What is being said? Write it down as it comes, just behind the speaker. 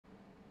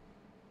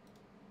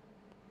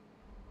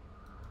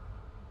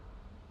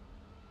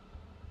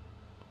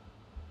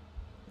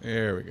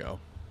There we go.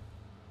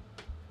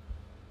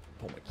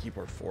 Pull my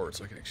keyboard forward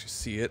so I can actually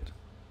see it.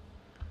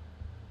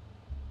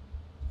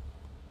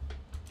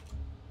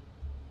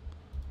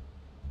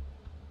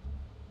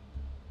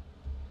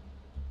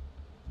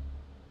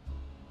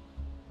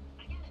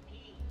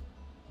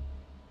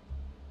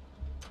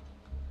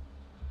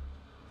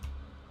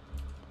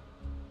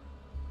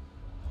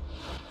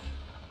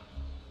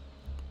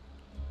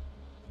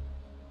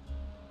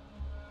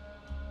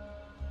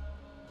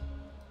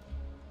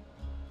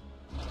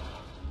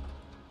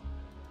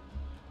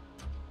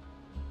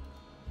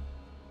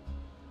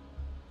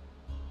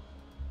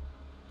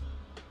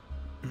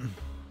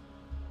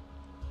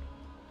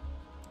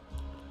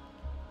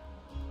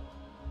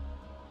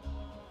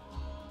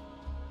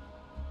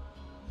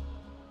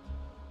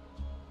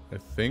 I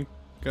think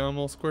I'm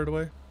all squared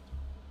away.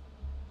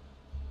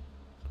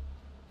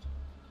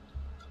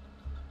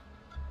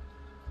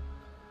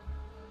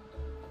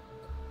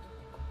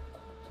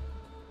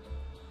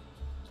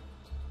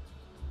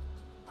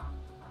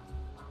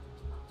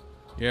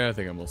 Yeah, I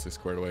think I'm mostly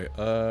squared away.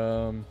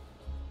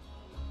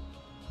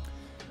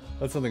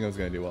 That's something I was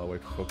gonna do while I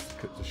wait for folks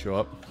to show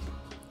up,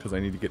 because I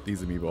need to get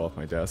these amiibo off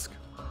my desk.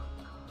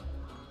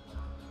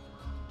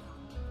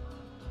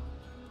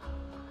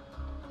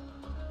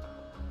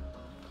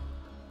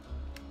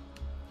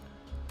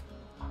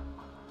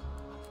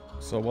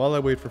 So while I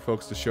wait for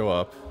folks to show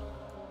up,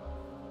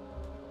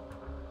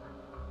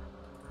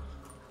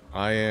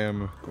 I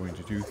am going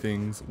to do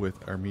things with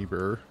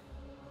Amiibo.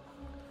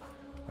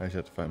 I just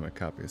have to find my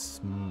copy of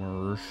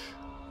Smersh.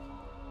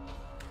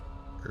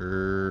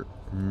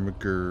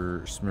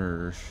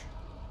 Smersh.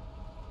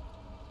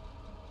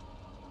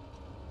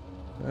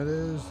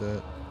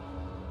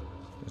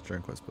 That's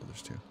Dragon Quest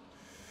Builders 2.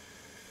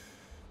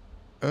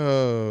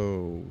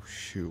 Oh,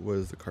 shoot. What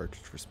does the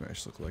cartridge for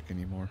Smash look like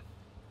anymore?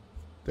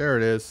 There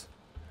it is.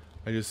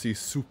 I just see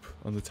soup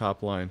on the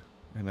top line,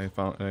 and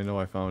I know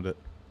I found it.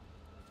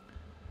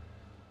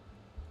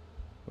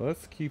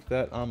 Let's keep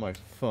that on my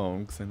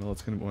phone, because I know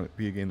it's going to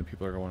be a game that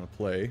people are going to want to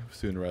play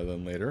sooner rather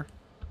than later.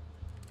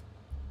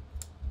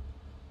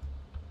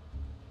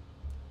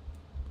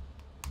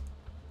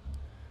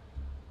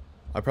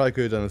 I probably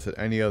could have done this at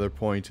any other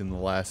point in the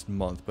last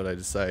month, but I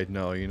decided,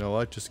 no, you know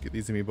what? Just get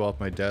these amiibo off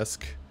my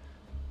desk.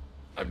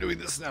 I'm doing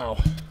this now.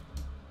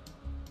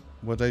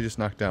 What did I just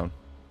knock down?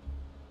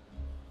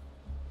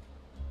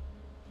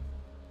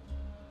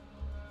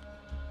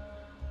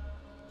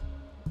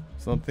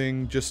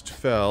 Something just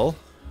fell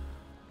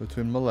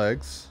between my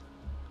legs.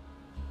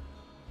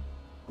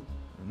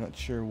 I'm not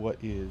sure what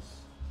is.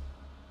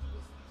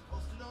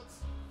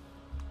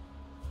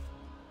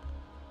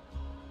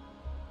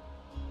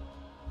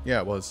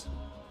 Yeah, it was.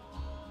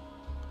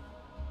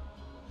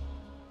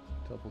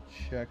 Double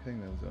check. I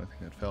think that was the only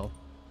thing that fell.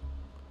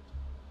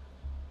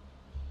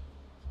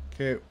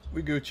 Okay,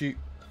 we Gucci.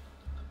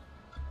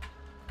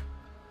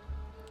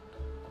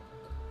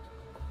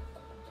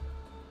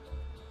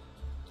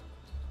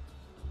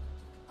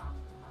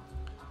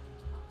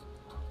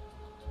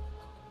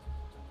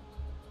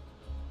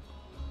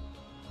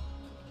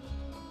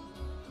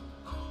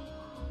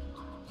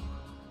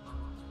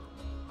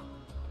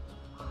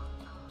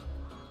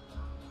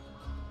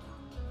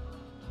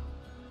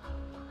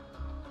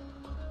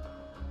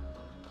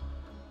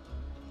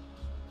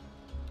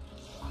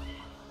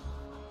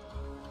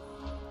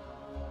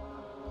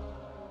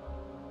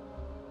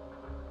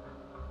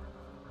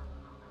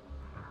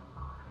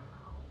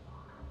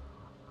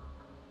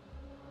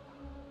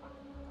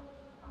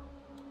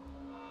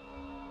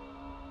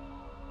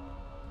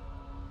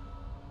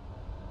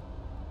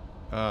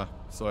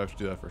 So I have to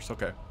do that first.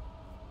 Okay.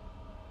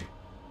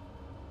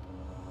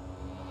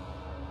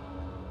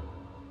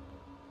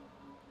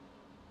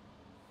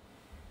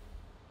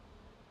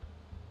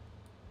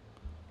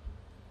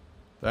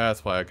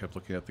 That's why I kept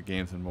looking at the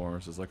games and more.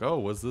 It's just like, oh,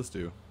 what does this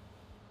do?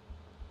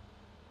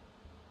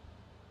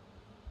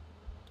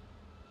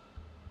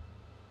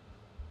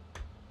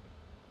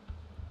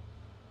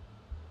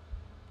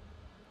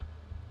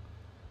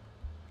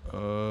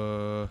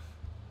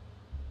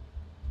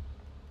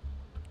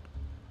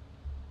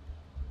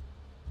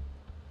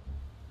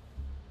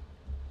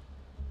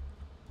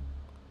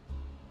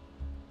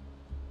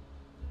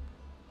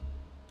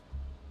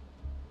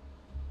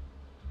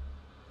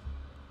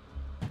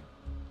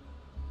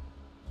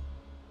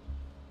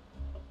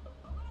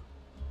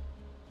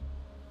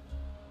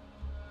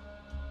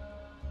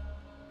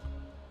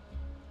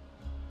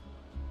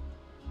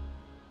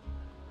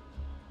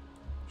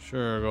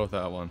 Sure, go with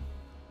that one.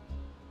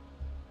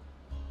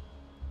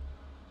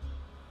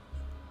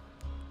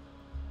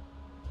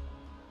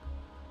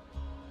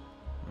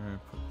 Alright,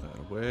 put that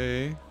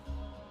away.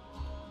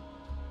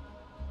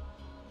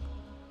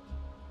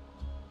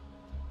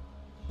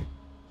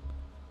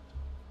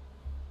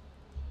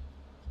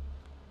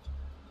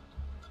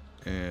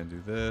 And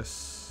do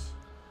this.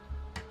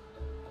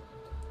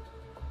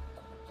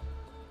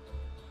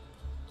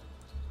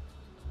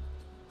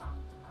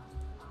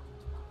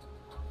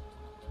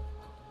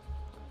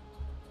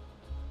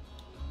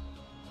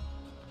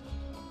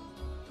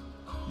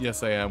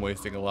 Yes, I am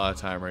wasting a lot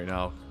of time right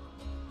now.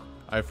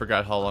 I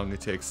forgot how long it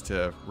takes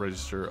to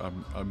register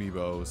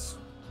amiibos.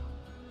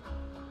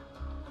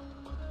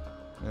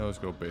 Yeah, let's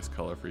go base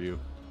color for you.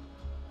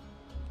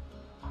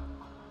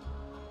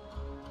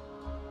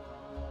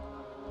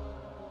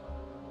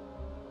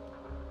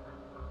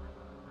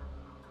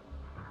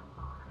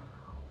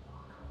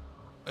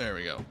 There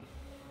we go.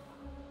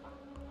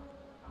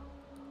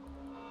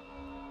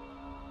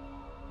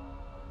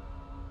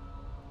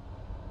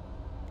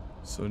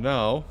 So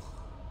now,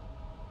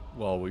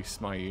 while we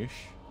Smite,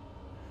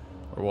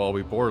 or while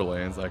we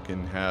Borderlands, I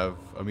can have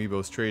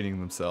amiibos training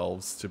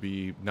themselves to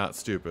be not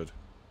stupid.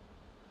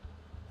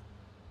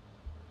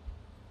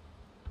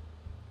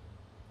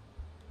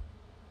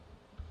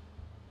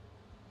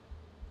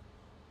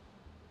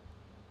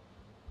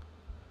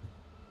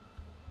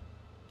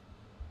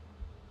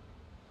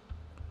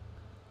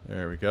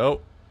 There we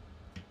go.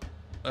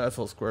 That's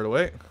all squared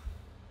away.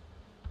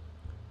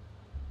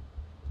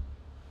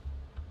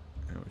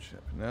 And what should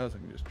happen now is I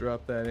can just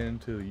drop that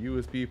into the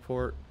USB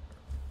port.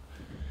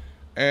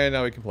 And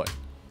now we can play.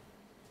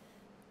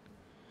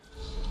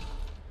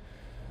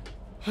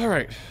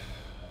 Alright.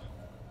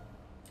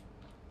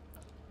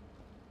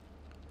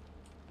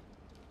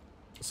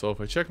 So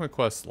if I check my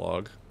quest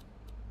log.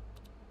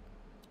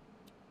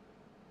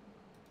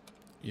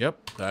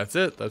 Yep, that's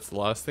it. That's the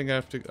last thing I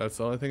have to, that's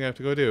the only thing I have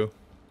to go do.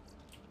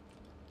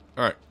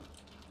 Alright.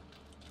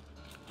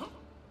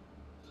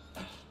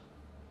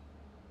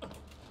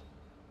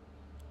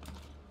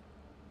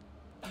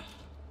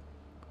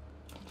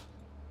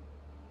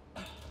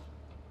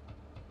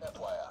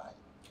 FYI,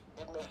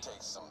 it may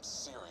take some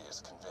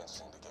serious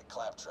convincing to get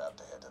Claptrap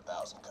to head to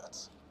 1,000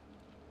 Cuts.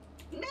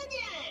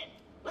 Minion!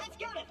 Let's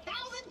go to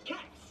 1,000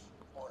 Cuts!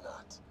 Or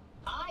not.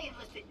 I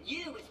enlisted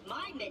you as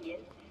my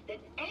minion, then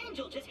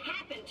Angel just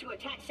happened to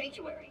attack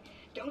Sanctuary.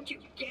 Don't you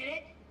get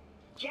it?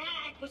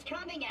 Jack was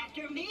coming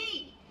after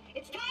me.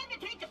 It's time to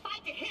take the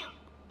fight to him.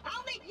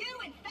 I'll meet you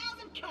in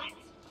 1,000 Cuts.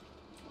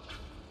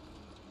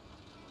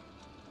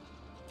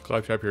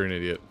 Claptrap, you're an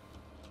idiot.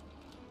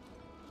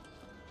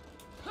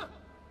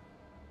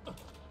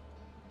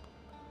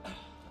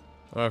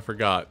 Oh, I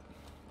forgot.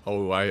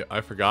 Oh,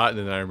 I forgot, and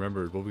then I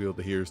remembered. We'll be able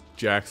to hear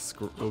Jack's.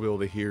 We'll be able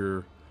to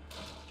hear.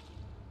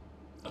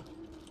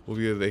 We'll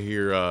be able to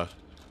hear,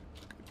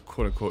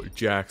 quote unquote,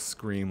 Jack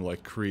scream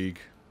like Kreig,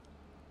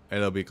 and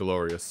it'll be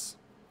glorious.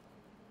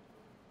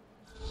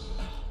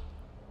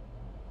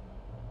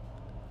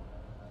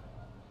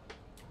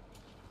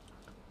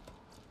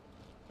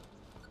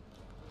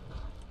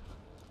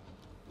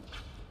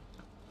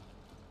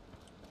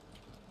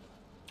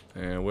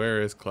 And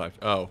where is Clap?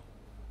 Oh.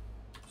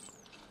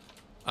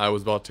 I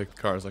was about to take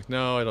the car. I was like,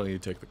 no, I don't need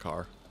to take the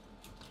car.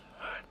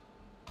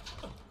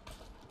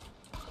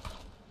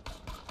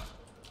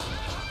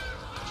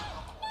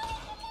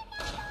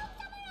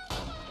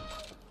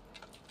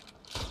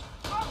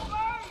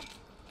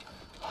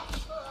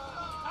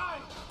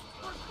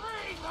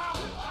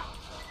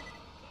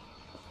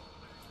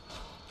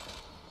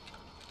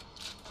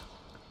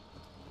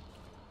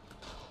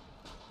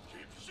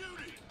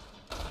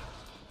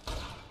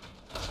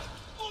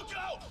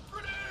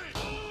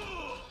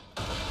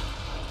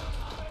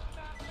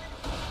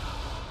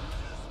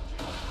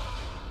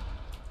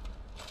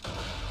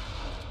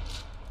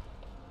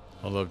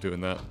 I love doing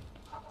that.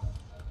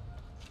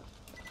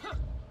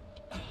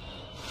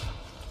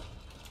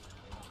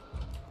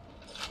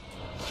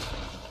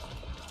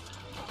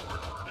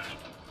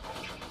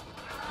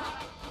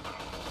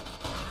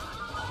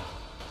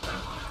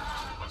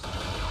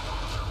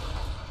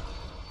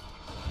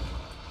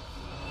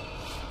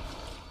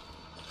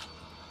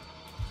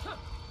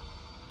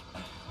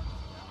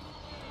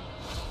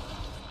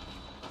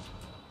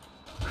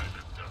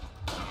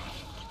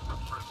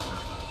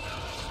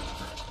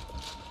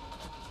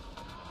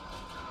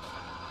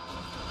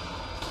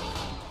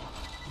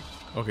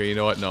 Okay, you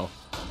know what? No.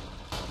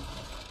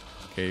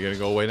 Okay, you're gonna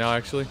go away now,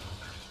 actually?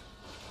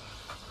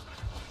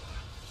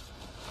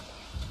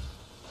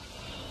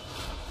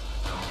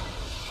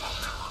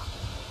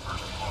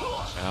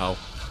 Ow.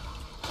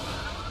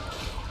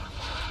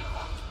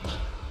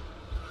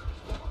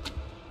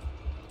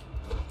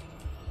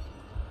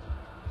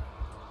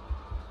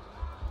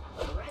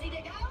 Ready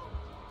to go?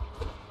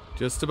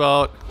 Just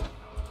about.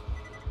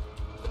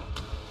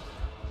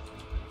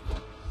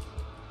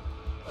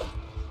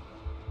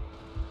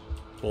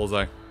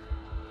 Bullseye.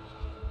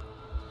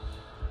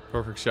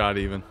 Perfect shot,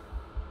 even.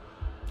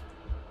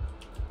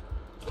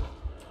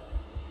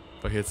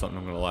 If I hit something,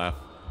 I'm gonna laugh.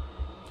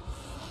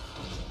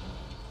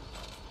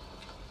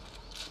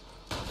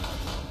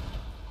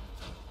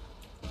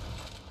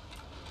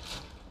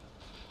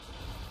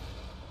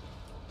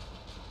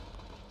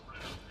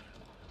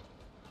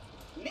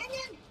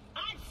 Minion,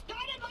 I've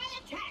started my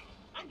attack.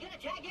 I'm gonna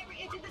tag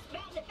every inch of this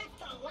mountain if it's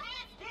the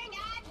last thing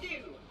I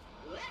do.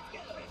 Let's go.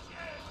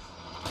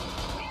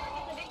 We're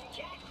gonna make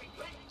Jack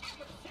regret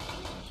ever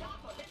setting his shop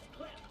on this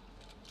cliff.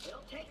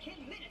 It'll take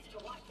 10 minutes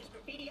to wash this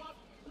graffiti off.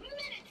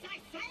 Minutes, I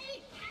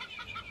say!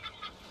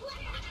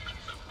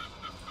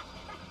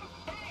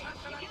 Hey,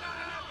 you got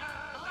it.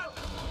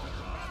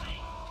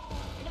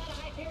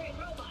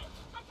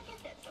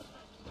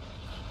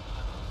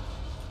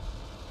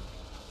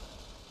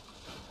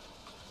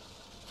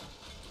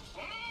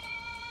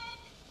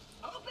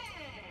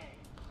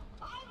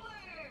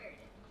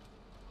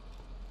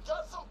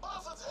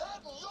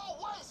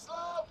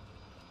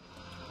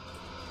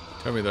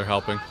 I mean, they're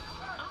helping. I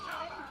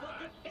will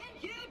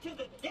defend you to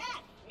the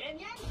death,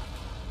 minion.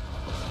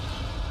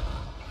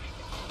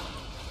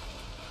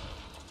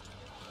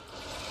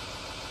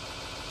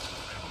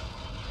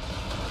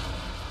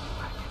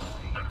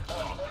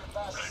 Very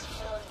fast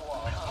security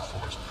wall, huh?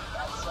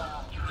 That's,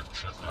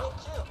 real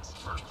cute.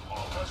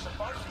 Of course, the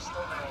bunker's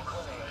still gonna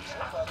incriminate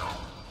you, but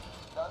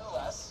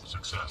nonetheless.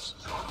 Success.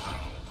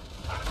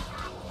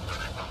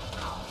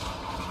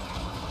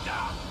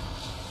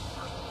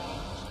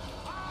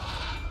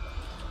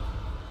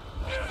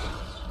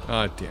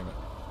 Ah, damn it.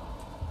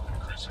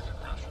 Increasing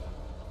aggression.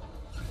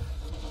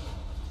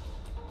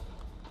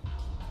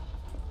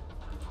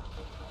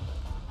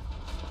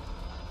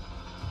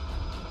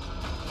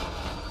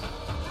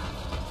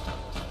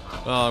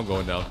 Oh, I'm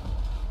going down.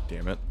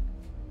 Damn it.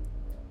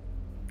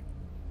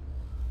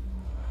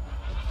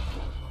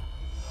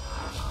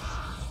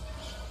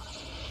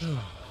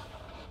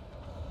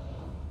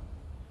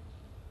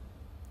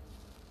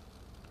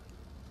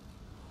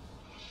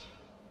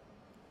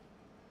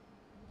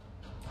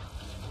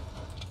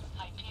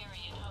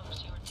 Hyperion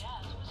hopes your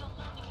death was a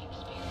learning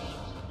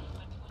experience, but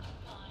wouldn't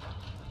mind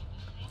if you made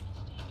the same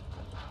mistake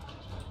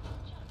one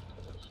time.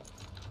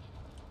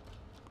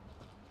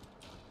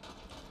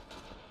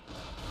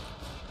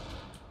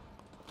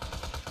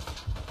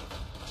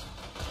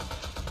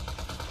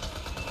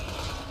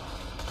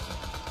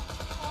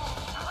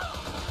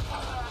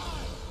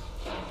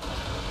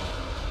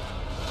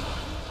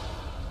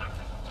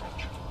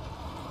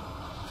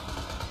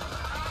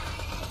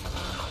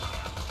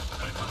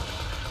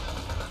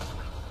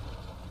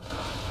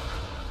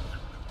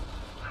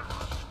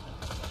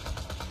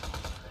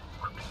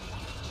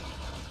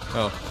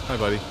 Oh, hi,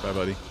 buddy. Bye,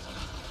 buddy.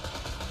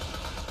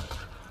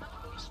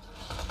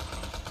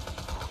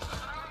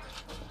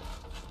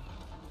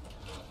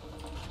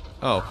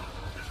 Oh.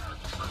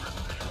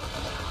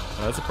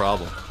 Oh, that's a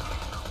problem.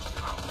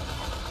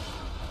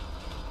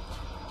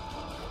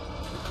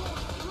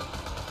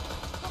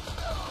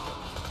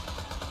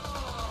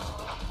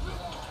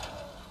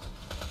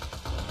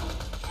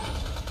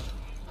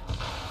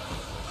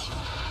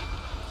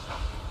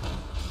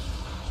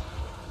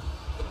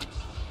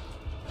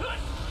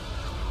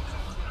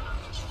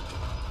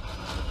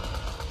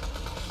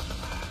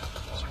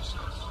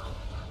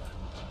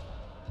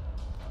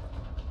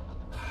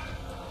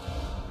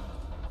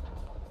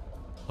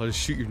 I'll just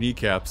shoot your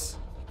kneecaps.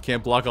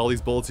 Can't block all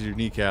these bullets with your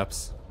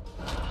kneecaps.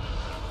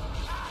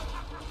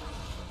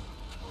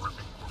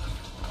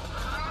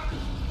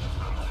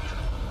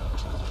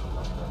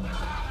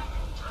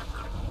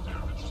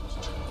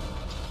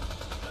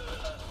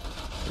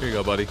 Here you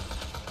go, buddy.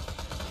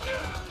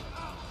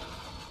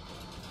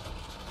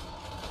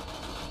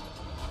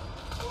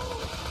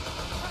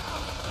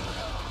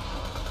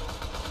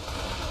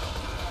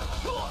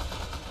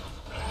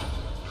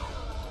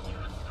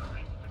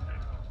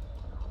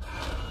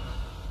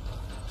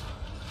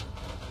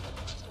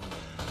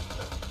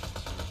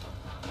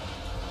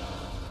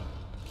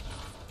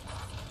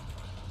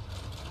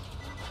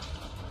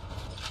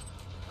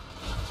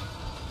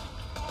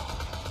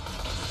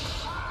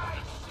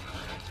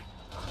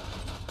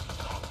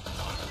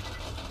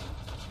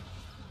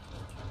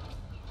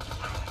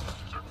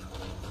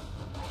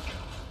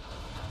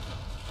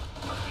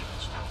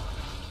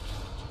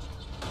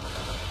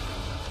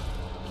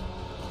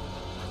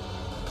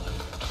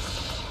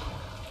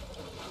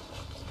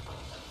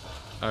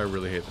 I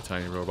really hate the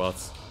tiny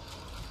robots.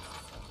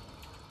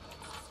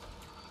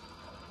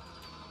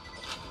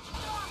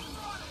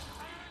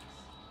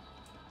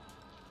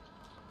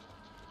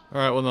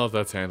 Alright, well now that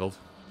that's handled,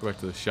 go back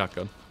to the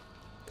shotgun.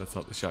 That's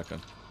not the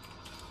shotgun.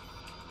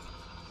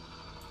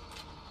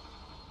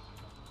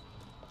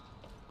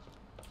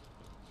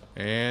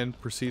 And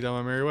proceed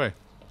on my merry way.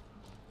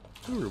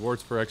 Ooh,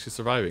 rewards for actually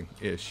surviving.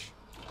 Ish.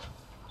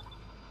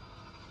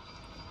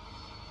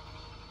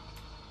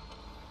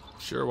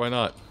 Sure, why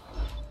not?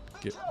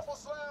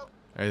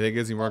 Anything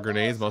gives me more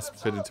grenades must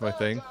fit into my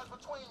thing.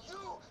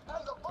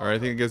 Or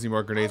anything that gives me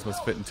more grenades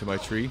must fit into my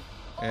tree.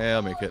 Yeah,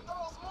 I'll make it.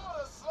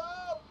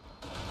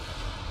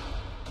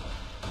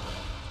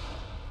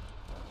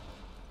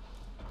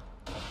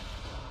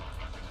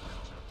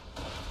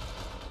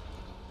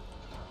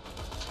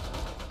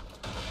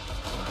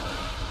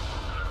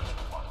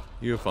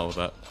 You have fun with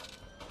that.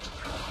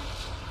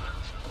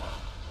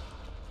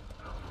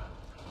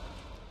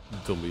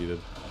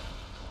 Deleted.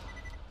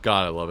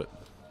 God, I love it.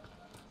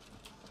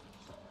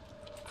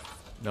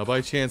 Now,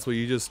 by chance, will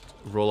you just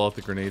roll out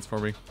the grenades for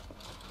me?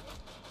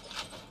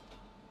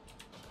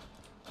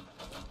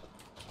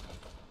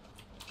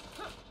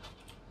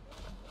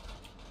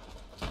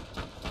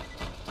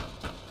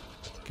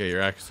 Okay,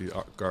 you're actually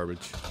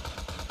garbage.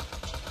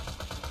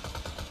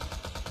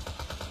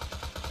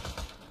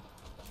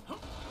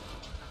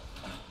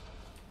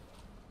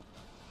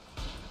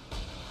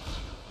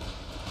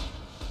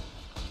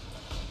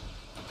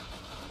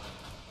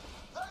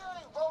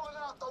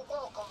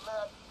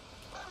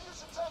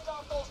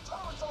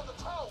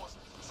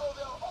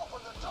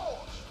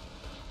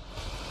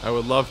 I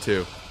would love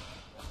to.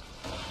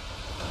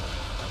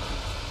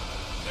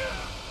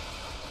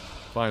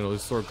 Fine, we'll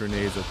just throw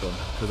grenades at them.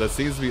 Because that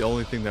seems to be the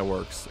only thing that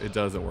works. It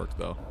doesn't work,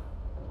 though.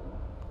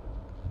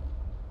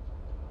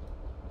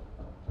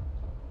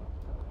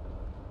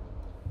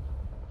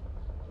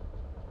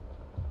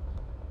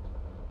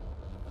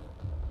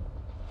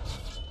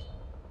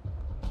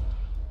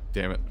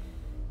 Damn it.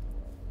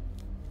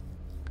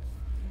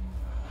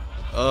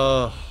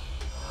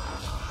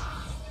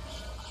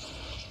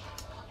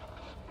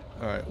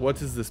 Alright,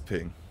 what is this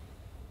ping?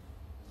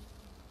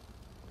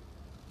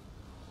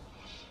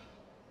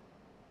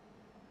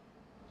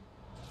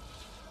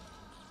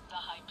 The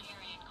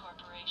Hyperion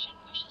Corporation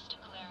wishes to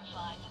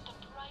clarify that the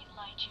bright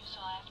light you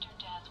saw after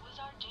death was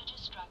our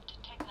Digistruct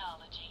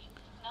technology,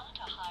 not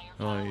a higher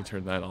Oh, power. you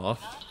turn that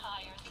off. Not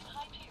higher than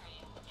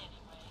Hyperion,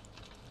 anyway.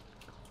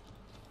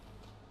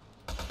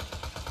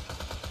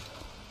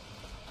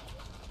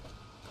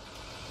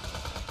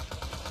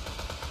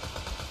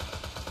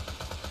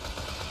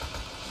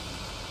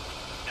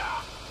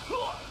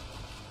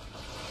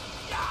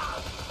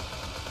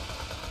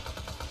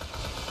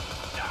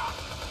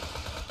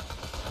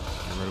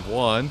 Get rid of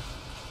one.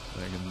 I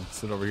can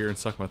sit over here and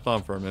suck my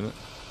thumb for a minute.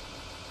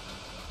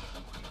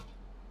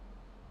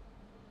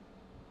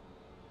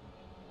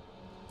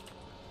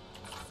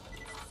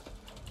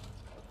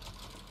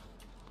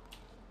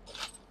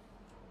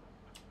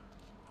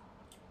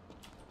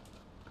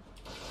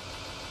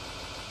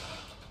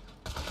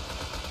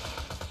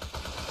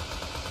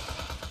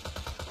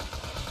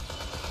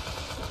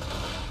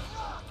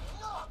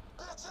 Knock,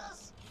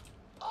 bitches!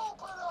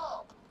 Open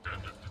up!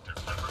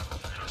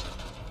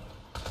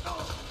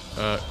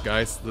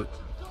 Guys, the...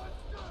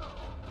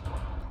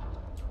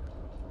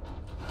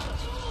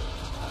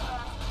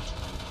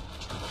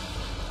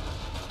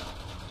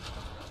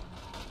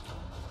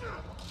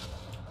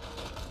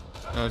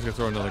 I was gonna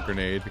throw another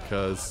grenade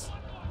because...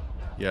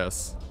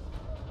 Yes.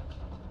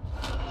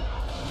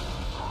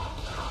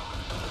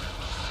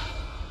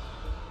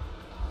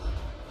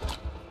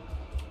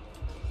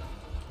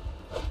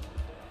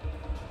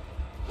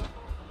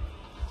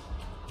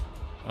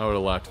 I would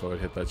have laughed if I would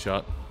hit that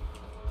shot.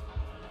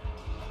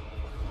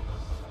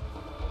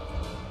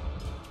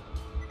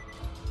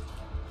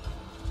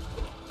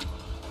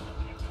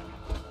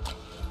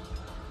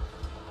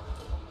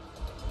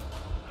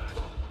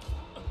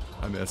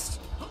 I missed.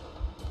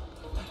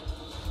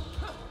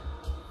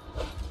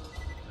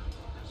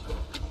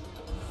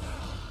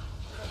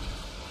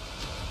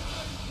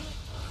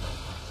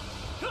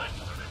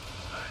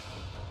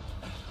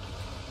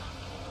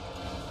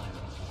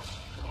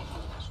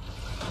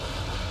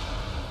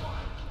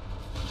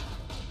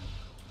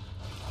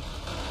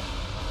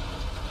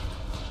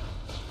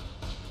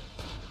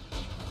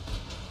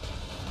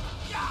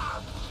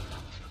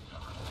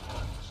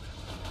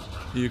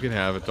 You can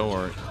have it, don't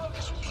worry.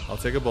 I'll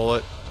take a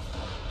bullet.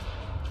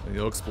 And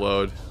you'll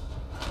explode.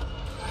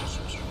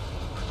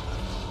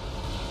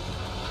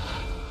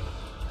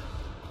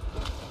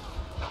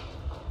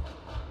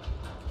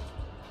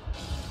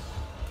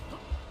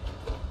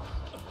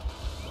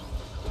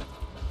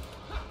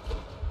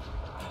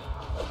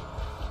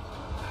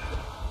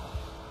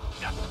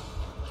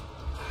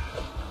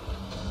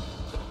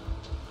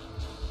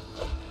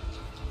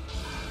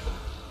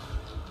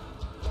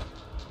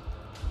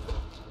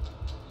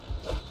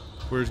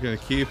 We're just gonna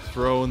keep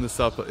throwing this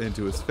up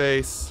into his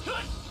face.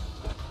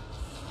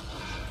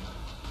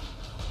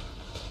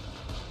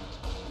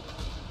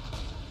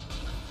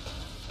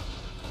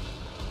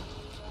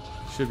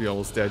 Should be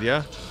almost dead,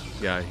 yeah?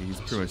 Yeah, he's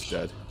pretty much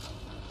dead.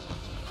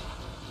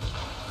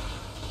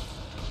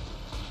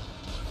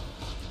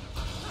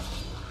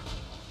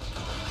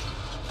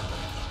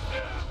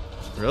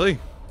 Really?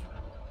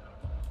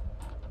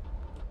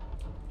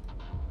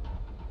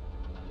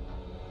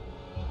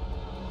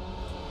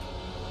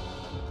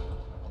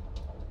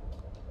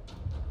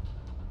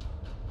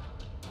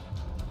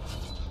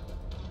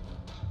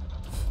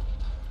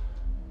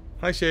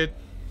 Hi, Shade.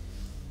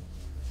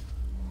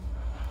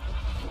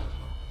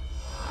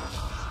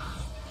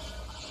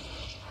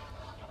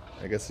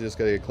 I guess I just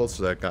gotta get close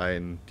to that guy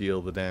and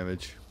deal the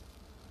damage.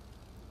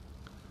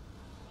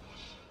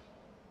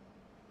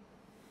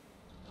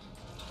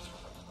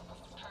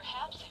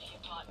 Perhaps if you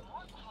bought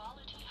more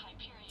quality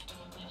Hyperion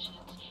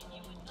munitions,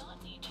 you would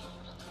not need to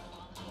use the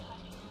quality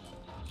Hyperion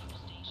munition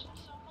station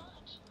so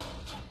much.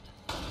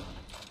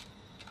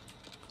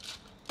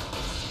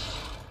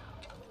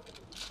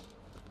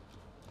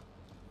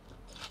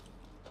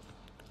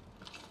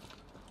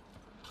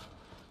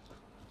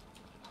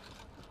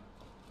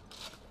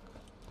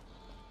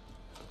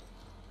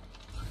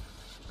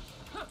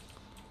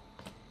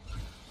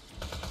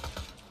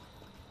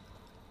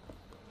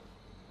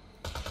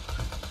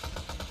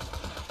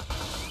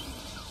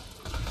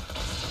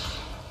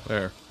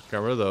 There.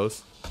 Got rid of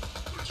those.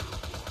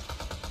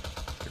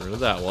 Get rid of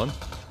that one.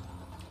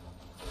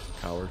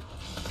 Coward.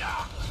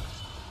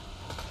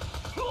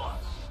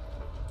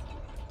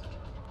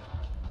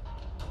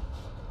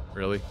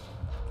 Really?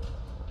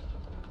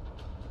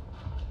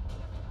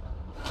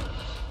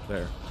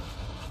 There.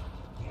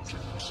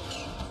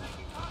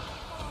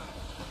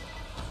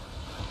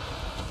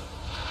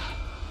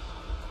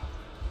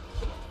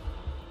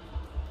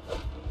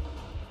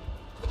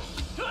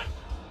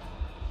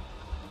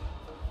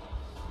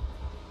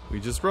 We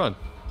just run.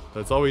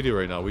 That's all we do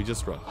right now. We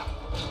just run.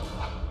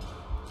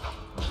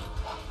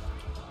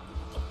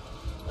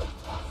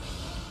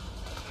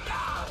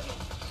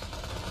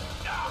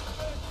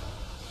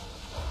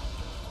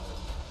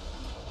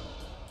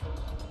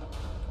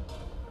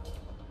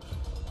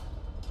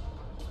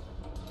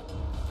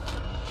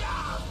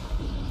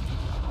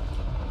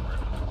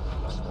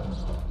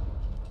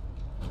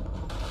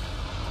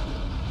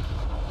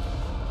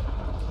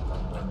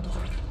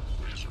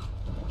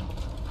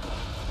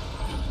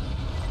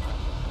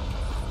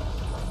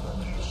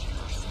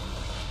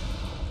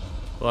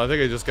 Well, I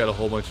think I just got a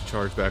whole bunch of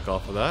charge back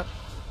off of that.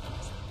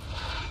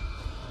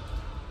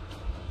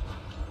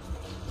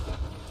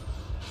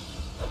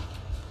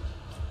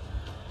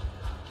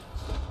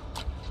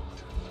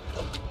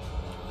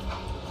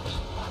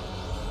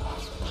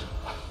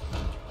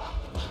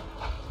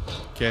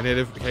 Can't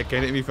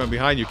hit me from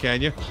behind you,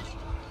 can you?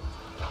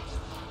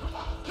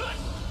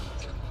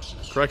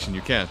 Correction,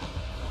 you can.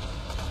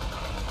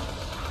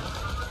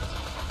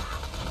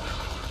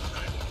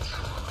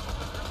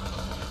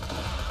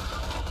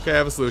 Okay, I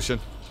have a solution.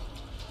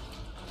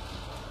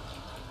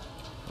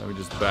 Let me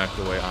just back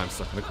away. I'm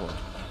stuck in the corner.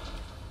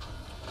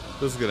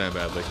 This is gonna end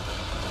badly.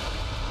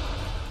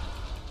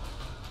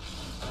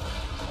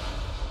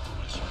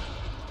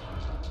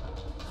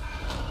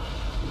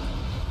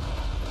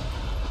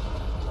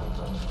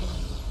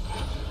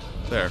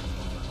 There.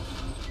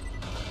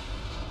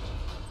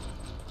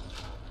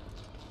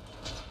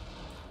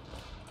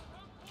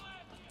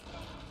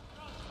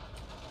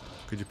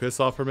 Could you piss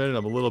off for a minute?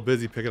 I'm a little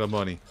busy picking up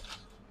money.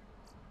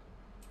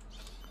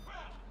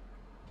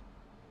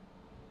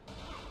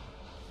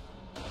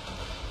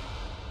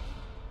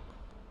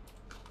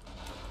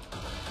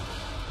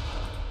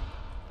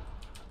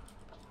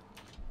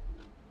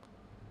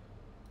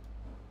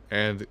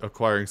 And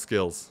acquiring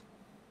skills.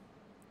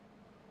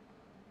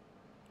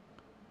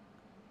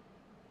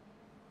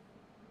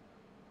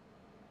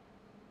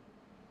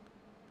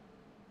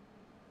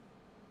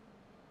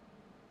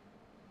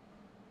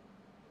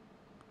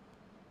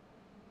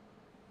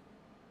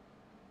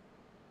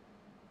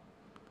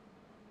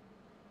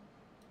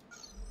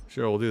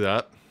 Sure, we'll do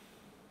that.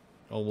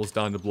 Almost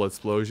down to blood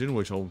explosion,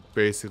 which will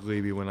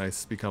basically be when I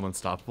become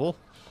unstoppable.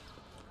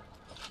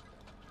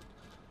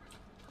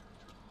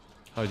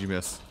 How'd you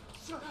miss?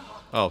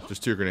 Oh, there's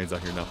 2 grenades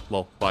out here now.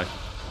 Lol, bye.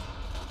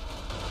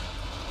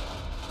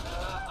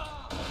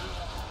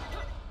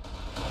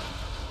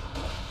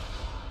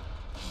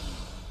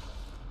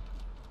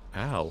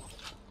 Ow.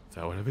 Is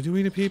that what I've been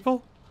doing to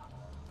people?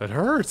 That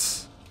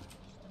hurts.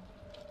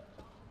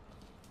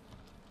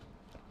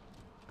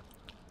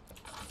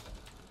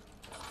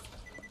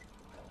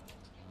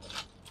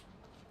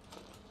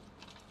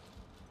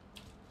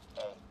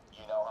 Hey,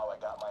 you know how I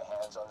got my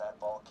hands on that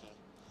vault key?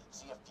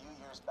 See, a few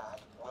years back,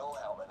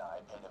 Wilhelm and I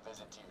paid a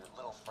visit to your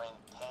little friend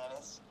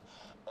Tanis,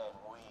 and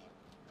we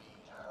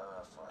beat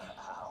her for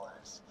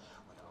hours.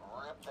 We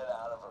ripped it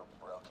out of her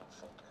broken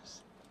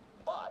fingers.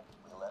 But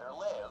we let her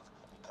live,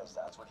 because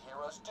that's what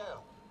heroes do.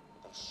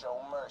 They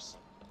show mercy.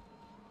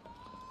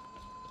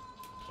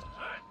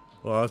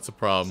 Well, that's a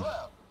problem.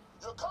 Slab,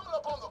 you're coming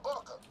up on the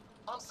bunker.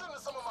 I'm sending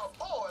some of my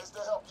boys to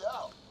help you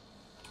out.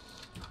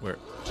 Where?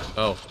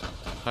 Oh.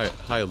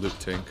 Hi, Luke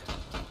Tink.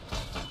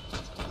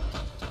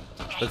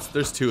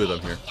 There's 2 of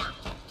them here.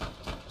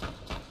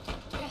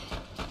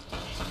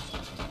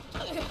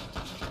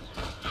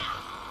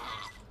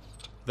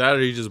 That or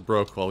he just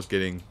broke while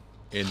getting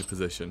into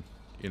position.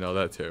 You know,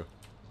 that too.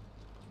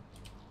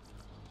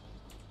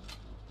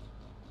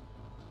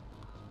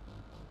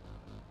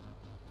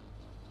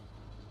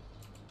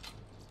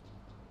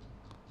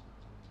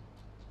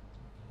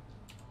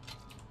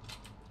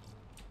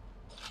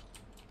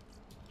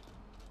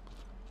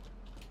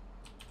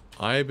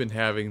 I've been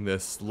having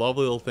this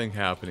lovely little thing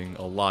happening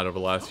a lot over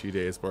the last few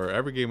days where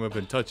every game I've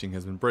been touching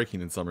has been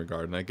breaking in some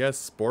regard, and I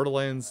guess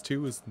Borderlands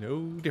 2 is no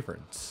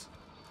different.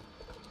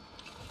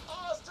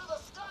 Eyes to the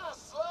sky,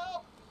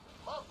 Slab!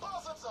 My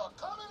buzzards are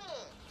coming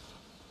in!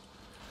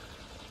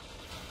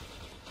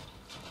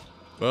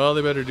 Well,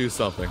 they better do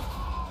something.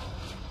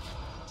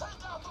 Take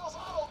out those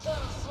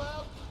autocannons,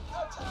 Slab!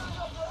 They're tearing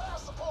up your air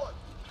support!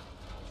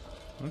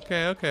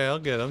 Okay, I'll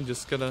get them.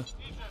 Just gonna...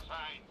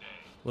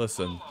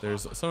 Listen,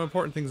 there's some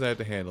important things I have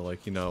to handle,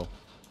 like, you know,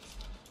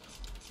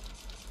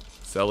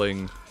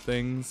 selling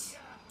things.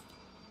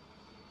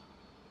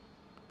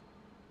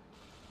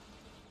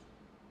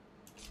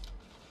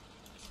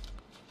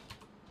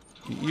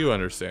 You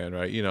understand,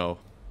 right? You know,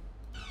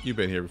 you've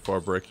been here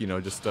before, Brick. You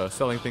know, just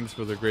selling things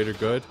for the greater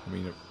good. I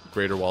mean, a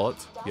greater wallet.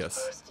 That Yes.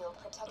 force field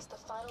protects the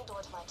final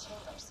door to my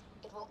chambers.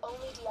 It will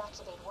only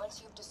deactivate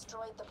once you've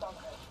destroyed the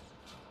bunker.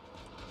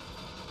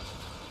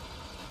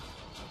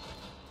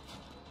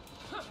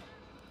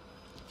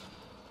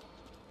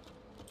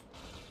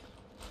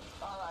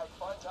 Alright,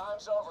 fun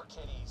time's over,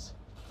 kiddies.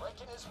 Brick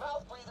and his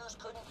mouth breathers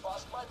couldn't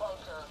bust my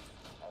bunker,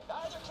 and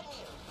neither can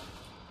you.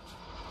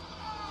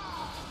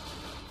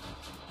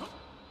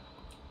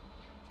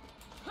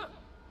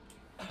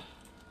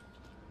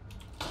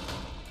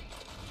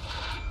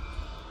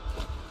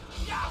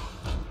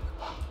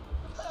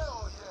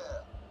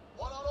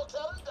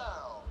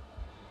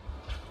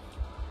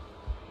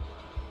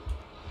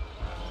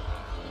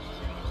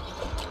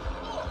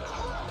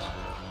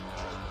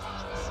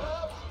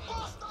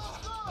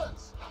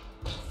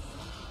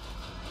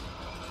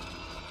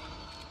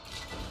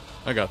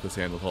 I got this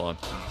handled. Hold on.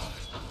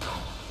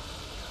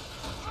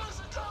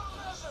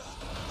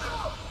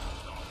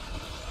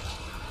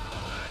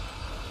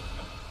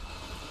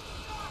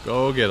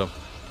 Go get him.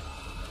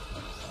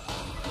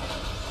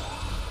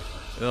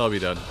 It'll be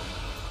done.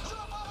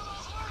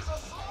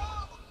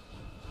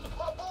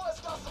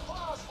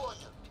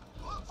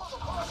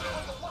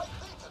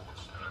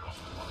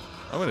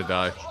 I'm gonna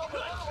die.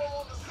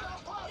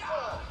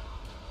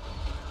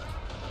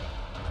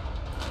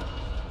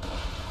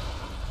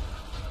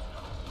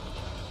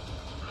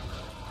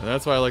 And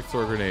that's why I like to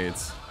throw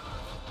grenades.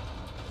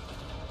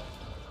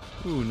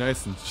 Ooh,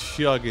 nice and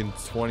chugging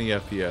 20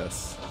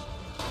 FPS.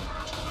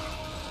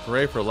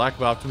 Hooray for lack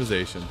of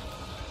optimization.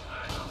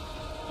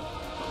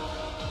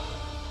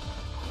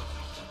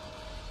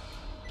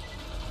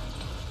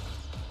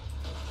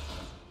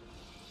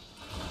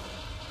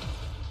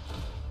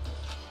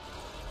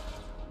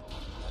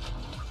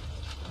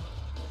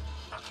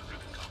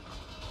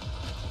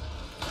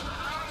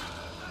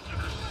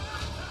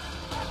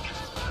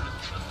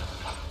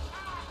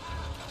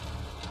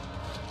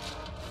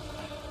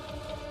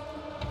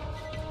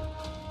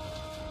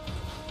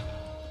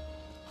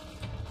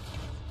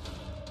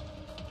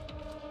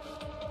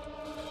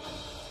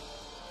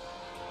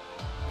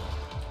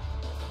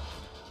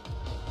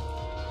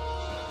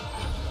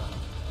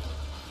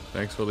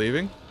 Thanks for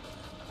leaving.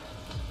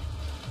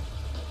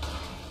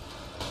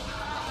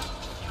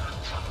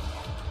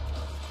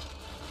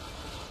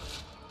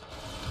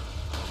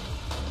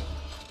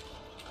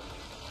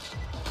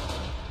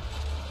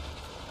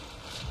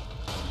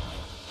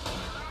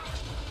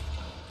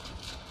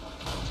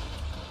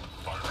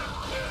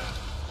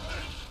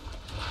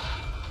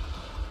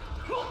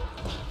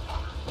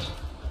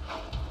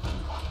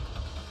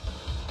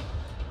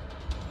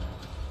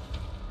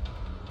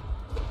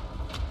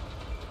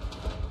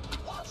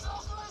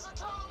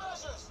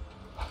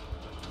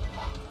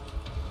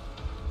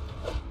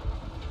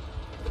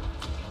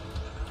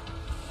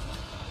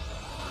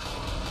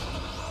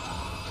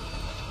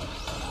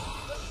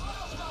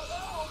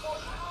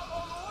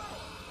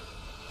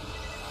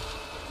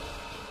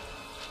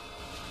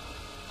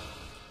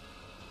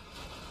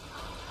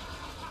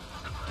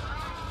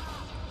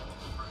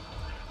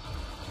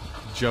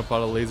 Jump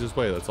out of laser's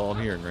way. That's all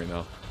I'm hearing right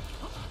now.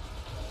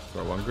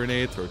 Throw one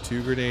grenade, throw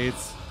two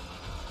grenades.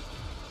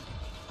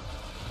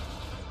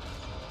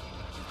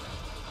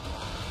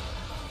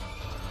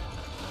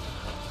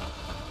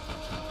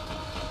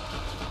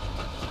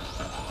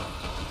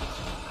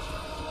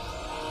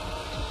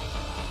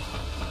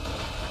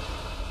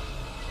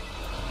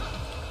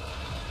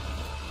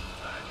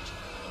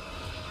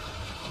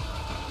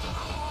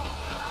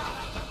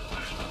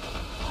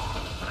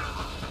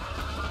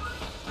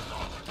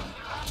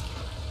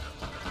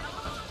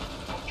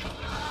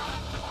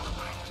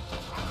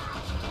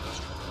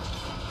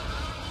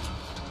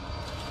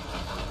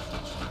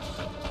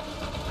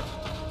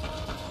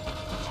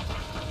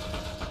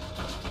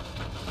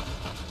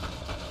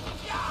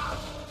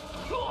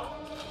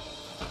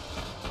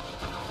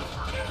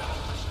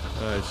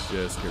 Let's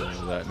just get rid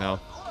of that now.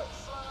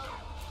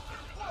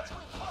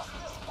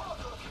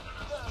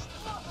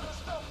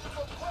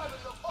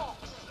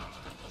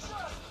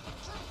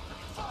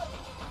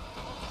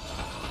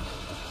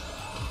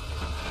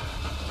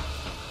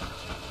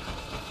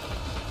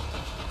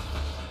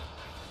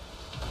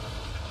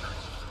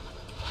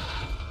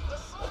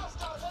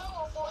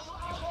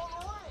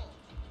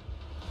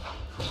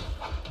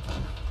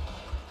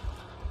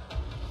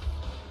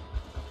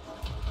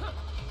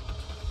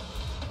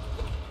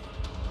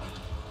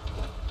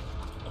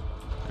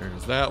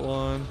 There's that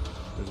one.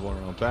 There's one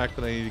around back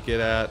that I need to get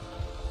at.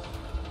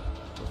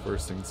 So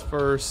first things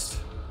first.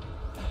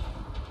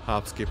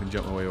 Hop, skip, and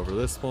jump my way over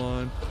this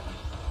one.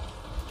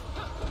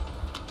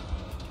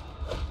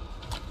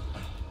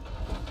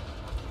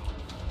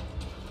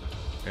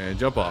 And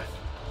jump off.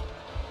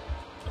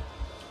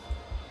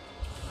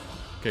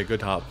 Okay,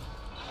 good hop.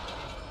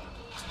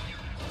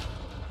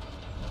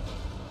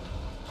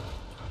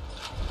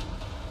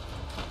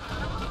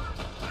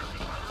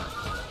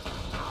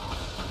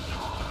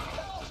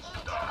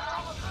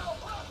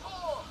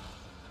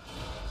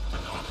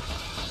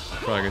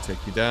 Probably gonna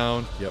take you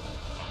down. Yep.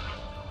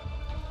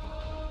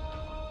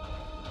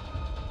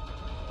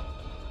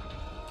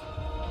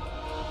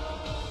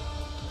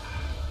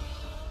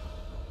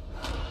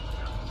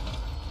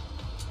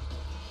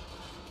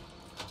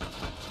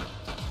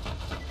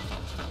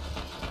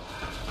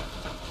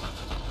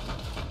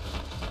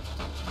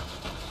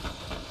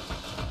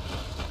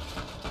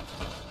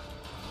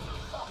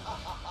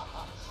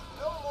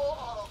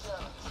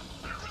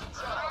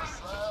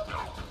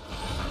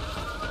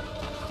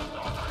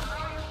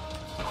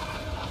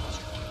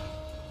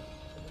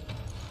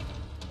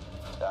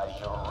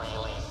 You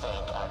really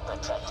think I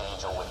protect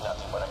Angel with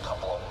nothing but a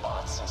couple of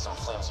bots and some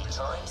flimsy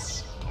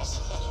turrets? You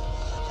see,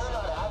 you're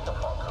not at the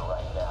bunker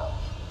right now.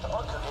 The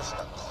bunker isn't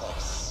a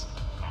place.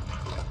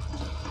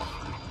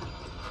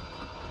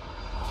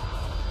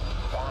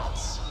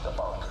 That's the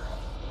bunker.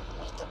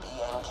 Meet the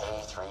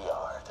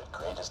BNK-3R, the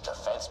greatest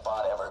defense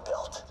bot ever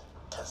built.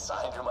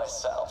 signed her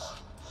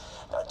myself.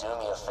 Now do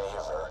me a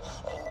favor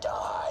and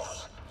die.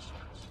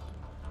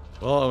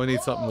 Well, we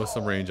need something with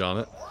some range on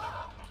it.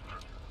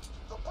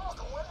 The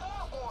bunker went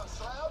airborne,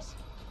 Slabs.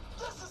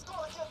 This is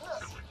gonna get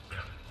messy.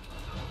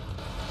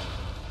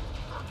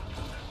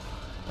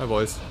 Hi,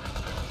 boys.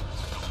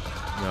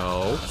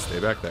 No, stay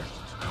back there.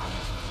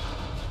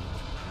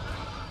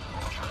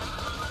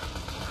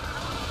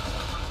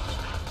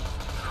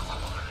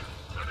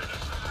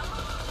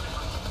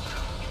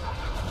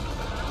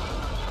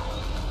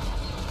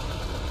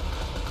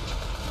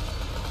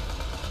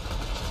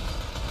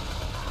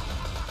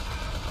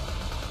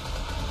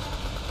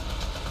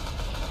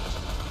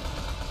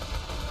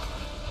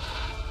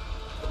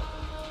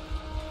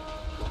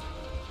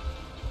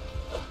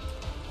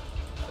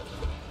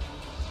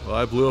 Well,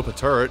 I blew up a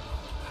turret.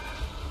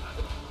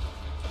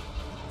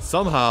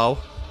 Somehow.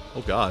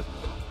 Oh, God.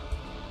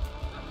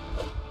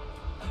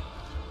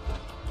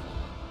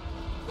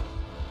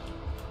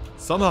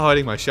 Somehow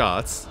hiding my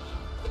shots.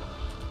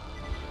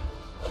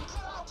 Get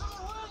out to the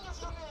ring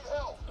if you need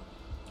help.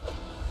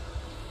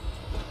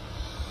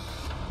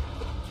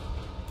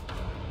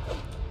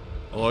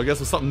 Well, I guess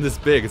with something this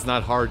big, it's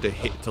not hard to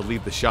hit to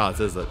lead the shots,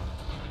 is it?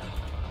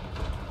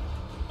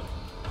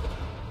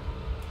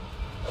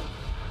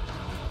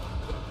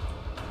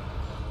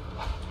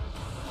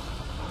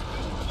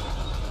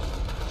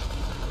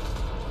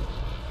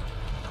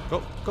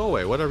 Go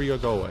away. Whatever you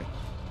go away.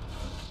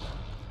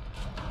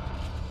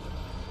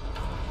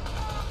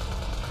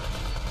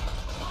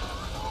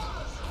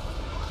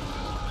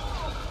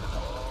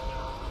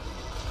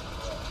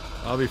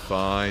 I'll be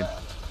fine.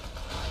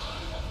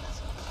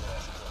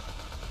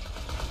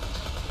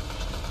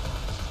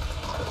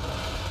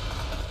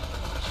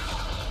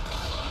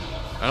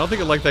 I don't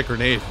think I like that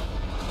grenade.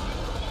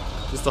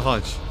 Just a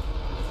hunch.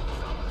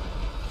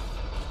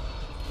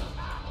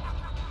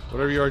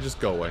 Whatever you are, just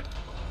go away.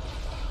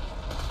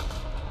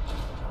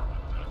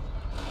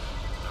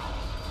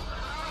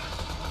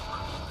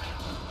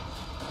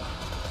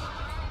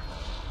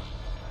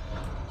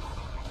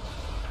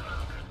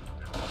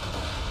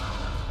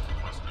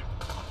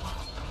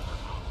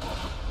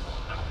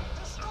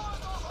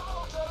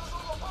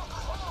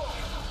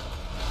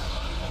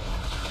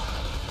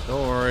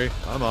 Don't worry,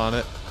 I'm on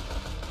it.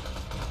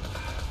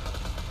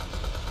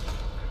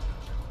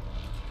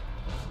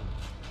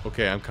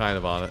 Okay, I'm kind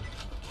of on it.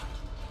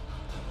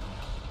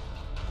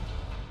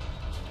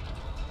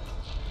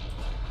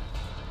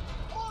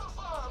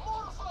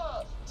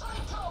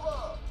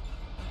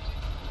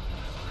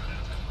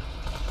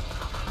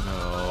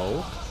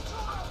 No.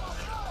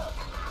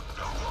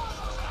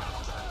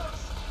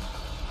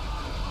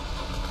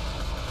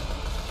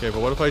 Okay, but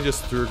what if I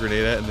just threw a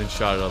grenade at it and then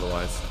shot it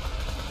otherwise?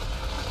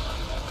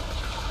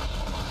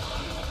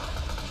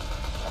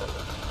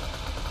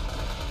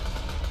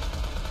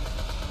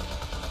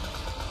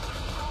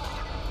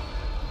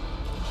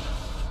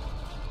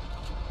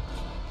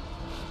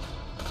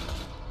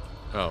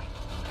 Oh.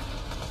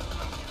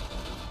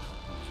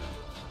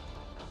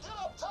 Get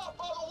up top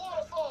by the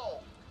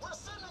waterfall. We're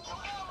sending you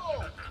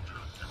ammo.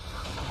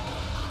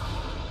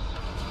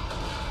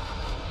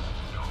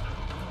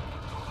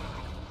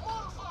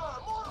 Mortar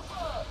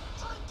fire!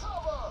 Take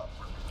cover.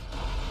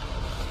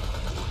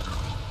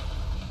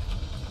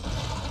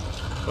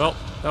 Well,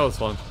 that was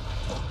fun.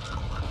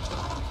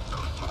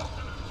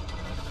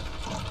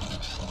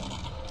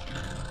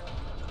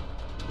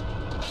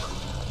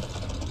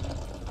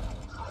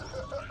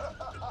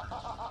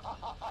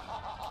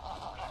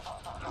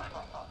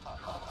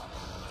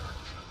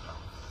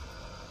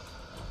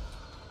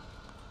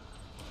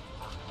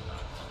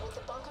 With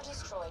the bunker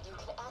destroyed, you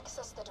can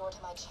access the door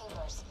to my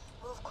chambers.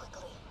 Move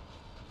quickly.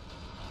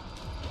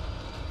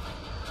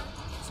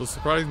 So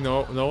surprising,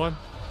 no one?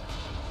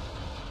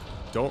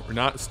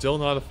 Still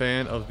not a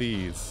fan of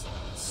these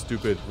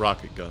stupid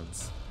rocket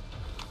guns.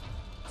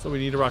 So we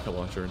need a rocket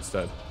launcher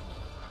instead.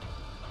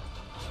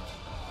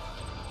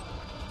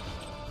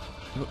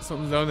 Oh,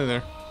 something's down in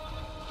there.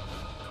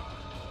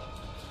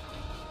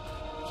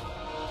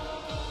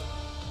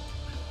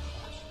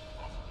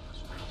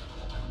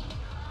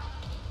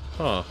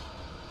 Huh.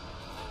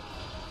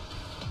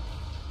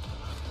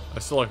 I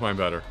still like mine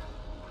better.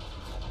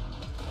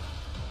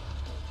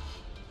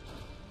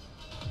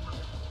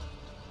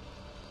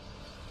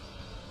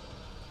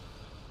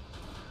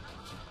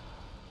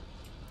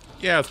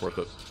 Yeah, it's worth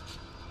it.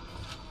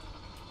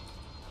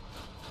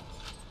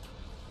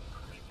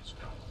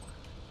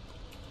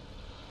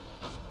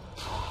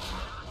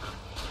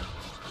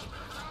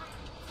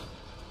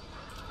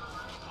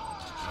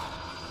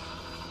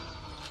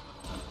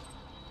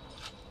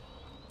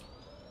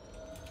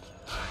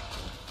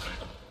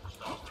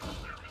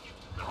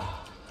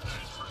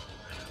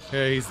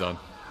 Yeah, he's done.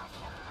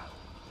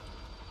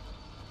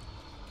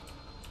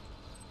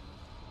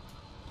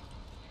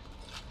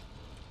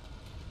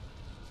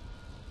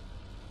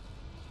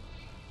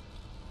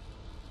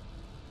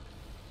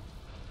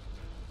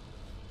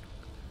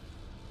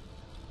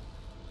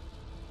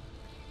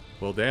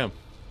 Well, damn.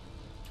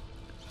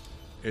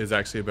 It is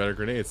actually a better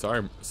grenade.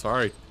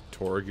 Sorry,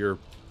 Torg. Your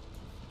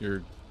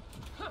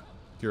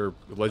Your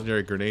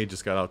legendary grenade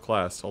just got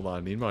outclassed. Hold on,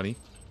 I need money.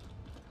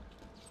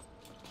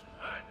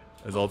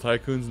 As all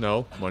tycoons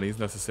know, money is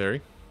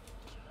necessary.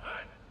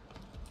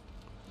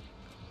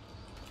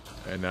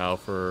 And now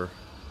for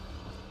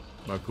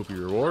my poopy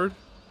reward.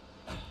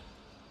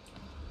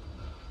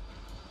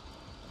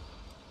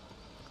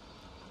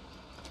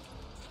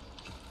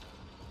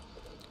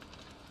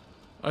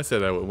 I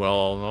said that went well,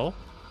 all in all.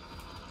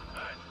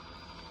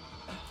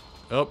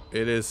 Oh,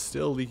 it is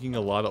still leaking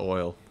a lot of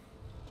oil.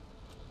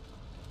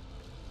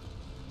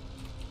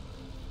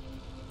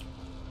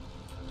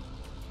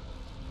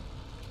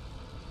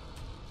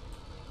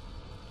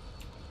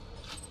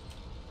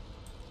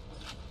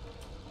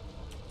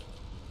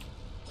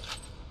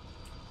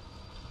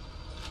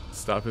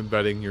 Stop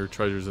embedding your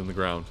treasures in the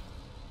ground.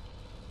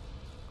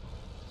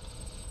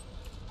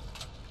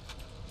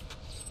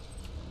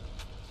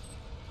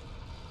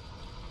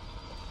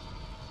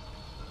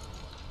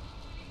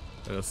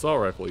 An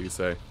assault rifle, you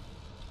say?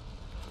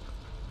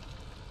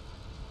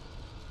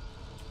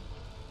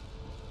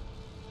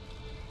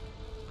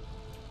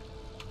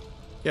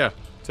 Yeah,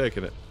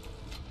 taking it.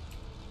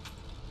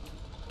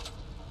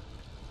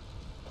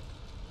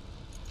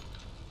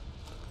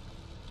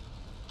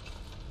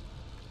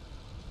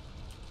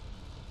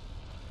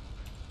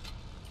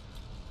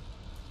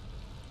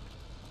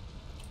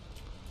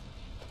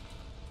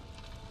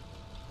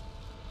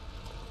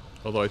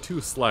 Although I have 2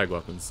 slag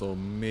weapons, so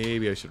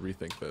maybe I should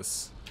rethink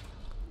this.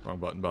 Wrong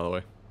button, by the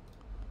way.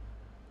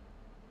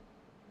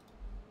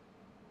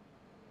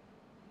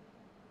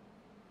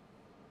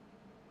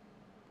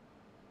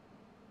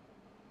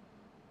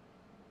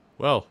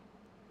 Well,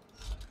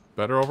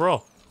 better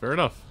overall. Fair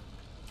enough.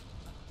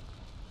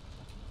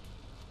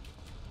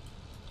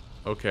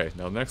 Okay,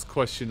 now next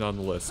question on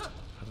the list.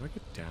 How do I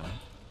get down?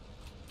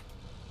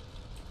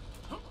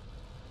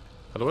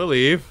 How do I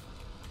leave?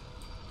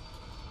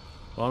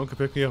 Mom can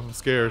pick me up, I'm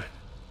scared.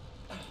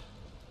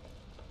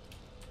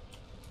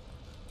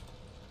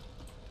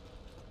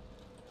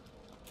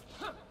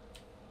 I'm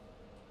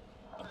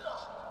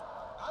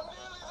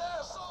nearly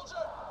there, soldier.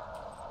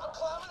 I'm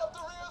climbing up the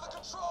rear of the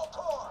control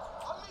core.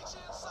 I'll meet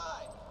you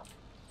inside.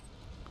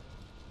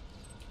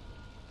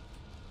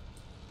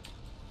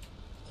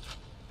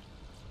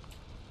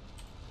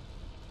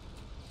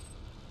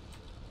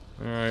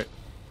 Alright.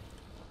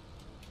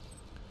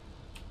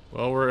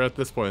 Well, we're at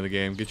this point in the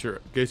game. Get your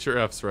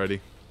Fs ready.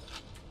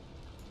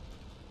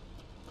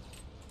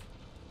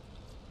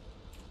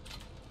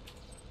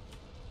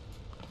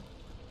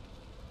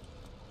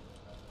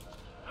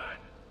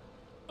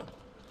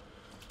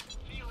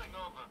 Feeling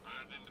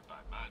overburdened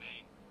by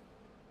money.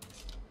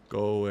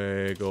 Go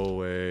away, go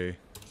away.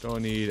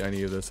 Don't need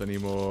any of this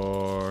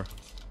anymore.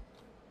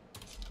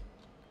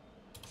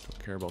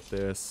 Don't care about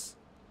this.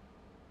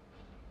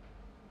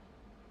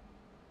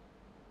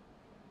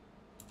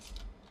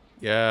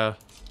 Yeah,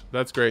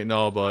 that's great and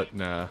all, but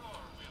nah.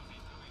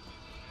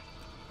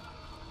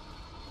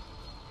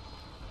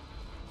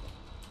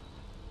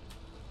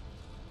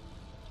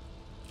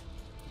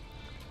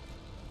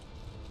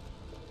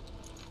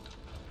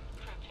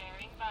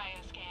 Preparing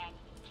bioscan.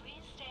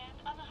 Please stand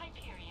on the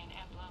Hyperion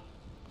emblem.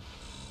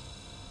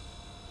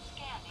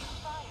 Scanning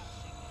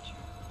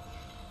biosignature.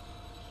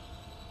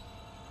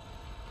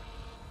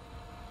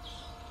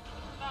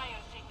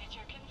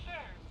 Biosignature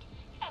confirmed.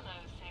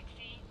 Hello,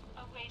 sexy.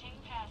 Awaiting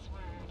password.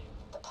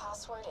 The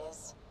password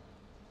is,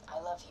 I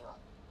love you.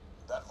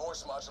 That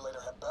voice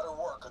modulator had better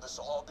work, or this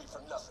will all be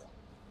for nothing.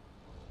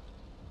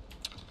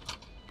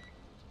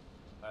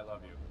 I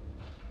love you.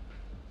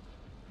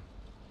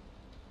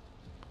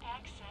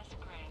 Access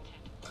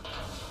granted.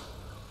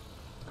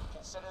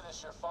 Consider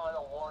this your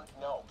final warning.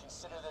 No,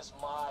 consider this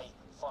my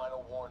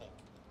final warning.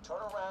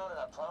 Turn around and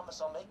I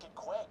promise I'll make it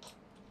quick.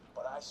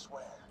 But I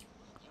swear,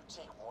 you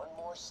take one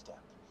more step,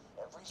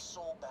 every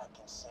soul back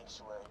in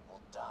Sanctuary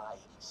will die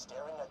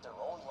staring at their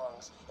own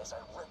lungs as I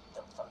rip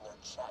them from their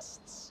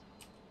chests.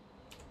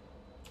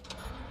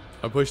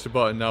 I pushed the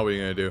button, now what are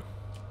you gonna do?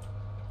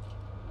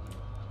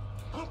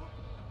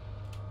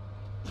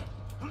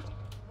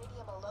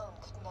 Iridium alone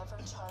could never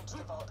charge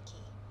the vault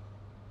key.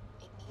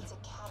 It needs a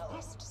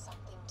catalyst,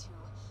 something to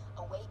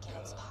awaken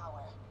its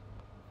power.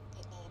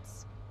 It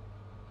needs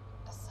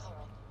a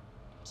siren.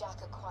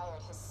 Jack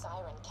acquired his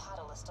siren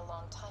catalyst a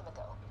long time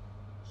ago.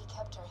 He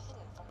kept her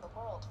hidden from the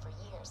world for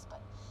years,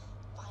 but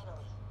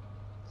finally,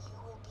 you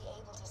will be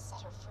able to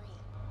set her free.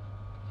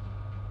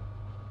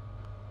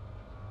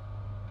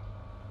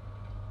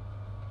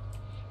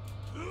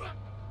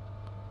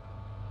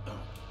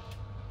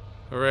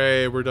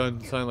 Hooray, we're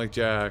done sounding like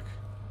Jack.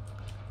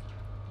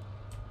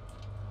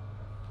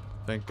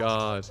 Thank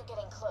God. You're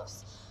getting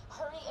close.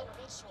 Hurry and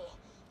reach me.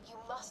 You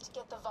must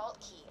get the vault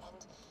key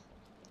and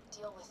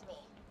deal with me.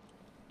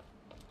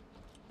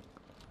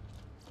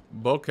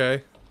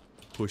 Okay.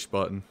 Push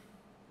button.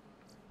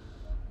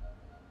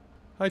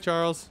 Hi,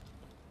 Charles.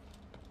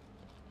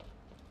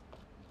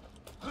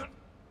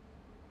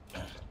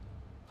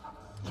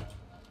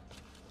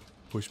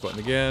 Push button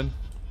again.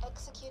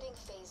 Executing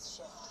phase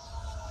shift.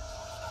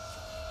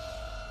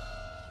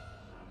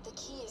 The The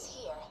key is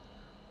here,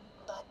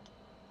 but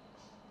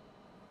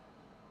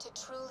to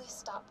truly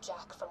stop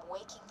Jack from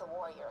waking the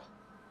warrior,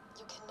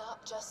 you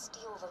cannot just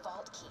steal the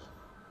vault key.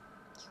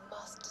 You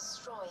must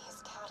destroy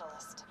his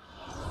catalyst.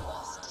 You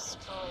must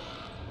destroy...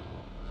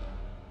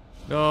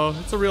 No,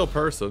 it's a real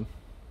person.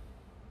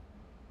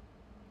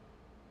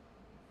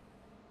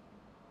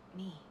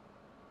 Me.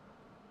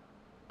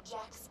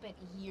 Jack spent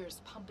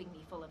years pumping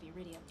me full of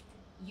iridium,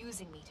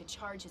 using me to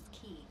charge his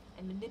key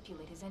and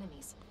manipulate his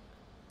enemies.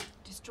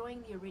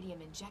 Destroying the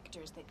iridium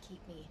injectors that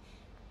keep me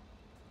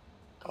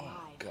alive.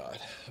 Oh god,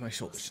 my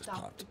shoulders just Stop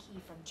popped. the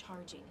key from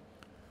charging,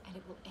 and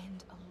it will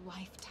end a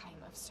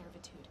lifetime of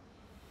servitude.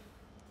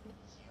 You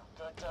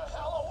get the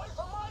hell away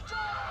from my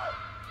dad!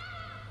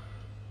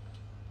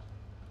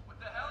 What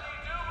the hell are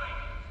you doing?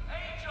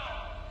 Angel!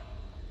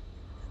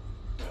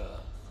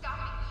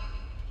 Stopping you,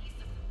 piece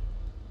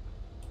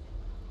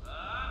of...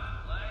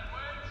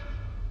 Language?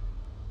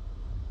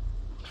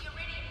 The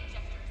iridium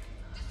injectors.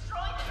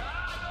 Destroy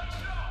them!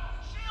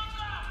 Shields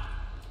up!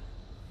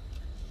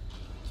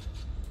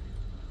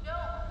 No,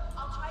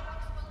 I'll try to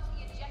expose the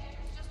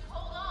injectors. Just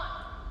hold on.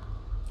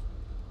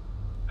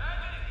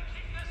 Bandit, if you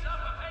keep this up,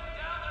 I'm heading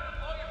down there to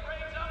blow your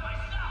brains out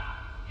myself!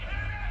 You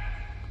hear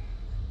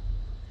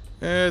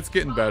me? It's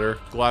getting better.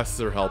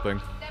 Glasses are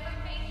helping. Never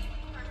face you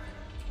in person.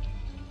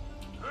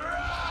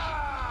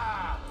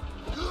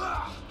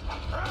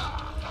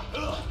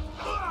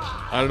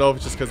 I don't know if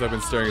it's just because I've been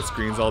staring at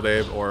screens all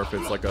day or if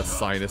it's like a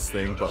sinus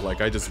thing, but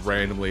like I just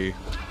randomly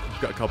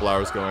got a couple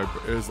hours ago.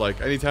 It was like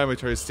anytime I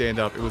tried to stand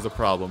up, it was a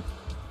problem.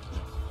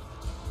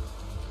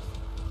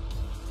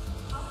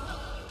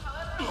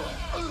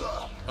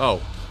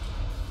 Oh.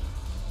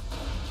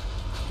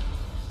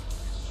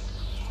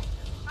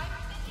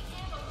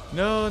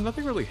 No,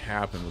 nothing really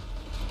happened,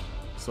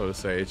 so to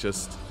say. It's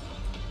just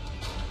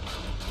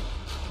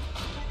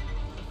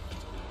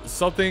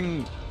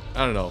something,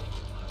 I don't know.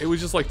 It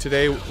was just like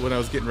today when I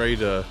was getting ready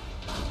to,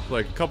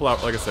 like a couple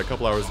hours, like I said, a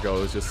couple hours ago,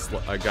 it was just,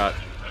 I got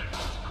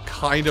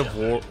kind of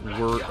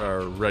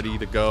ready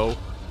to go.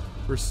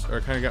 Or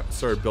kind of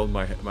started building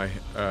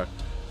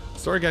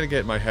started getting to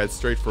get my head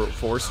straight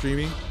for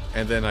streaming,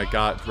 and then I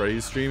got ready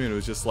to stream, and it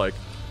was just like,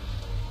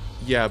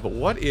 yeah, but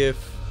what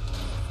if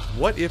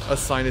a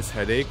sinus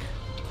headache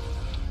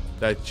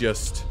that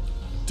just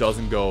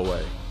doesn't go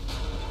away?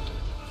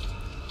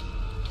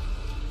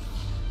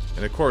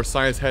 And of course,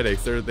 sinus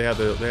headaches, they have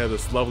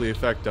this lovely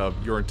effect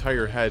of your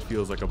entire head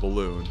feels like a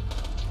balloon,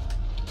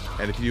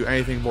 and if you do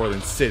anything more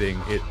than sitting,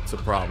 it's a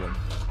problem.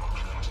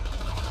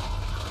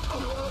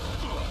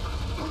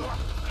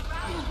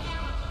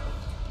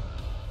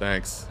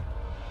 Thanks.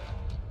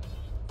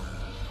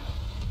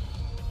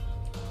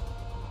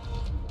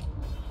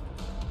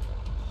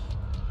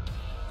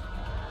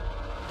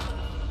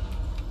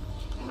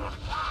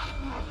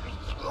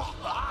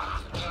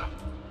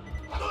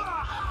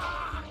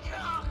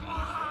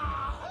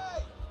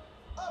 Hey!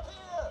 Up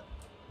here!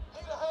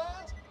 Need a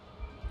hand?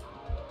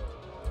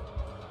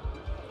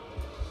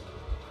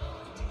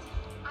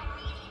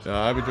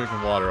 I've been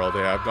drinking water all day.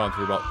 I've gone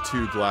through about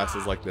 2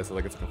 glasses like this. I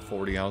think it's like a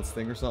 40-ounce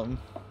thing or something.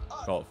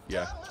 Oh,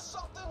 yeah. Did I miss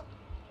something?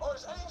 Or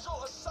is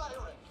Angel a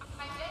siren?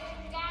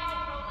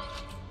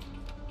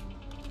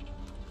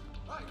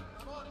 Right,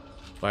 I'm on it.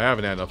 If I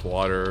haven't had enough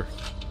water,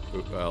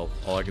 well,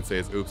 all I can say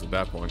is oops at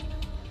that point.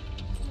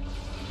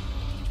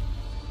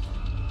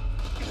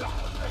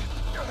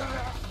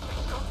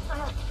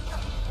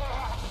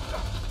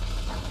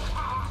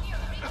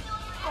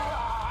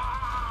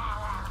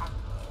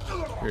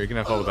 Here, you can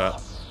have fun with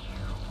that.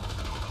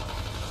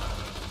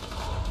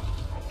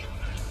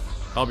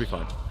 I'll be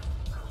fine.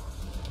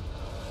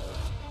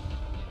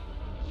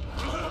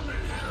 Let me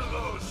hear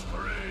those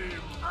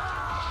scream!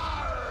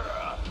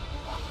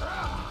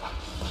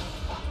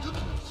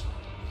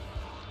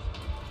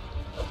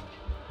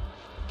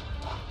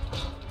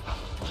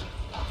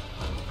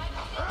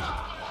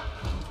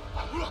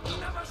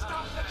 Never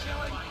stop the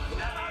killing!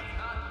 Never!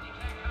 You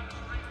can't come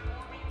straight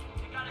for me.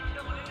 You gotta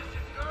kill an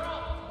innocent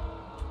girl.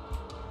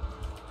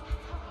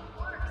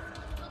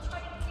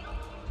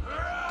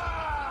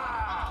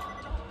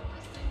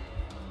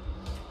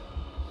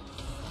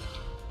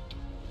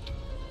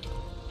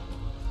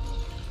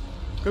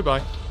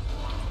 Goodbye.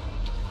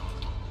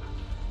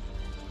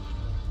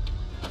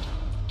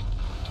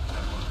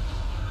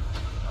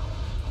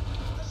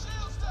 The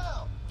shield's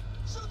down!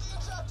 Shoot the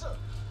injector!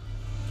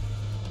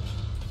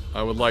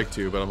 I would like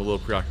to, but I'm a little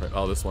preoccupied.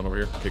 Oh, this one over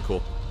here? Okay,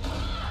 cool.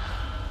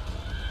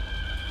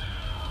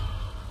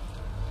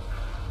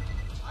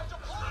 I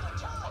deployed a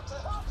turret to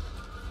help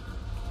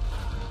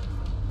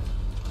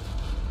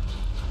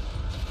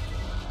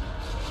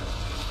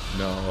you!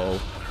 No.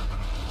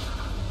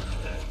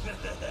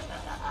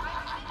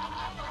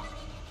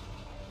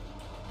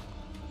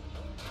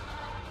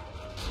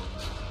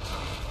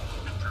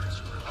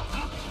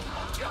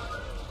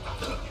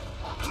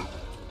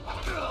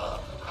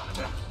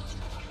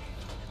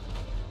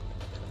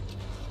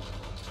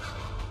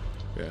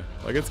 Yeah,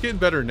 like it's getting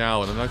better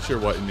now, and I'm not sure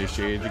what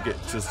initiated to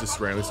just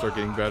randomly start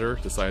getting better.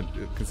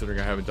 Considering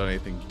I haven't done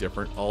anything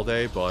different all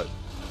day, but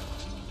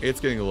It's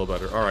getting a little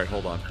better. Alright,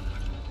 hold on.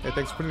 Hey,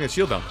 thanks for putting that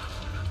shield down.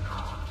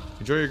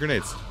 Enjoy your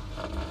grenades.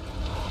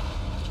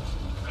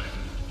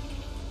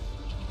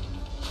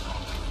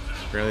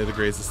 Apparently the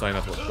grades decide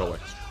not to go away.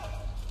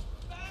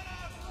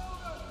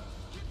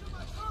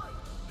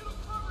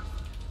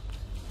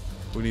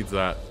 Who needs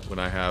that when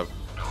I have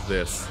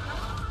this?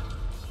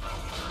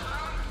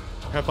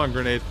 Have fun,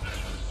 grenade.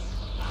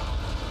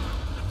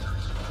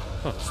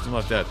 Huh, still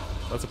not dead.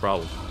 That's a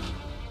problem.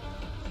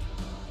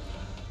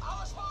 I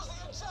was supposed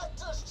the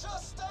injectors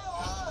just stay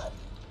alive.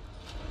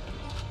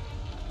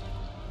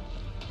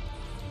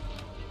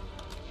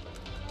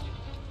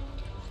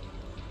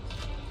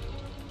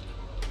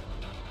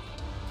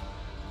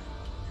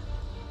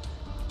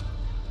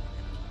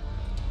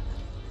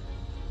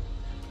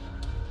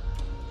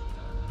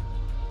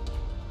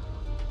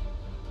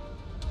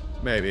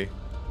 Maybe.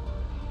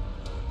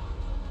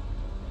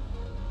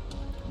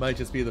 Might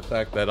just be the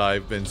fact that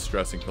I've been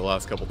stressing for the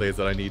last couple days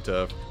that I need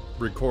to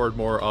record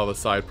more of a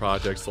side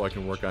project so I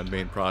can work on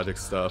main project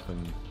stuff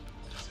and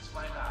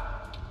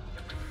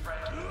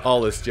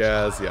all this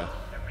jazz, yeah.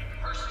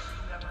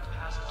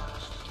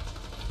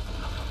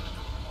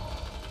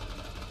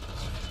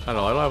 I don't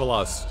know, I don't have a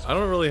lot of, I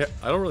don't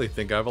really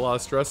think I have a lot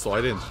of stress, so I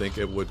didn't think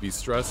it would be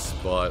stress,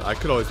 but I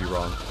could always be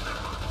wrong.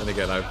 And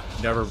again, I've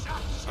never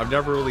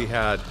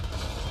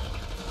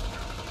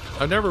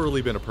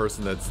really been a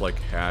person that's like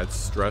had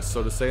stress,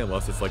 so to say,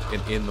 unless it's like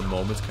an in the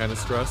moment kind of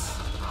stress.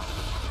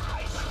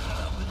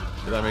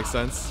 Does that make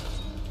sense?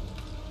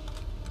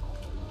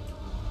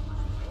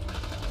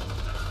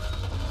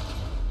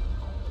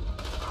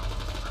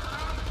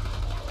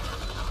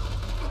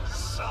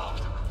 Salt.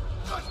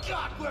 Good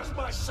God, where's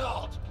my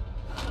salt?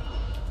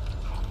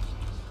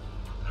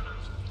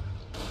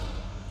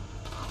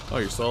 Oh,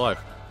 you're still alive.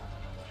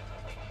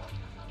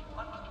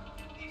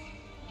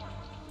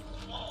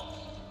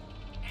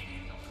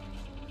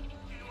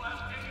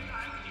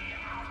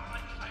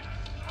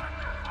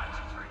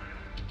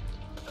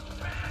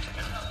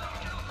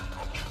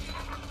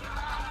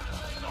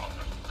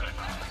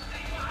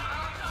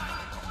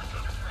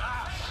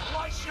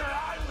 Slice your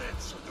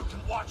eyelids so you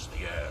can watch the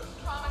air.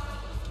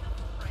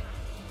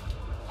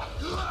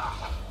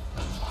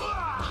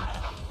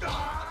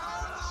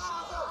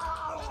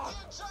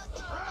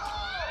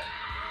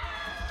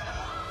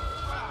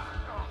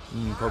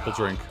 Purple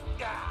drink. How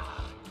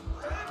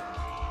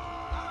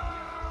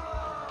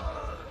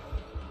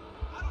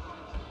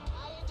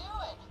you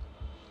doing?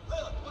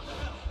 Lilith, what the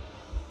hell?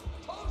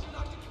 Told you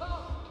not to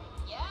come.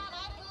 Yeah, and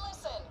I didn't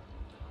listen.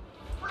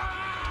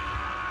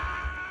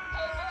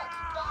 Hey, look,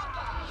 bad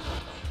guy.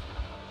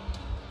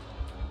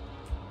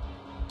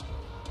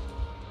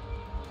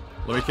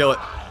 Let me kill it.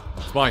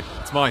 It's mine.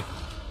 It's mine.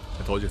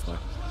 I told you it's mine.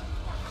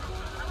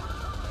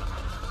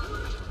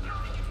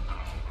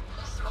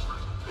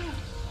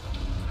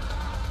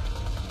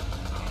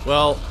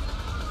 Well,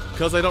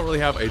 because I don't really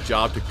have a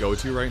job to go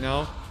to right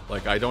now,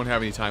 like I don't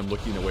have any time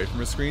looking away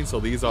from a screen, so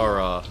these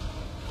are,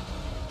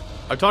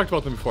 I've talked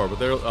about them before, but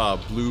they're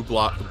blue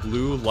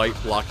light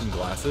blocking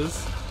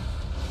glasses.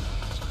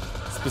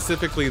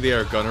 Specifically, they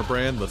are Gunner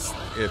brand,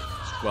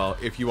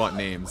 if you want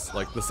names,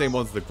 like the same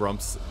ones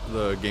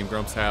the Game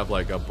Grumps have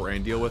like a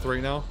brand deal with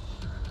right now.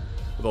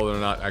 Although they're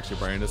not actually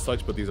branded as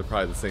such, but these are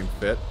probably the same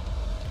fit.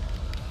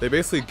 They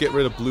basically get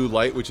rid of blue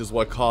light, which is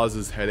what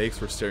causes headaches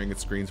for staring at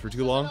screens for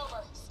too long. Over.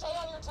 Stay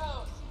on your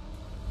toes.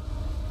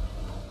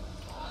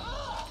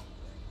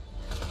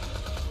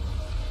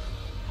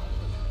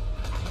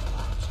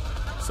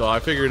 So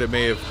I figured it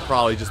may have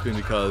probably just been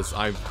because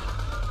like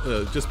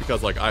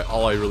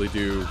all I really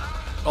do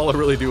all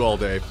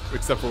day,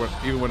 except for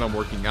even when I'm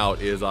working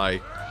out, is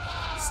I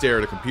stare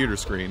at a computer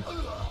screen.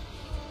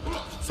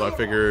 So I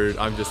figured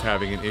I'm just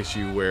having an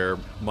issue where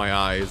my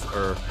eyes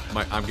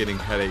I'm getting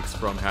headaches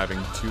from having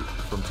too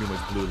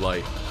much blue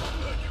light.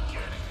 Keep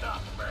it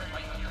up, kid.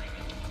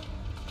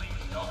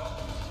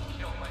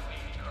 You're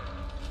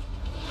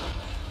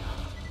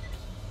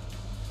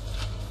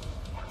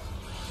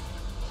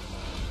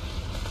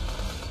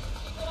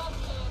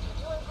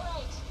doing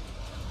great.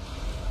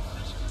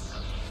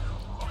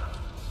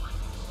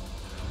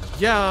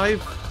 Yeah, I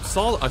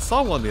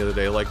saw one the other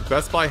day. Like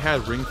Best Buy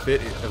had Ring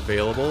Fit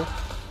available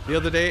the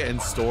other day in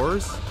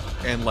stores,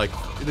 and like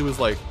it was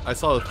like I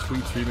saw a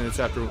tweet 3 minutes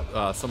after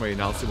somebody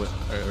announced it.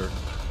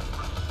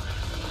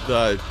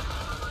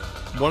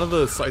 One of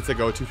the sites I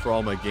go to for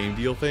all my game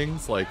deal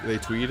things, like they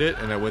tweeted it,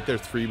 and I went there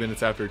 3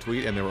 minutes after a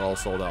tweet, and they were all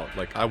sold out.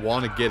 Like I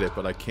want to get it,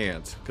 but I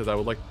can't because I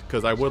would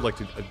like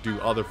to do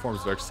other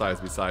forms of exercise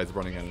besides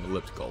running on an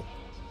elliptical.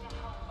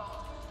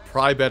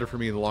 Probably better for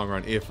me in the long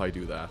run if I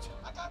do that.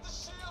 I got the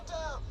shield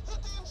down.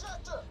 Hit the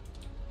injector.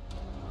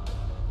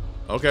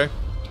 Okay.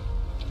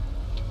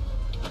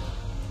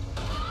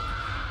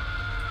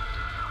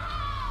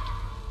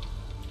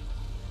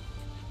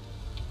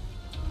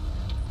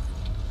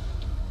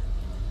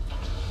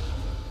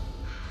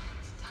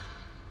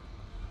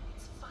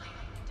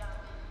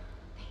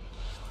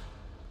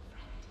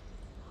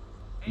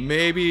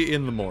 Maybe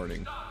in the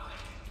morning.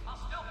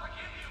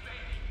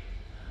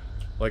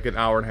 like an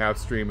hour and a half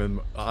stream in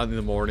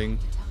the morning,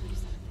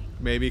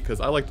 maybe, because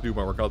I like to do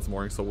my workouts in the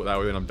morning, so that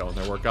way when I'm done with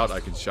my workout,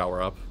 I can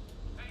shower up.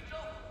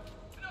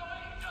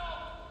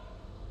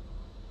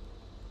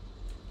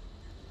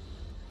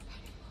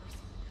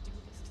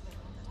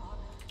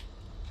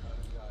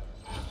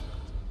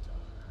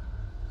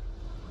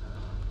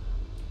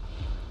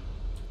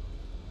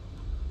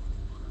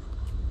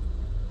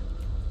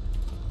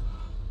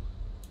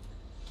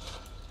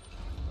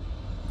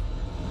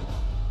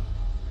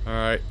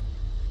 Alright,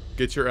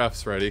 get your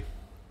Fs ready.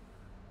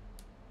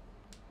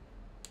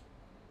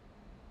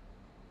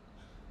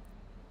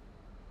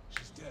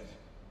 She's dead.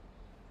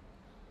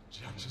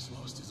 Jack just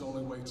lost his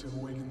only way to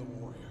awaken the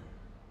warrior.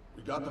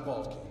 We got the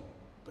vault key,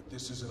 but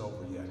this isn't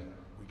over yet.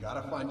 We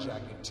gotta find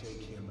Jack and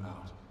take him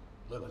out.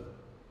 Lilith,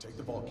 take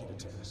the vault key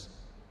to Tennis.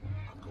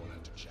 I'm going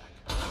after Jack.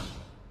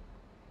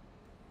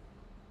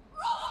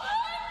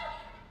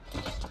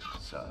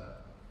 Son.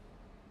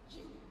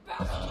 You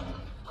bastard!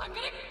 I'm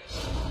gonna...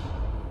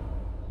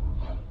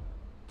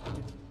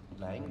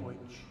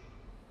 Language.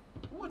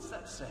 What's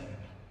that saying?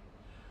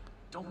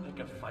 Don't pick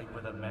a fight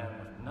with a man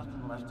with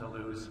nothing left to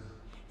lose.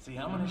 See,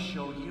 I'm gonna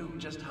show you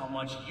just how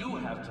much you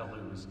have to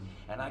lose.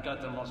 And I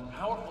got the most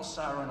powerful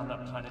siren on the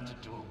planet to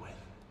do it with.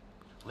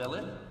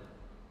 Lilith,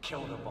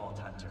 kill the Vault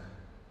Hunter.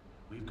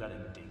 We've got a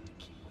date to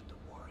keep with the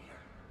warrior.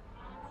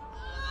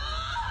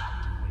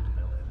 Do it,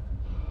 Lilith.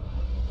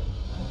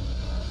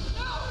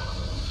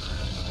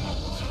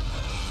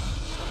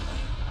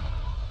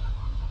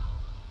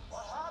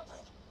 What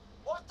happened?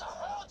 What the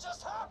hell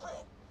just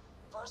happened?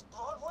 First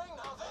Broadway,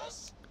 now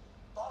this?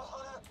 Vault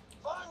Hunter,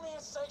 find me a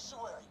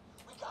sanctuary.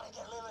 We gotta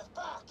get Lilith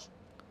back.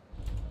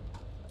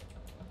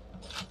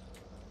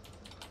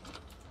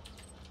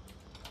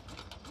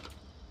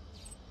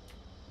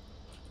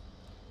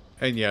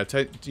 And yeah,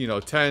 10,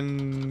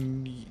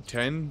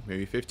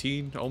 maybe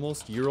 15,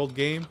 almost year-old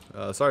game.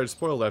 Sorry to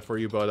spoil that for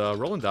you, but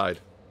Roland died.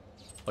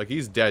 Like,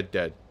 he's dead.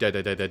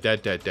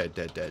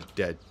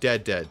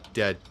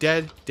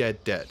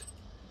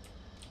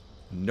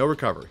 No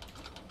recovery.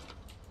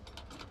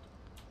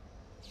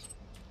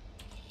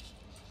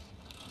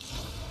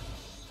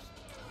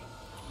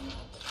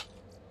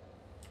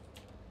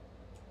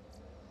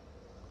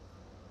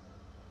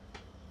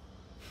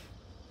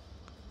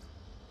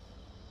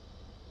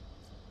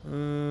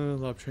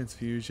 Love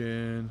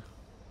transfusion.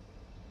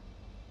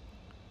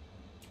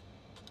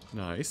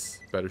 Nice.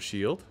 Better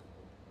shield.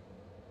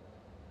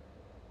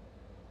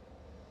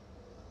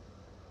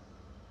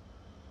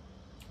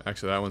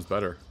 Actually, that one's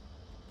better.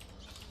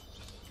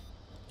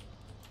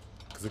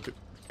 Because it could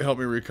help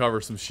me recover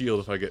some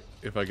shield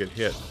if I get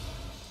hit.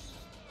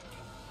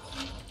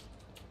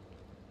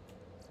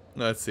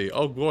 Let's see.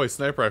 Oh boy,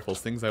 sniper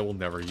rifles, things I will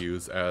never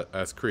use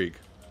as Kreig.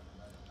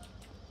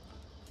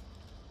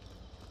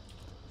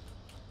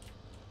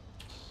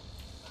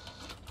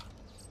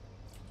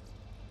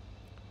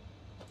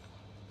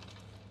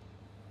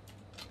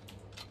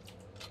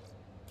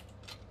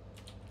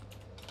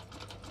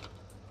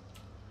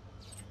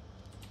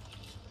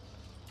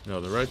 No,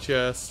 the red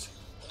chest.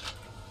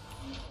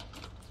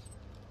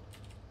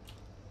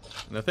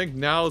 And I think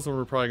now is when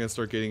we're probably going to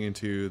start getting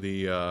into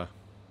the,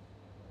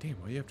 Damn,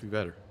 why do you have to be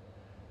better?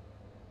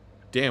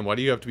 Damn, why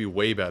do you have to be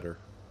way better?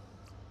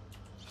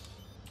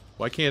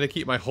 Why can't I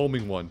keep my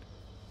homing one?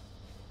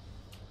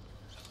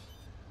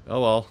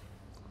 Oh well.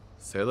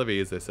 C'est la vie,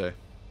 as they say.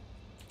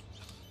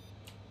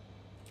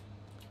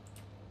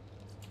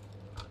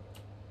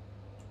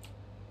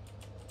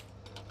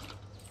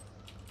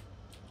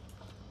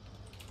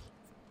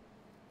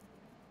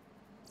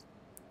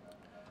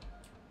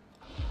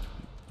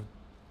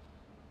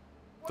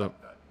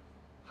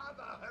 How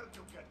the hell did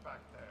you get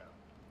back there?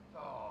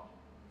 Oh,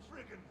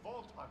 friggin'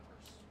 Vault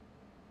Hunters.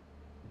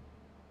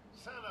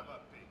 Son of a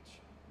bitch.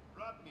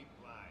 Robbed me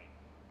blind.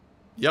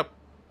 Yep.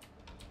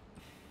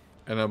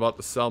 And I'm about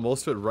to sell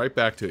most of it right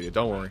back to you.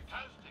 Don't worry.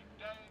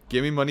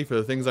 Give me money for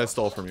the things I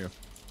stole from you.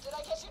 Did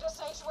I get you to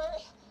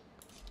sanctuary?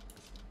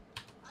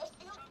 I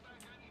feel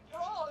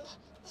wrong.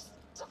 This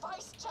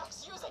device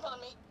Jack's using on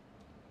me.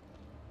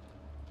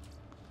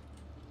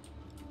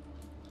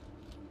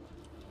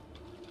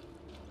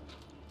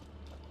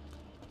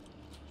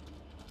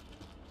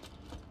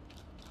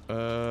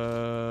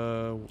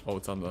 Oh,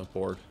 it's on the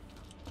board.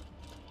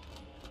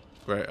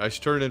 Right, I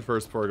should turn it in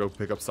first before I go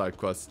pick up side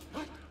quests.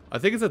 I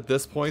think it's at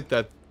this point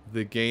that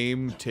the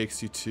game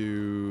takes you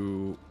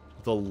to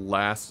the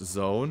last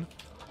zone.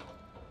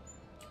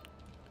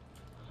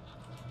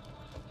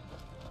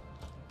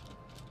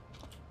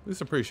 At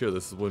least I'm pretty sure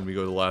this is when we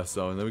go to the last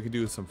zone. Then we can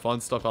do some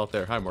fun stuff out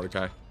there. Hi,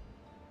 Mordecai.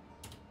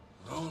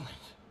 Roland.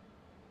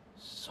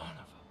 Son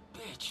of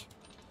a bitch.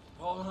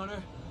 Vault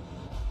Hunter,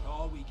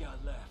 all we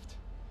got left.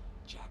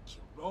 Jack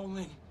killed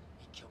Roland,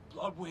 he killed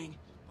Bloodwing,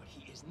 but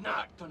he is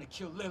not gonna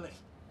kill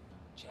Lilith.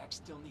 Jack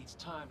still needs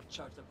time to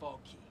charge the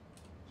vault key.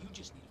 You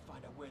just need to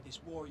find out where this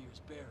warrior is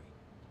buried.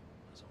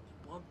 There's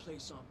only one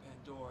place on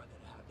Pandora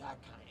that'll have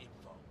that kind of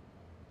info.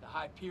 The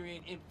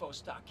Hyperion Info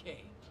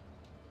Stockade.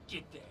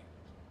 Get there.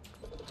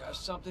 There's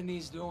something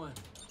he's doing.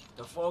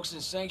 The folks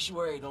in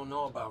Sanctuary don't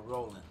know about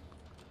Roland.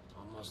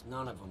 Almost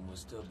none of them would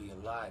still be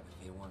alive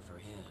if it weren't for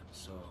him,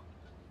 so...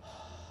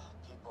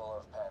 People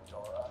of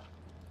Pandora,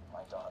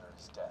 my daughter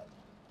is dead.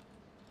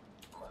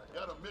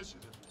 Got a mission.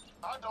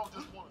 I don't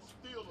just want to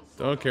steal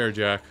the Don't care,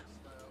 Jack.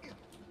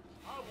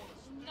 I want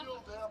to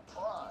steal their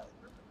pride.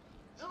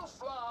 You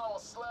fly our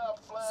slab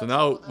flags So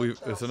now over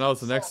their so now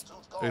it's the camps, next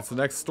sawtooth it's the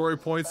next story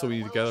point. So we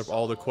need to gather up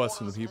all the quests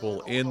from the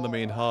people in the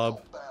main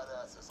hub.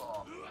 badasses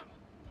are.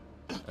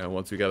 And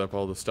once we gather up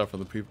all the stuff from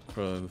the people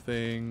from the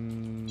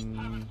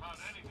thing,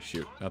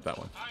 shoot, not that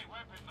one.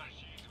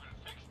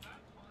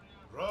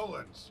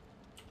 Roland's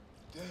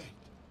dead.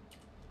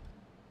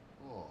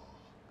 Oh.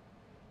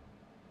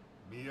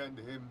 Me and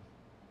him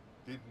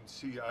didn't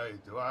see eye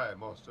to eye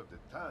most of the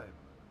time.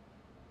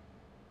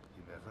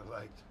 He never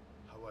liked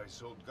how I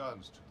sold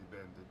guns to the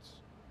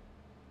bandits.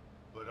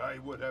 But I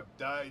would have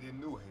died in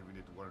New Haven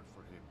if it weren't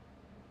for him.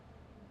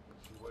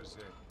 He was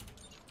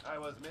I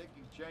was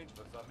making change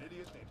for some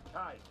idiot named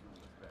Ty a few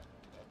years back.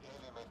 And gave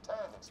him a 10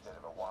 instead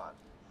of a 1.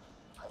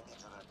 I need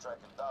you to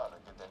track him down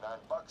and get the $9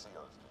 he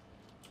owes me.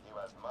 He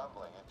was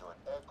mumbling into an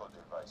echo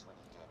device when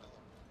he came in.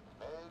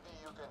 Maybe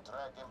you can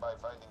track him by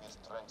finding his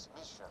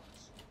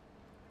transmissions.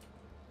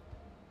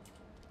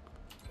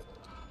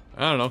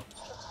 I don't know.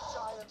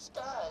 Giant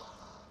sky.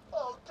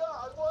 Oh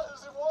God, what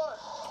does it want?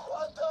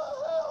 What the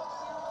hell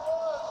do you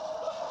want?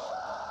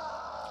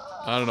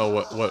 I don't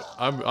know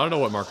I don't know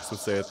what Marcus would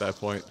say at that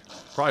point.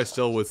 Probably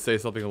still would say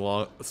something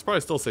along.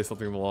 Probably still say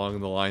something along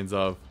the lines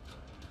of.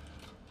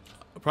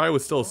 Probably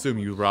would still assume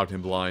you robbed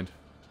him blind.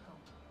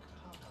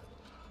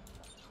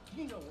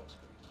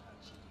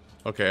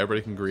 Okay,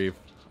 everybody can grieve.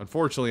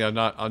 Unfortunately, I'm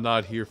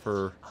not here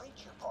for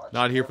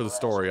the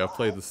story. I've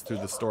played this through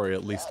the story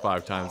at least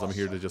 5 times. I'm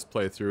here to just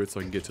play through it so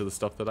I can get to the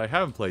stuff that I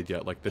haven't played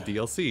yet, like the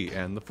DLC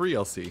and the free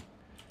LC.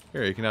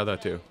 Here, you can have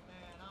that too.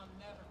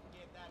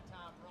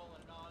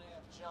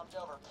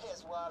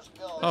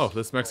 Oh,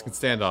 this Mexican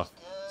standoff.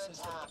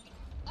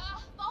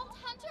 Vault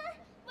Hunter?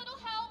 Little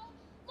help?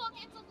 Look,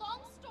 it's a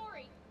long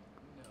story.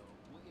 No,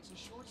 it's a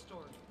short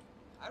story.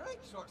 I write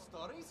short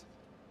stories.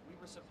 We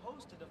were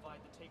supposed to divide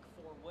the take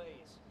 4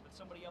 ways, but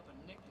somebody up and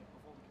nicked it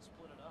before we could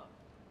split it up.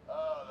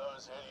 Oh,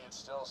 those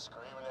idiots still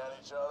screaming at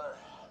each other?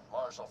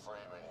 Marshal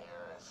Freeman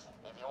here.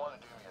 If you want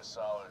to do me a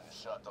solid and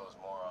shut those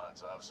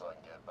morons up so I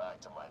can get back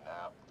to my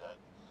nap,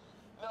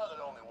 know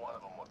that only one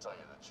of them will tell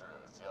you the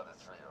truth. The other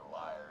 3 are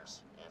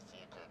liars. If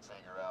you could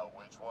figure out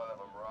which one of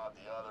them robbed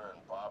the other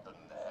and pop it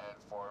in the head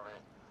for me,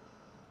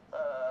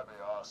 that'd be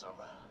awesome.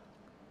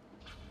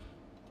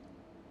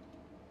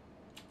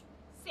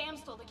 Sam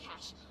stole the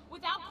cash,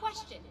 without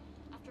question,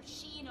 after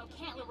she and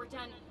O'Cantler were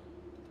done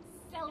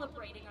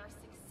celebrating our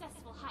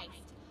successful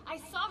heist.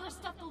 I saw her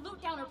stuff the loot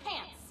down her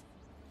pants.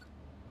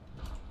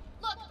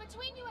 Look,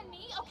 between you and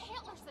me,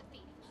 O'Cantler's the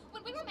thief.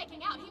 When we were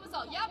making out, he was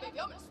all, yeah,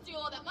 baby, I'm gonna steal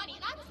all that money.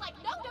 And I was like,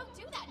 no, don't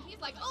do that. And he's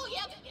like, oh,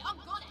 yeah, baby, I'm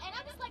gonna. And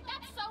I'm just like,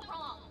 that's so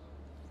wrong.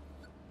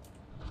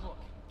 Look,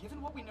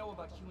 given what we know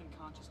about human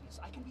consciousness,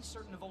 I can be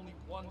certain of only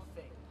one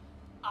thing.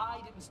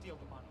 I didn't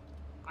steal the money.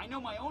 I know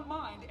my own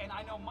mind, and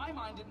I know my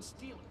mind didn't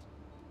steal it.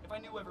 If I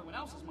knew everyone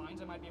else's minds,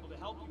 I might be able to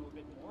help you a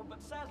bit more,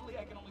 but sadly,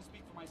 I can only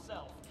speak for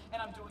myself.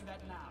 And I'm doing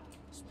that now.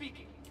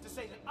 Speaking to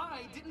say that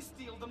I didn't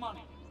steal the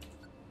money.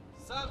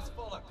 Sam's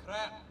full of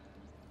crap.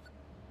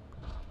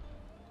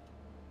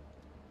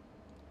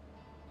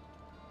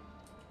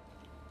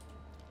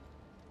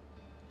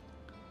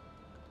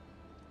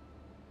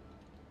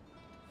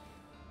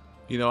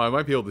 You know, I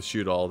might be able to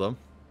shoot all of them.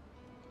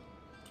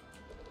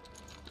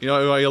 You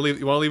know, you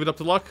want to leave it up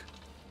to luck?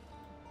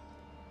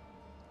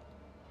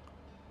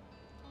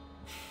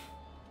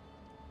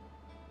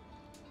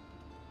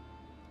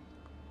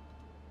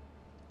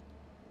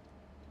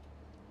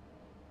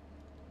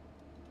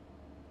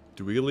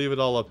 Do we leave it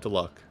all up to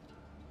luck?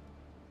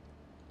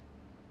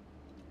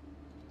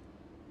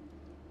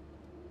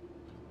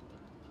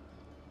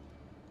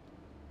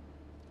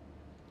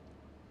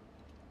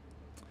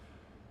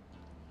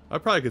 I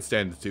probably could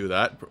stand to do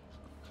that.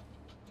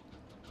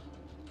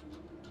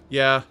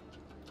 Yeah,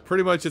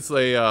 pretty much it's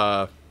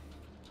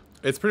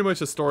pretty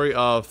much a story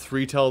of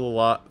 3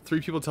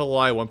 people tell a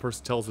lie, 1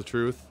 person tells the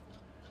truth.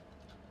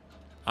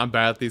 I'm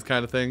bad at these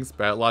kind of things,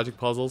 bad at logic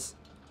puzzles.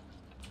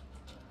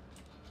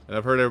 And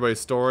I've heard everybody's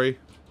story.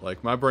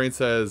 Like, my brain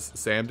says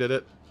Sam did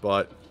it,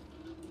 but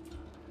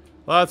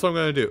well, that's what I'm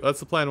gonna do.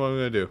 That's the plan of what I'm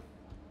gonna do.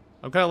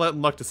 I'm kinda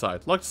letting luck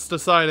decide. Luck's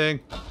deciding.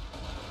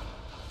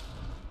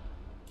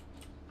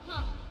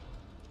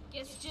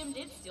 Guess Jim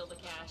did steal the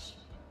cash.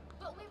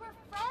 But we were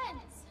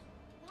friends.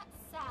 That's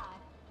sad.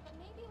 But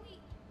maybe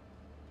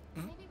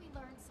we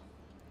learned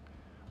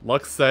something.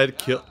 Luck said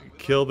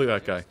kill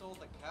that guy. Stole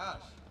the cash.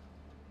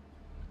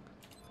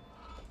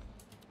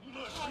 Hey,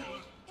 thanks for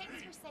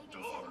saving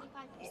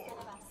 75%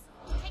 of us.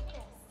 Take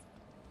this.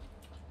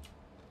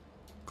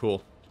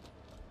 Cool.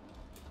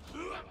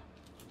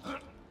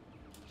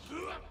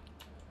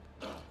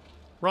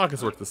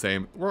 Rockets work the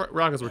same.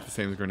 Rockets work the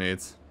same as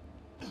grenades.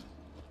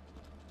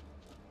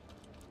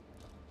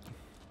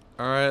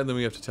 Alright, then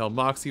we have to tell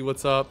Moxie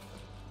what's up.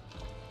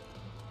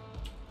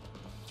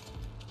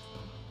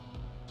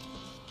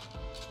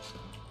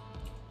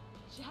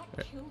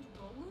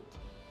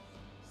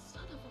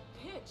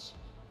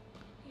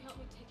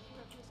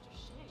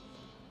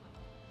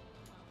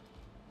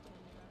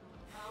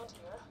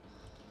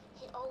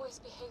 always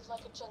behaved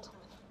like a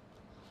gentleman.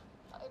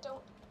 I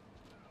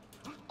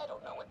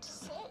don't know what to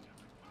say.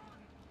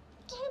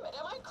 Damn it,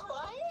 am I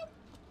crying?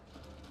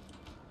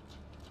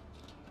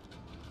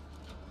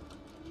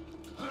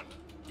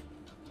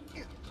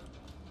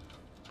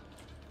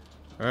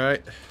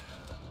 Alright.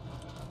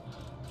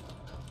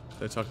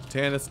 I talked to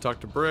Tannis,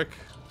 talked to Brick.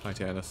 Hi,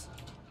 Tannis.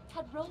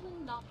 Had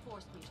Roland not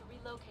forced me to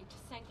relocate to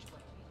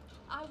Sanctuary,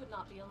 I would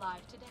not be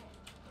alive today.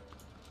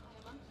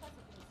 I am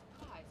unpleasantly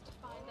surprised to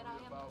find that I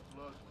am...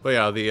 But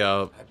yeah,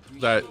 the,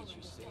 that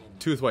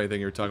tooth white thing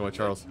you were talking about,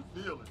 Charles.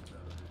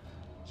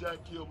 Jack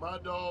killed my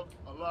dog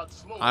a lot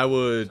slower.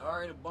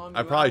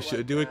 I probably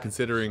should do it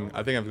considering,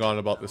 I think I've gone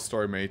about this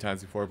story many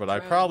times before, but I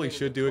probably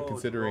should do it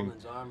considering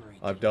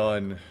I've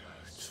done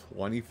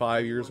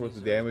 25 years worth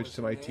of damage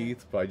to my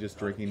teeth by just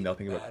drinking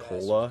nothing but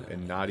cola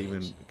and not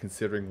even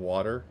considering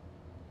water.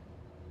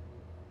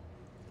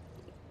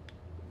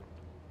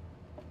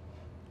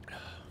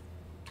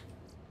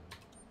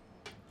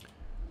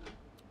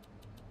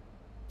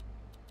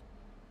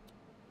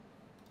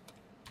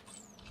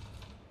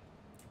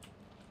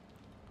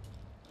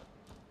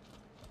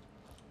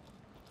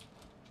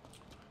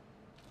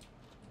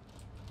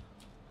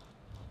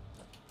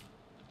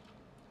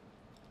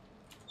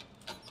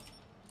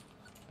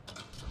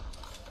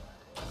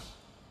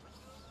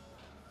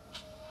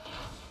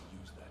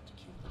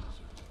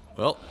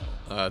 Well,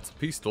 it's a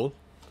pistol.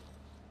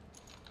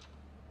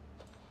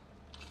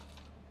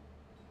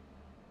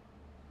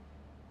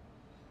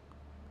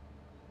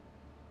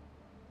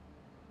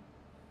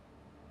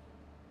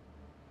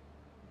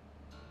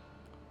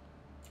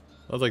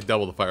 That's like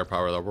double the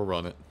firepower though. We'll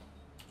run it.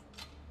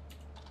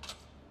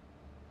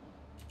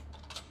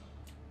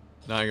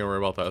 Now I ain't gonna worry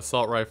about that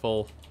assault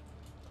rifle.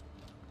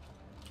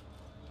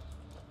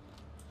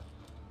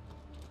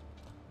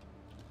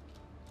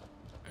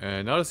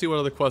 And now to see what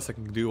other quests I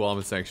can do while I'm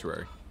in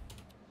Sanctuary.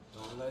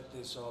 Don't let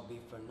this all be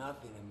for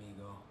nothing,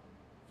 amigo.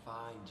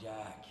 Find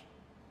Jack.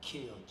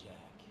 Kill Jack.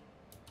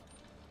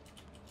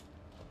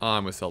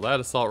 I'm gonna sell that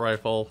assault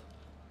rifle.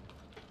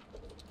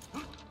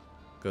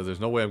 Because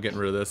there's no way I'm getting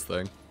rid of this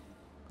thing.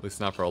 At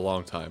least not for a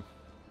long time.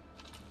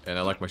 And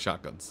I like my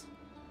shotguns.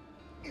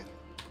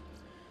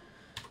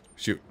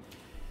 Shoot.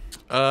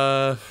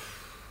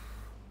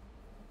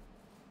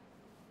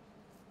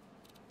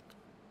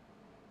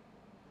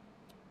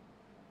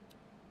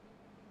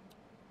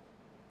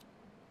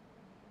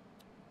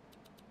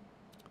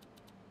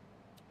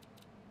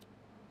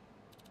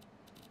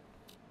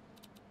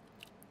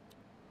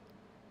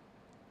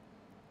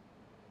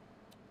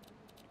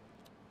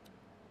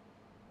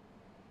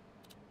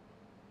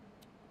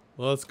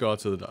 Let's go out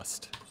to the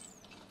dust.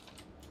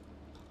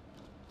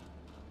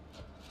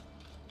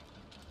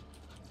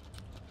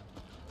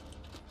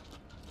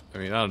 I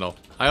mean, I don't know.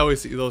 I always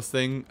see those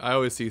things. I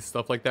always see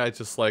stuff like that. It's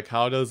just like,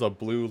 how does a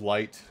blue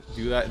light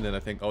do that? And then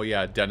I think, oh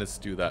yeah, dentists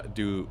do that.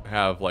 Do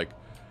have like.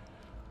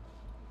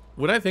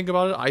 When I think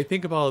about it, I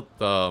think about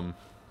I'm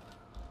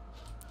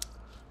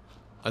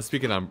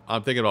thinking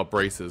about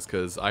braces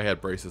because I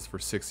had braces for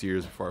 6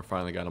 years before I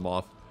finally got them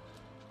off.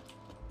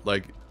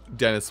 Like.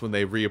 Dentists, when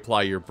they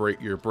reapply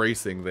your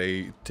bracing,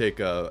 they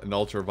take an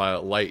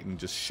ultraviolet light and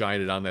just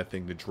shine it on that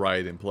thing to dry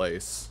it in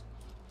place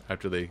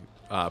after they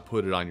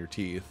put it on your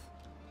teeth.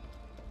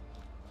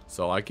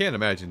 So I can't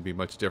imagine it'd be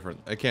much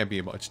different. It can't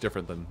be much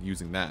different than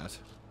using that.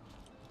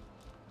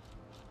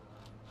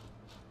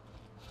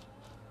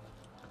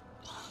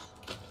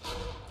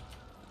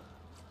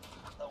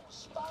 Those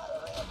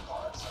spider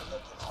parts are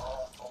looking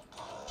awful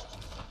good.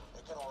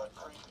 They're gonna look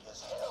creepy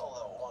as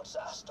hell though once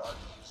I start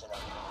using them.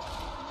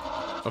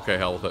 Okay,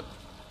 hell with it.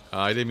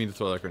 I didn't mean to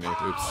throw that grenade. Oops.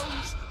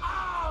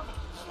 I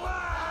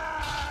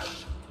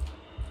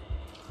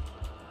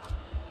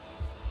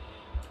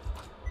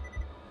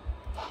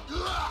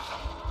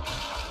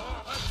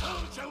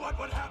told you what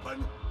would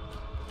happen.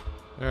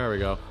 There we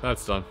go.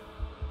 That's done.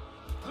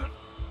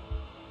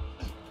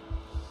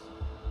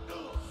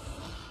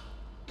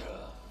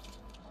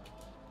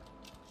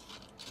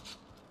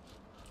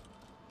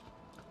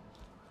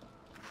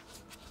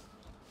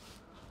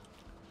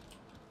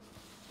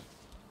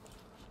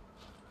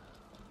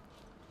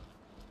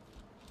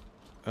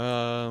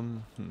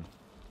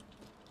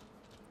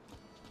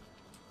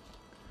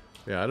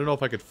 Yeah, I don't know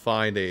if I could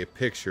find a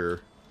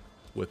picture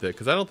with it,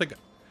 because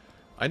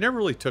I never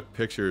really took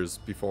pictures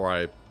before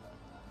I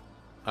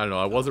don't know,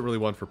 I wasn't really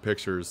one for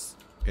pictures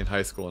in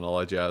high school and all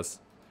that jazz,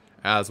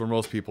 as were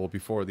most people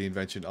before the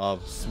invention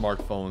of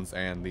smartphones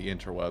and the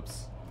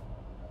interwebs.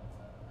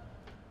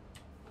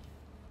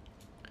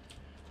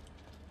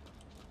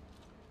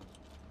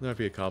 There'd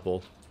be a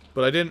couple.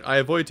 But I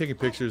avoided taking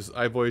pictures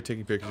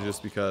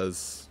just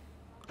because,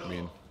 I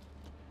mean,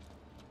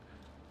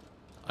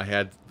 I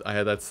had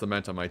that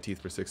cement on my teeth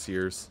for 6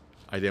 years.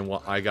 I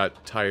got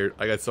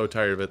so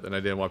tired of it, and I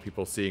didn't want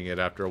people seeing it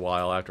after a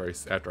while after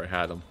I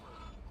had them.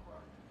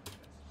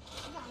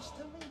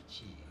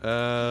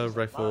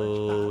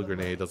 Rifle,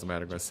 grenade, doesn't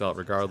matter. I'm gonna sell it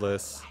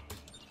regardless.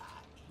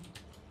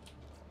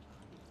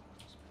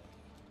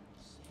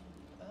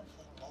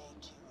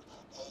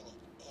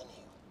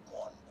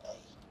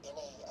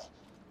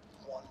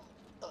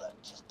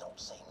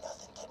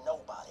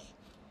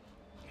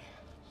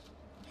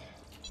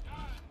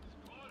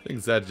 I think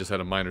Zed just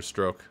had a minor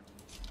stroke.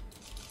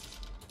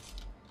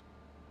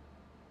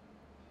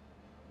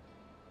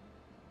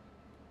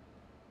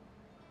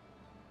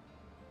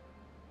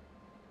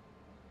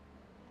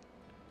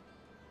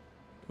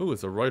 Ooh,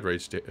 it's a roid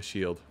rage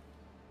shield.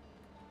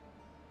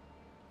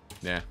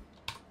 Nah.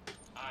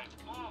 I've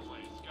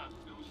always got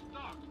new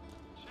stock.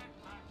 Check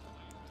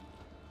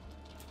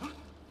back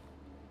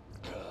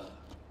later.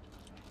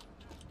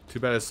 Too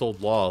bad I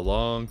sold Law a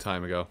long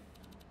time ago.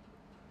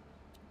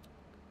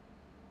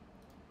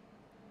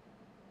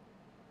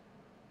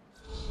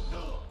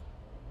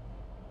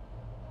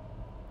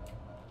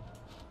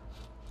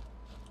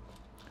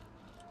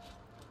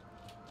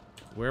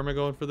 Where am I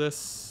going for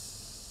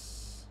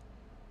this?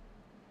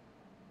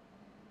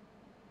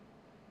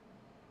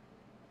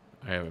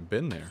 I haven't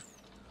been there.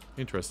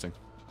 Interesting.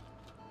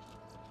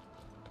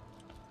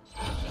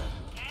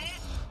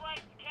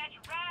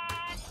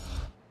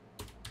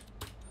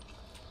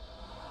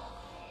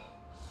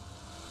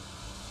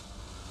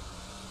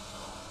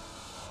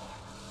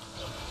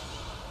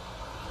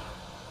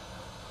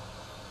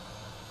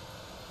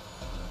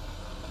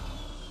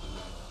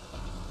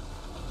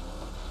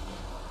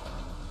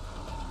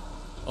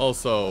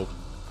 Also,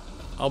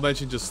 I'll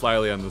mention just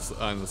slightly on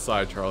the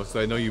side, Charles,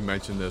 because I know you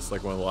mentioned this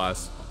like one of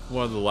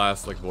the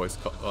last like voice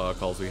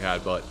calls we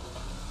had. But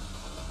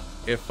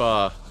if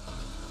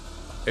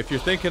you're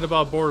thinking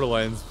about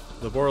Borderlands,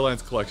 the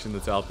Borderlands collection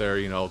that's out there,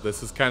 you know,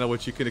 this is kind of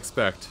what you can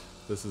expect.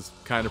 This is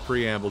kind of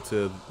preamble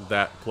to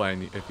that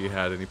plan if you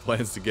had any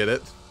plans to get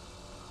it.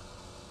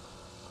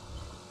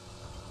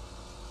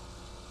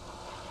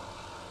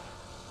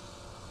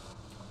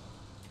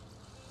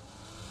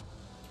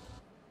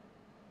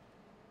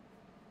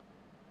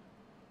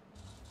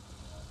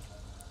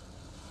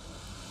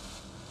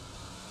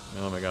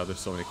 Oh my god, there's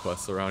so many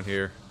quests around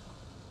here.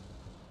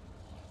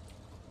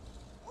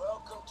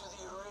 Welcome to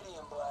the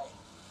Iridium Blight.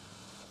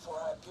 Before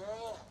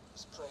Hyperion,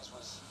 this place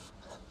was,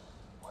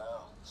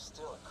 well,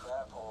 still a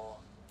crap hole,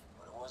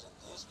 but it wasn't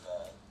this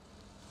bad.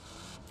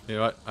 You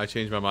know what? I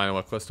changed my mind on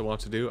what quest I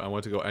want to do. I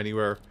want to go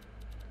anywhere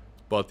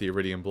but the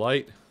Iridium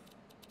Blight.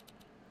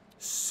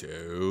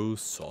 So,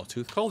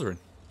 Sawtooth Cauldron.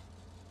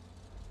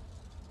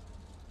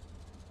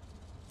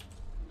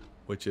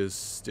 Which is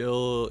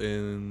still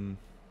in...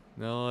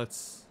 No,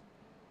 it's...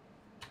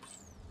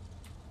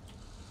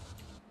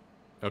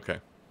 Okay.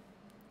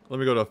 Let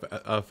me go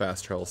to a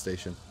fast travel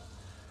station.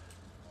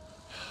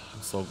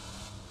 I'm so...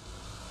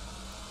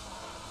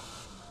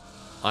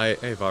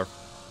 Hey, Var.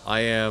 I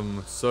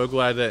am so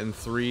glad that in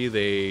 3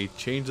 they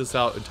changed this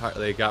out entirely.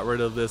 They got rid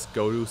of this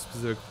go to a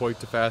specific point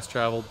to fast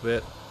travel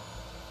bit.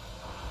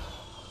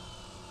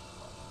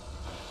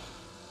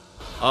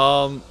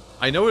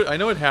 I know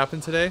it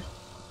happened today,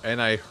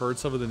 and I heard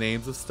some of the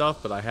names of stuff,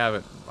 but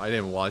I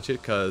didn't watch it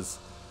because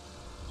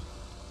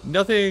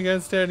nothing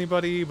against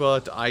anybody,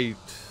 but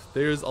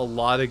there's a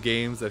lot of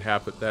games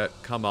that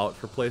come out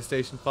for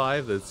PlayStation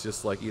 5 that's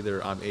just like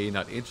either I'm A,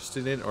 not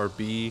interested in, or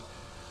B,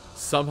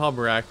 somehow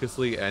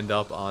miraculously end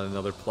up on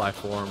another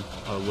platform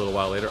a little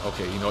while later.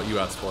 Okay, you know what? You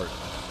asked for it.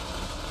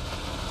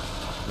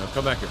 No,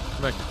 come back here.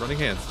 Come back here. Running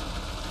hands.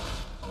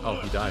 Oh,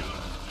 he died.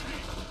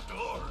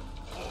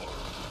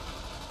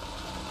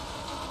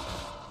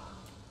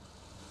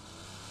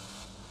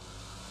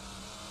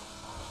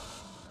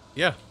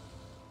 Yeah.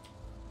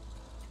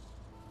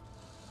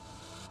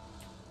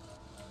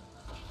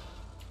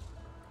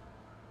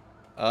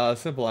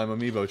 Simple. I'm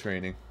amiibo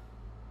training.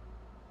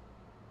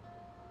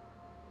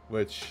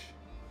 Which...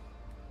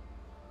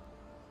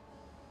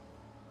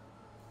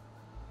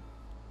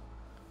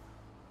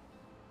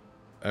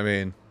 I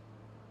mean,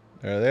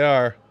 there they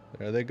are.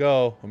 There they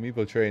go.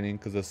 Amiibo training,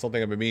 because it's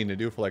something I've been meaning to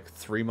do for like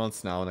 3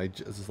 months now, and I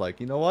just was like,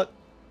 you know what?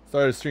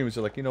 Started streaming,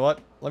 so like, you know what?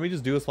 Let me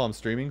just do this while I'm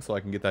streaming so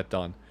I can get that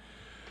done.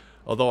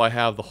 Although I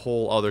have the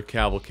whole other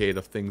cavalcade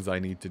of things I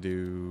need to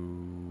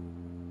do.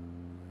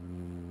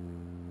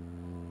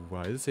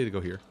 Why did it say to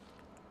go here?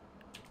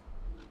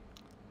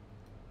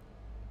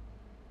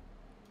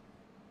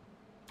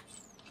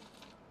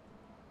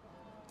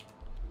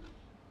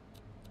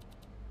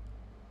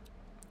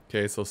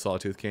 Okay, so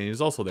Sawtooth Canyon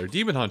is also there.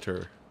 Demon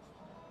Hunter.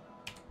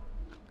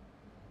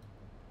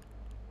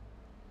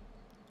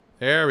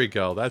 There we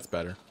go. That's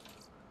better.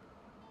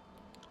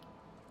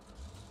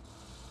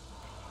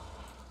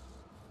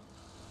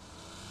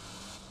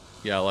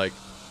 Yeah, like...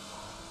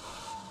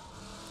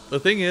 The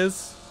thing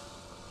is...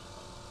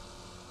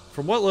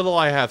 From what little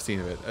I have seen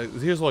of it...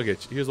 here's what I'll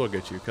get you. Here's what I'll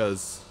get you,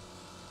 because...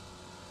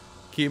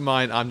 Keep in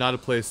mind, I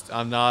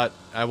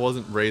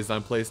wasn't raised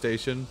on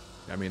PlayStation.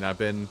 I mean, I've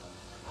been...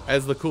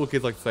 As the cool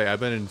kids like to say, I've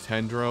been in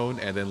Nintendrone,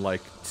 and then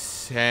like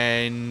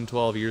 10,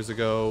 12 years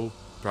ago,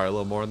 probably a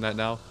little more than that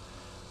now,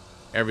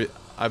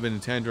 I've been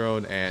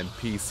Nintendrone and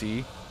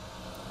PC.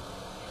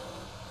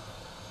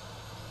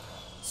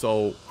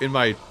 So, in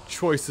my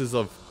choices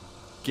of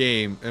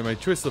game, and my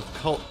choice of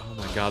cult... Oh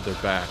my god, they're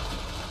back.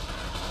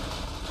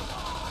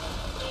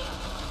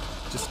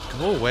 Just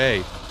go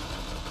away.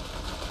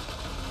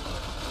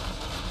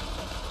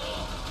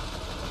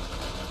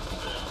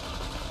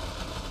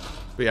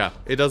 But yeah,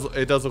 it does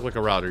look like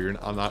a router.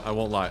 I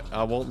won't lie.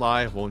 I won't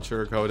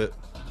sugarcoat it.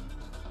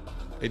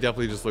 It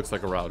definitely just looks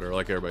like a router,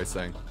 like everybody's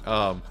saying.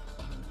 I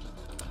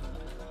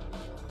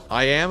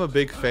am a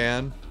big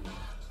fan.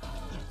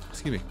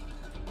 Excuse me.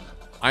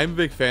 I'm a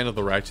big fan of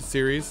the Ratchet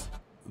series.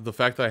 The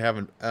fact that I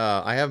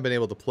haven't been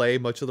able to play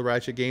much of the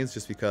Ratchet games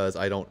just because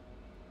I don't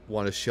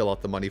want to shell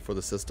out the money for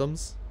the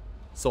systems.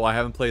 So I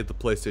haven't played the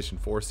PlayStation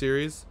 4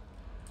 series.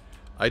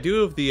 I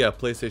do have the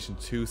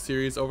PlayStation 2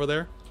 series over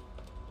there.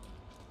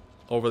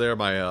 Over there in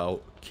my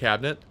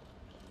cabinet.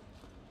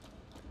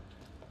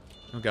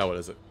 Oh god, what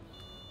is it?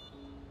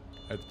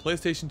 I have the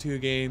PlayStation 2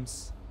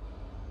 games.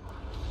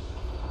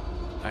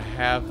 I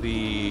have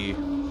the...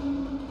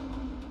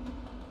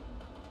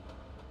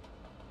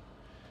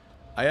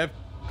 I have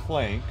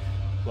Clank,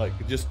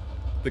 like just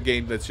the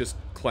game that's just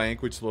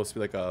Clank, which is supposed to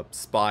be like a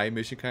spy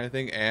mission kind of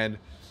thing, and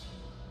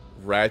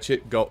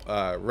Ratchet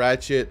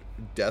Deathlocked.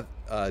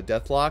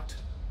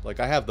 Like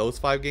I have those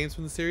 5 games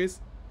from the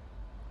series.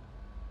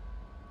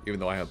 Even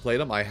though I haven't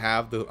played them, I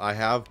have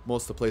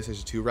most of the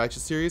PlayStation 2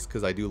 Ratchet series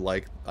because I do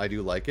like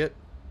it.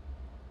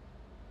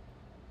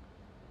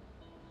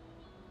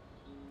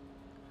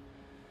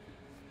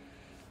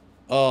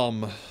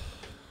 I'm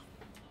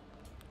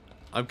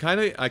kind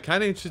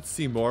of interested to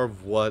see more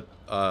of what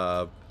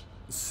what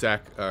the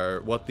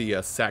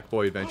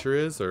Sackboy Adventure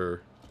is,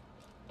 or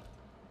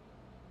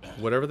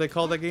whatever they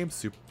call that game,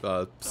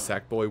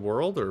 Sackboy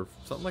World or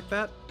something like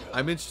that.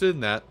 I'm interested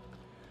in that.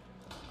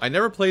 I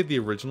never played the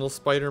original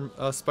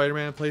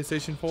Spider-Man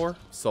PlayStation 4,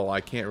 so I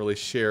can't really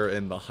share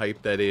in the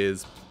hype that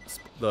is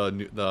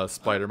the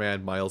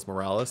Spider-Man Miles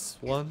Morales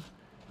one,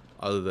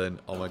 other than,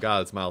 oh my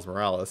god, it's Miles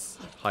Morales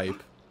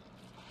hype.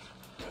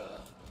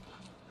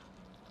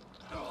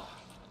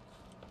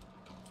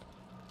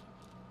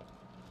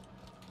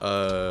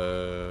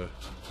 Yeah,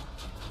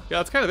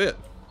 that's kind of it.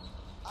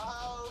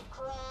 Oh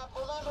crap,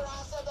 remember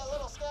I said that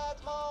little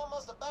Skag's mom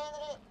must have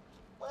abandoned it?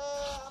 Well,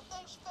 I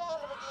think she found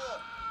him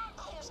again.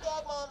 I hear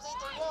Skag moms eat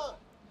their young.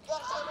 You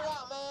gotta take her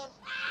out, man.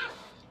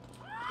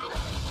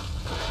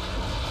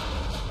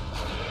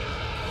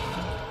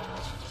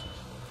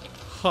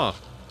 Huh.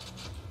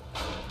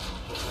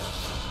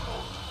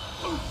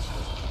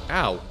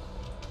 Ow.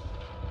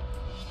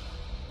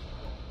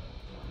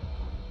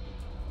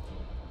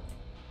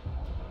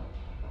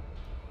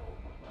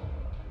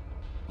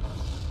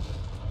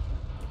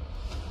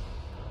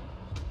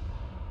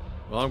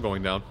 Well, I'm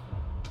going down.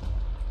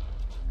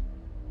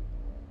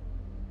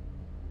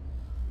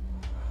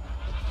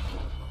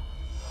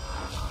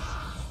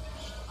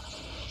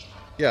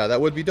 Yeah, that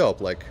would be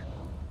dope. Like,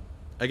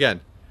 again,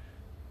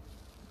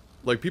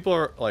 like people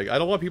are like, I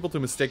don't want people to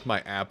mistake my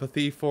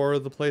apathy for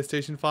the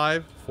PlayStation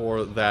 5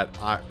 for that.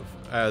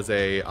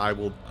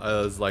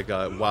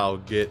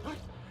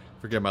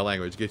 Forget my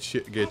language. Get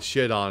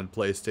shit on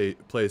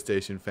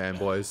PlayStation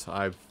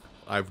fanboys.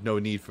 I've no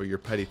need for your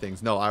petty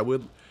things. No, I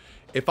would.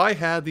 If I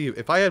had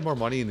more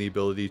money and the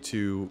ability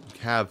to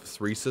have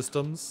 3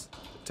 systems,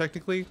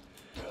 technically,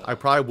 I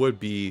probably would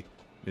be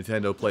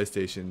Nintendo,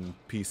 PlayStation,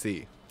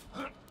 PC.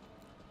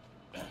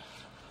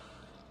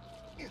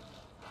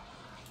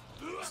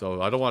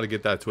 So I don't want to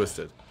get that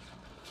twisted.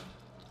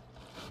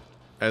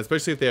 And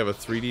especially if they have a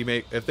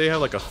 3D if they have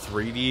like a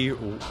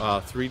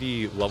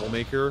 3D level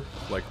maker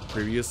like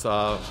previous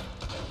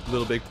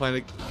Little Big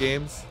Planet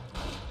games.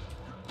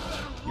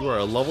 You are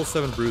a level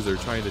 7 bruiser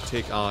trying to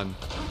take on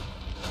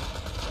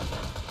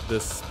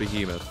this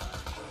behemoth.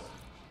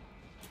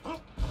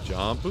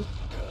 Jump. You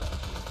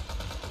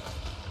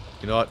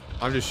know what?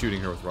 I'm just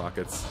shooting her with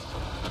rockets.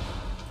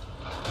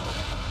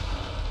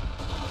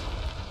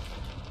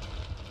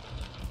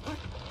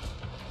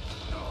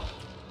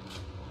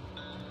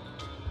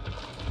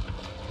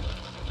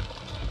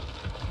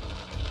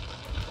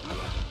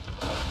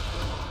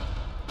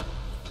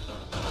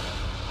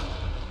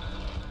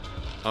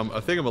 I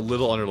think I'm a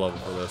little under level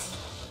for this.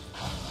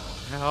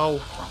 Ow.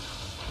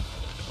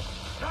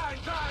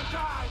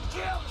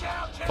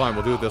 Fine,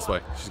 we'll do it this way.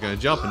 She's gonna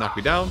jump and knock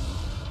me down.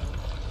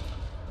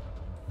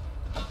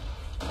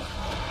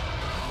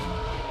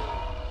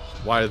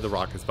 Why did the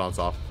rockets bounce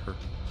off her?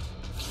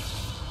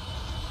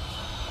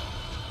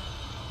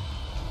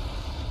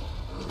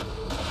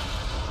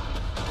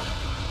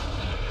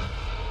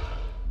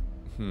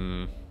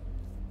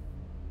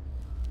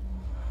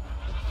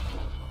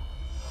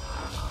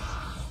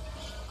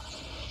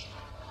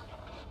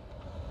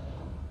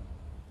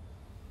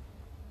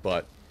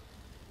 But,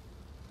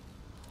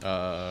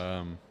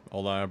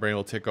 hold on, my brain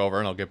will tick over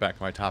and I'll get back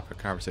to my topic of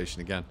conversation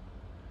again.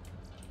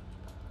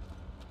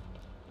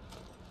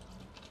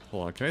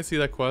 Hold on, can I see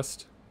that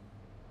quest?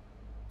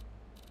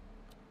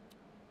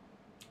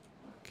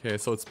 Okay,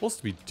 so it's supposed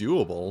to be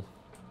doable.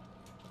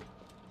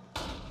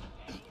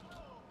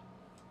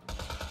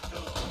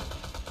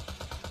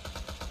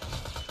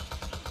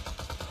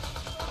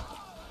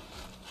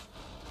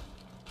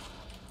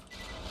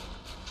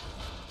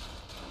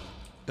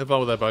 Have fun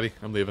with that, buddy.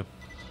 I'm leaving.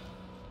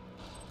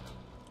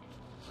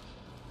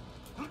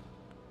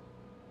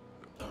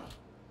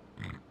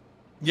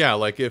 Yeah,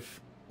 like if...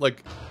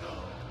 Like...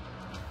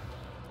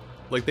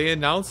 like they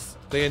announced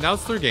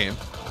their game,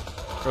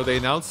 or they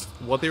announced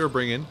what they were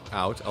bringing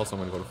out. Also,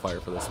 I'm gonna go to fire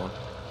for this one.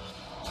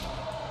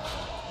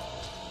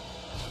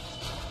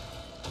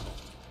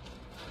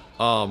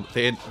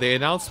 They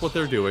announced what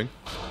they're doing.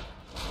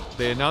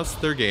 They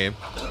announced their game,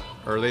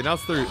 or they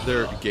announced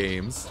their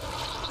games,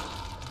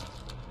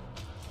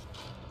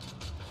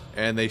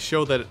 and they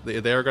showed that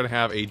they are going to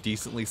have a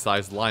decently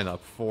sized lineup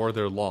for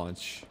their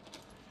launch.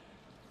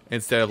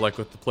 Instead of like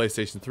with the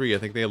PlayStation 3, I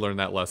think they learned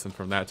that lesson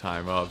from that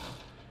time of,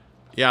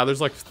 yeah, there's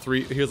like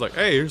 3. He was like,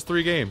 hey, here's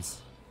 3 games.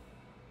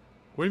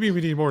 What do you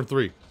mean we need more than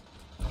 3?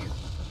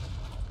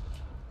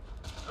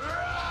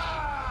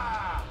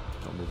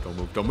 Don't move, don't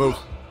move, don't move.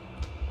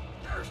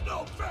 There's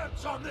no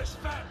fence on this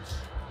fence.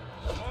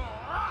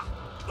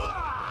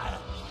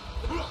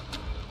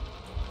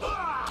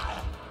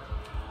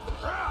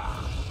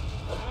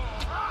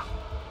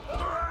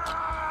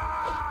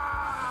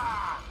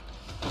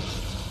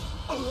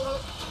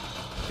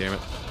 Damn it.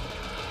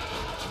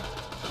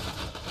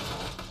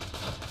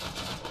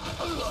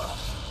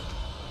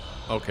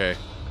 Okay.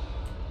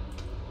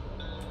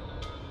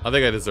 I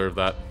think I deserve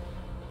that.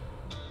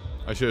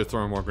 I should have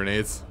thrown more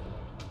grenades.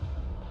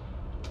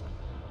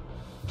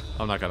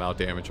 I'm not gonna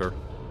out-damage her.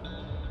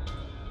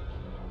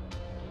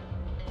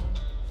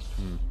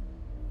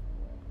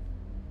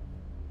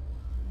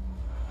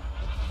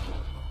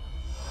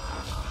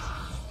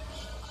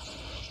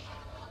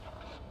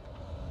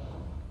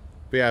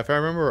 But yeah, if I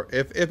remember,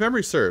 if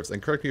memory serves,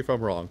 and correct me if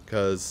I'm wrong,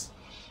 because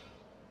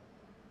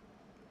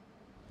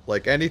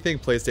like anything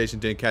PlayStation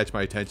didn't catch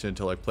my attention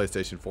until like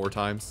PlayStation 4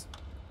 times.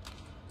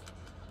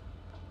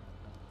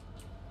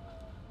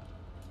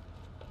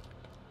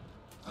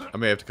 I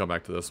may have to come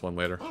back to this one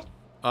later.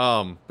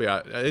 But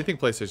yeah, anything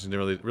PlayStation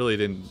really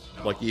didn't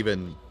like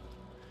even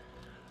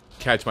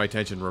catch my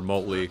attention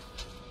remotely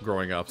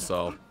growing up.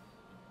 So,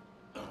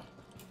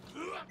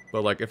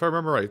 but like if I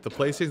remember right, the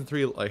PlayStation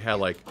 3 like had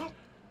like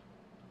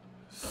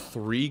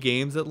 3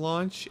 games at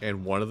launch,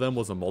 and one of them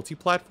was a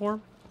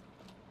multi-platform.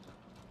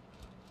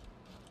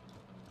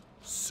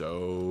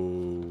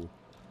 So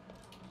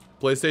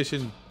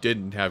PlayStation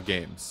didn't have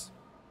games.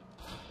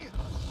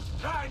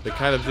 They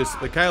kind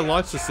of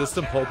launched the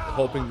system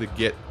hoping to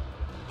get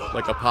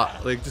like a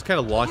pop. They just kind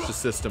of launched the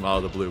system out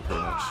of the blue,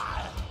 pretty much.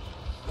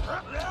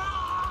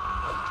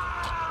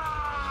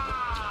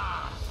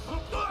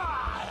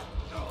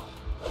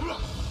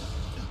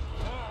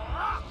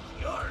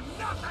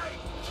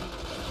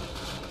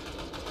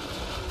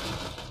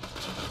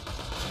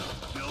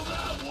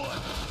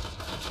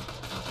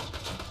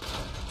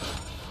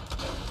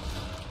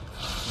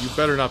 You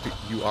better not be.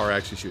 You are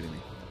actually shooting me.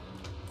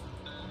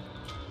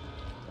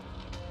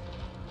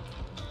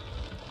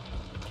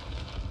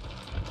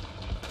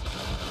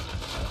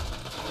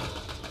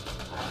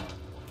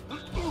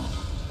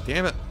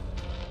 Damn it.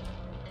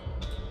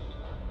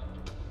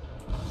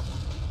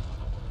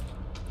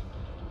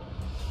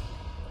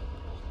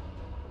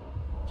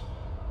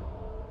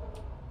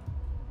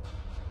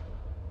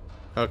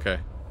 Okay.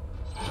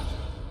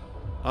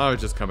 I would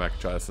just come back and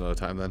try this another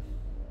time then.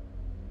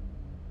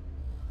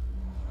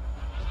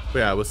 But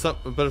yeah, it was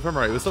but if I'm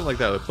right, it was something like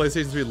that. The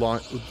PlayStation 3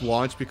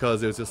 launched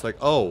because it was just like,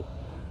 oh,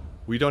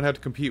 we don't have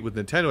to compete with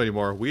Nintendo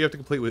anymore. We have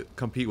to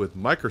compete with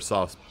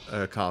Microsoft's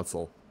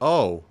console.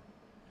 Oh.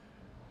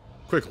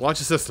 Quick, launch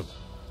the system.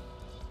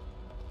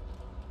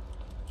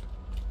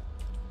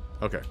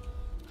 Okay.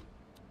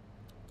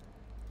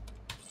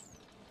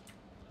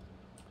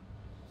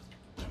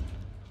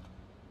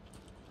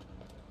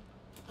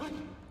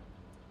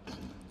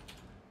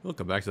 We'll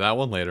come back to that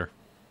one later.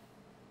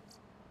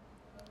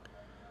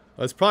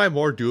 It's probably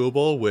more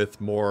doable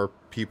with more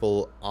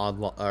people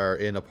or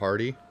in a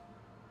party.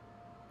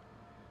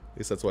 At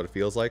least that's what it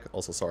feels like.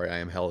 Also, sorry, I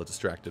am hella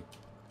distracted.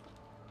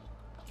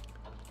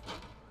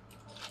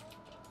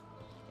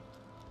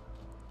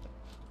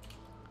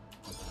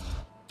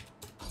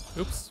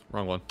 Oops,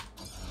 wrong one.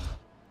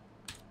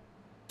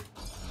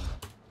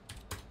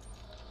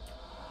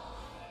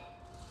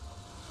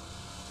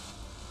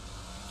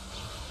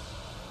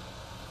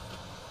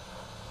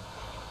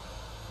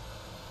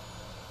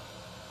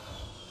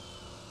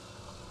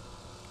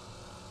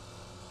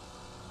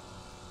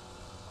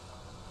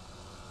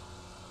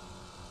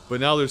 But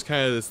now there's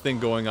kind of this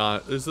thing going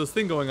on. There's this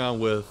thing going on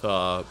with,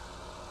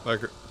 like...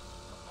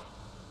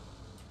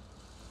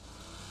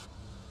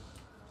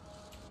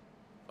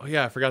 Oh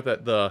yeah, I forgot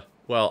that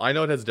well, I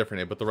know it has a different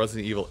name, but the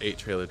Resident Evil 8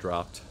 trailer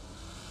dropped.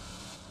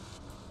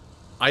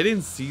 I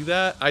didn't see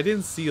that. I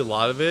didn't see a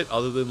lot of it,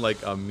 other than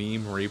like a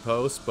meme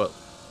repost, but...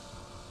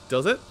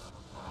 Does it?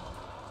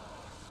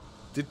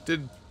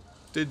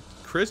 Did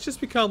Chris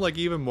just become like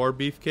even more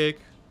beefcake?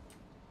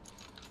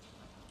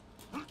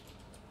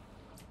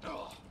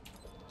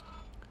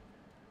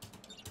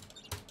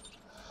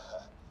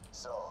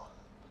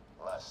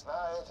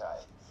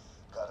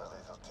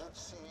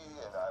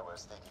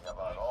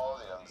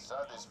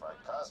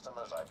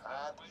 Customers I've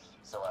had,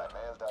 so I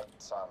mailed out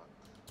some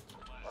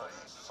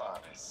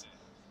refunds.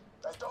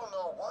 I don't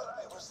know what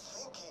I was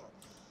thinking.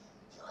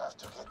 You have have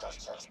to get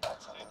those checks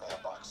back from the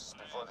mailboxes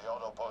before the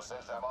auto post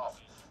sends them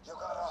off. You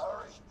gotta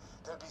hurry.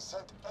 They'll be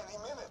sent any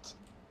minute.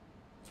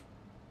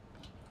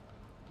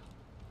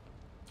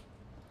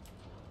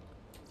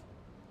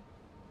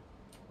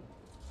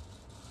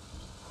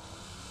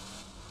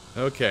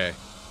 Okay.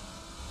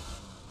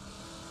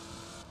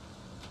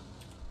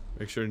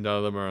 Make sure none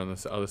of them are on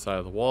the other side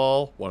of the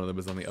wall. One of them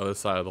is on the other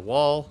side of the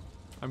wall,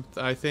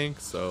 I think.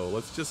 So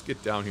let's just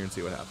get down here and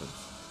see what happens.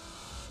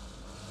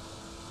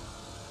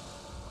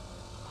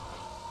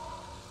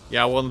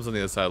 Yeah, one of them's on the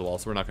other side of the wall,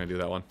 so we're not going to do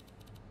that one.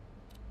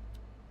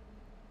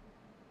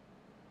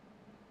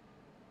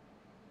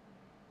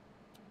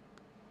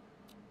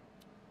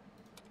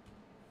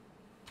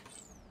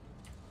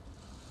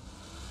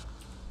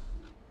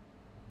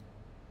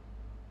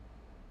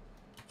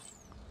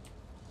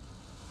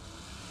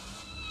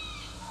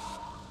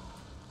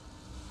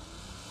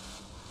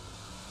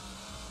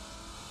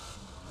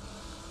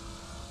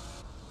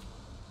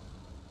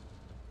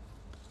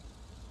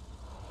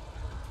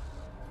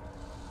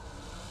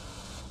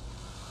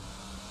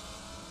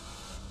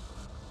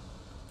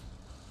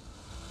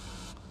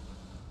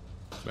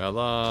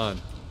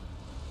 Melon.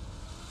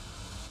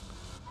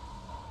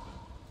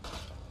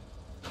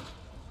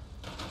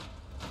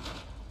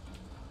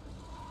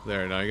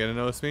 There, now you gonna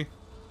notice me?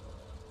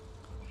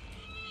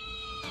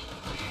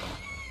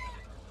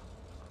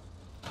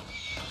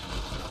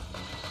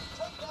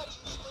 Take that, you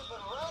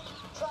stupid wreck.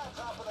 Try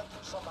dropping a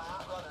piece on my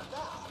outrunner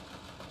now.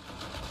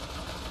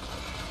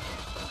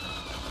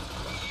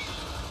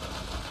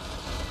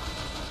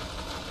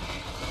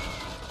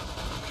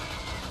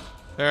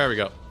 There we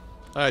go.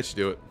 That should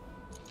do it.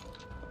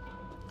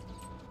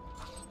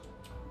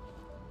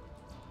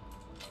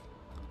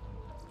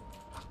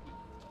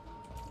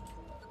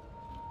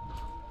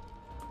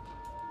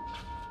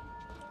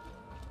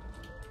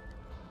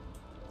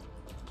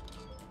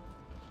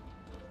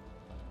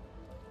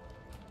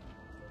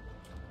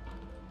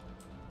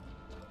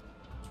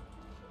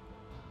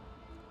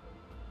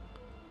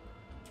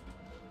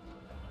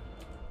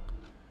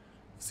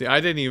 See, I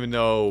didn't even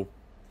know.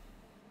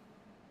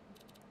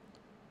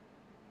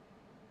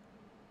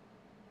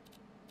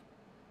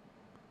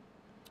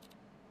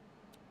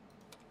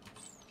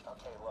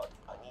 Okay, look,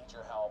 I need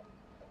your help.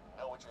 I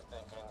know what you're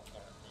thinking.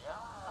 Yeah,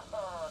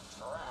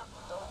 trap.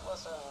 Don't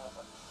listen.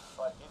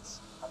 But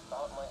it's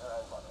about my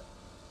grandmother.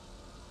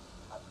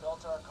 I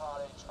built her a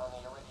cottage on the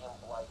Iridium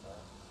Blighton.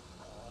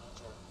 I need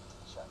you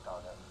to check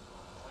on her.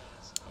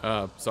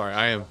 Please. Sorry,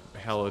 I am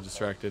hella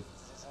distracted.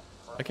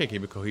 I can't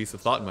keep a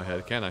cohesive thought in my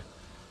head, can I?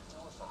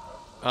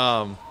 Here,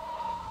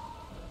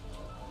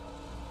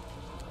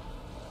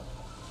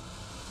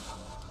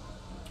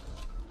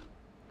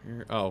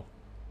 oh.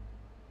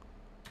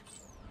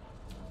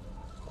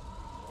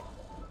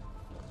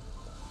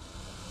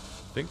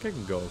 I think I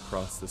can go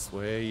across this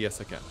way.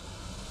 Yes, I can.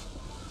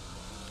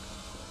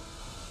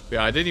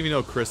 Yeah, I didn't even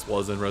know Chris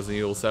was in Resident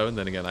Evil 7.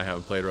 Then again, I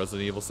haven't played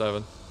Resident Evil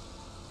 7.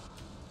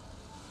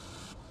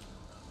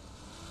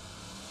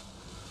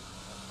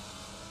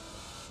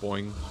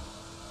 Boing.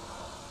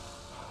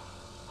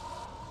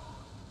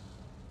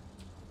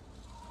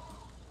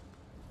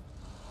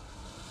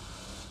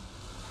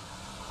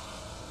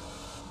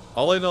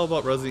 All I know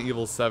about Resident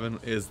Evil 7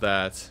 is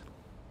that...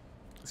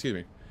 Excuse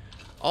me.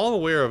 All I'm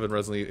aware of in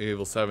Resident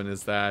Evil 7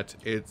 is that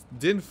it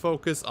didn't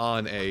focus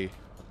on a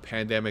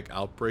pandemic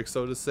outbreak,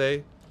 so to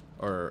say.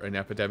 Or an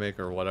epidemic,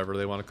 or whatever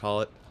they want to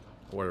call it.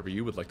 Or whatever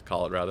you would like to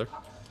call it, rather.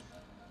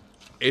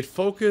 It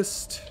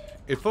focused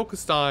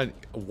on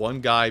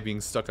one guy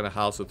being stuck in a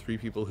house with 3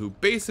 people who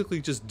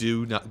basically just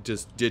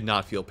did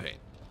not feel pain.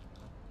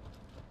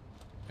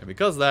 And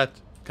because of that,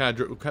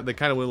 they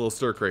kind of went a little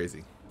stir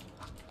crazy.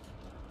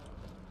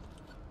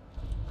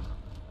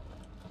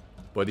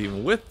 But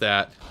even with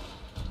that,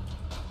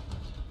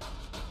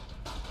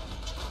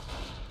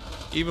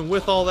 even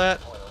with all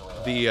that,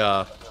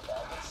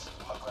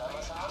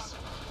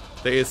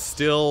 they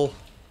still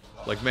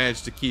like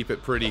managed to keep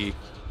it pretty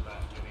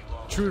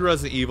true to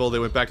Resident Evil. They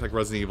went back to like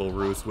Resident Evil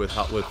roots with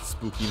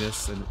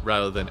spookiness and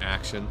rather than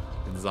action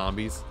and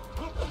zombies.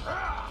 Keep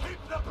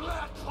the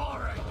blood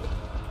pouring.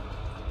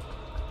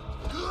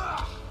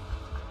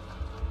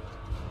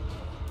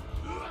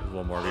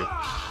 One more of you.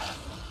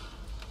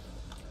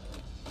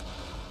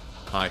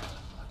 Hi.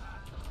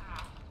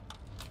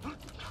 You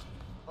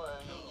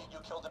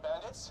killed the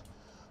bandits?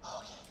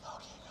 Okay,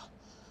 good.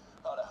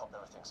 God, I hope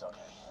everything's okay.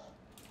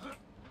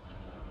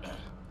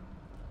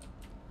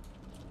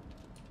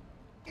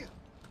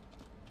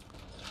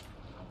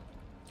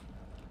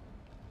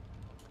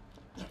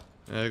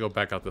 I go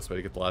back out this way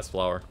to get the last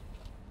flower.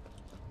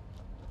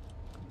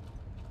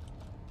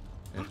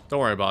 Yeah, don't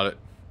worry about it.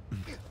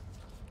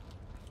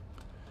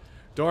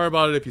 Don't worry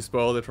about it if you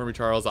spoiled it for me,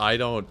 Charles. I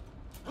don't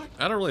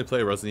really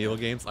play Resident Evil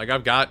games. Like,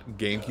 I've got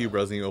GameCube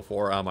Resident Evil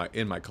 4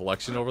 in my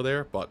collection over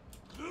there, but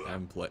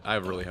I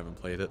really haven't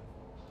played it.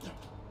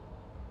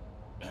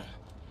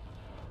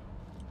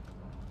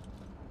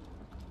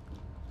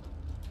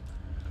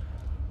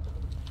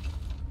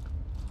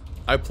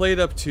 I played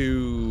up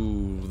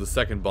to the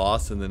second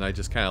boss, and then I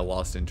just kind of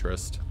lost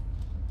interest.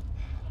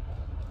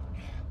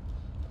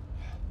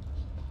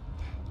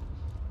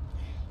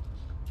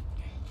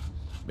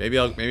 Maybe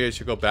I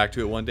should go back to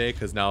it one day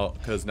because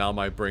now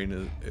my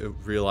brain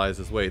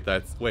realizes wait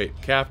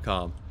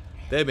Capcom,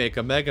 they make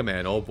a Mega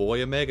Man. Oh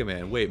boy, a Mega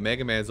Man. Wait,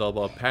 Mega Man's all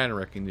about pattern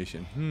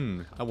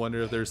recognition. I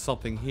wonder if there's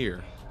something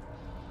here.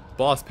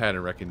 Boss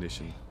pattern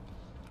recognition.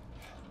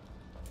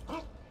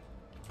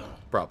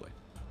 Probably.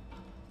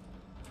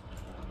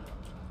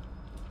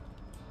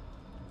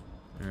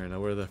 Alright, now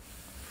where the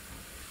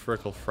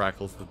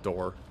frackles the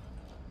door.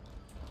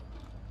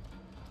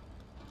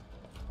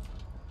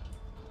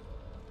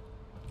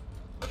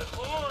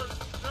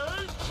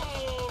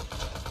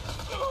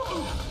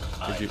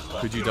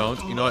 Could you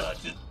don't? You know what?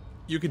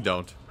 You can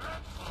don't.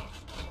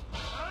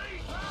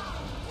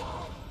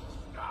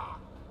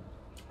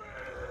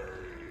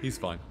 He's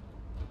fine.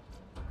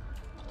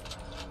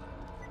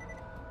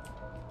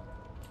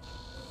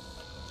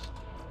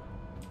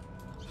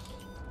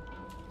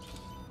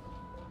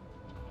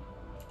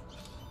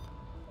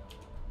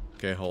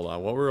 Okay, hold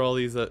on. What were all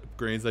these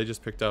grains I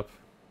just picked up?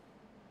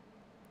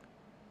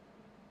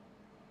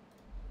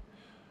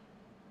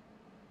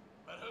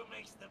 But who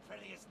makes the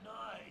prettiest noise?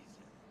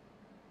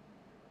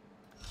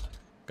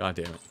 God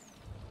damn it.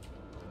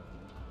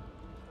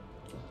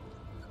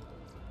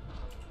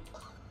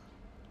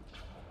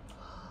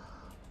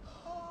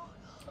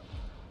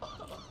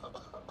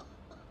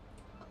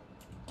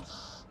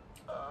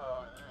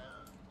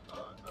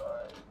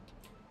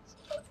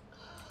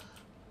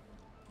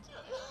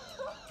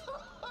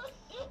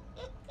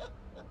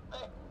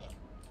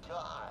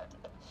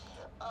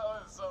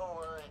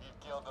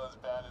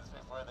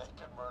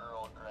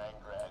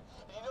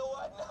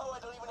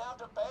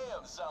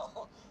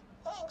 So,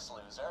 thanks,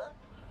 loser.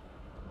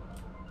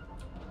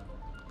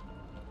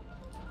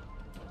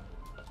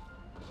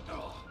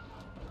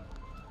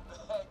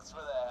 Thanks for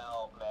the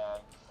help, man.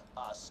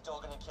 Still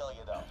gonna kill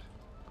you, though.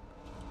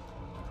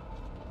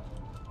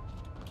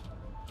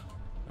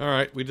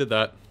 Alright, we did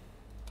that.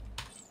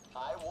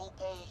 I will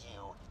pay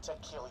you to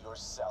kill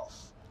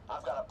yourself.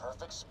 I've got a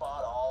perfect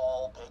spot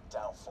all picked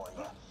out for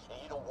you.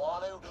 And you don't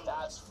want to?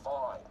 That's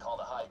fine. Call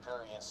the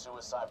Hyperion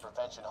Suicide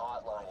Prevention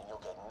Hotline and you'll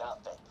get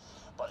nothing.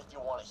 But if you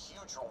want a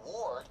huge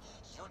reward,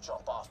 you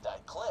jump off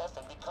that cliff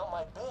and become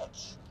my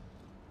bitch.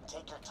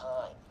 Take your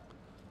time.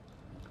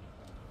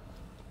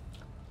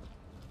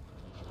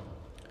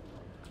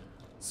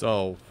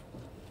 So,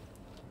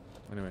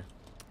 anyway,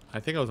 I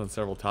think I was on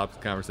several topics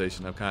of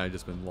conversation. I've kind of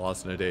just been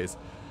lost in a daze.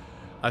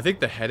 I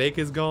think the headache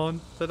is gone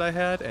that I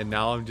had, and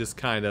now I'm just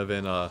kind of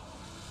in a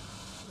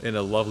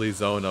lovely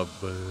zone of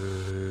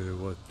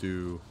what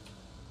do.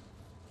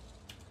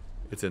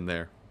 It's in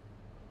there.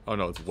 Oh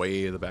no, it's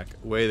way in the back,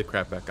 way the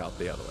crap back out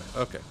the other way.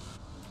 Okay.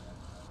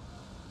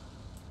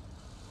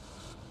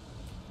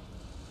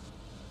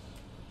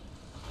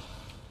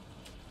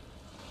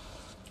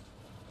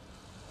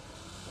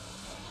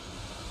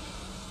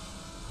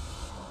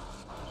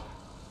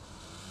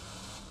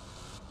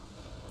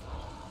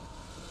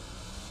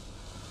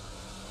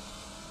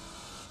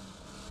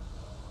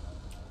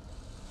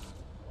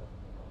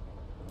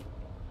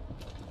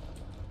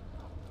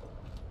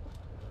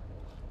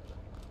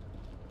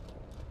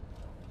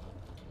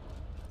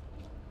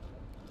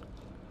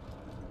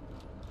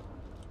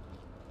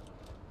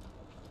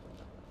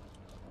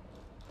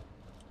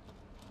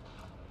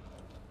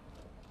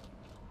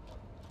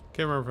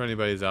 Can't remember if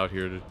anybody's out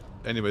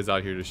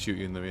here to shoot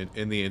you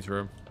in the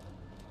interim.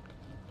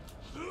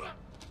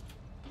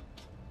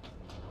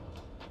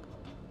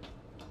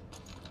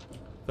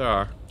 There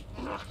are.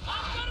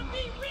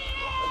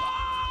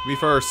 Me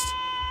first.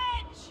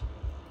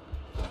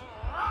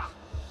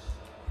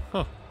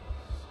 Huh.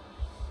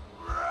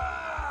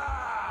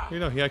 You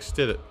know, he actually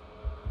did it.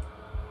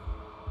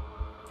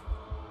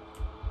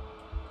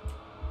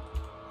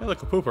 Hey,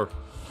 look, a pooper.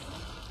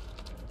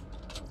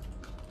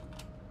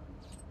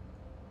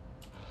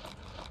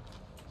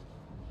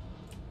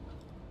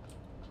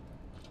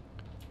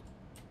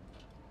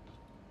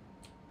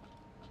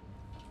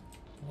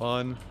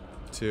 One,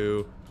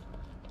 two.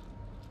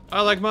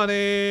 I like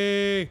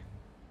money! Okay.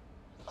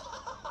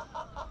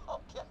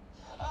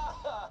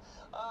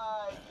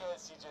 I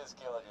guess you just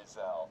killed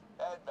yourself.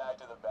 Head back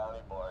to the bounty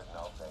board and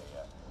I'll pay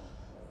you.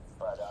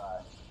 But,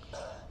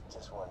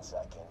 just 1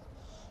 second.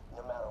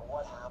 No matter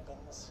what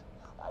happens,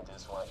 I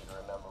just want you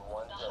to remember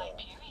one The thing.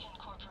 Hyperion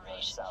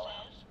Corporation says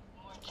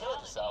Kill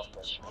yourself mortality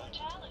because is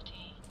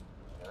mortality.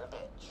 you're a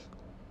bitch.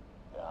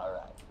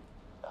 Alright.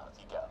 Off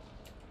you go.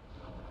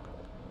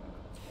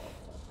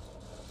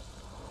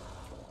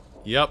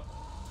 Yep,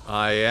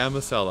 I am a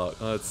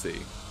sellout. Let's see.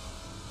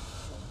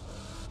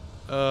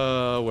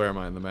 Where am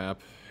I on the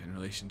map in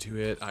relation to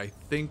it? I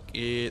think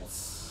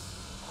it's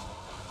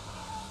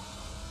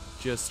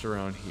just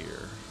around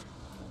here.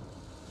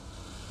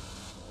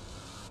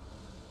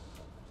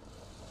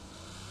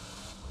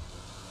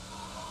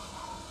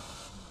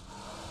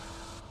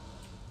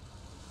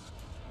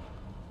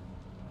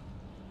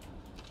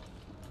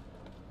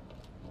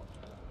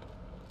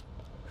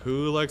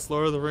 Who likes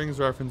Lord of the Rings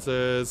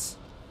references?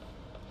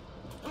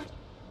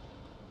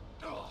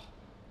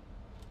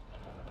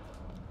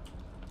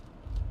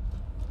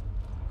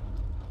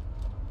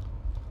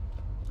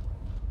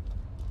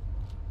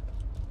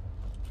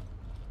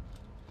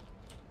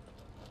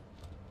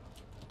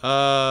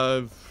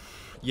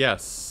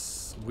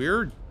 Yes.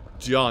 We're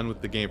done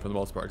with the game for the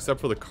most part, except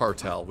for the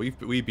cartel.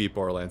 We beat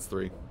Borderlands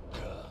 3.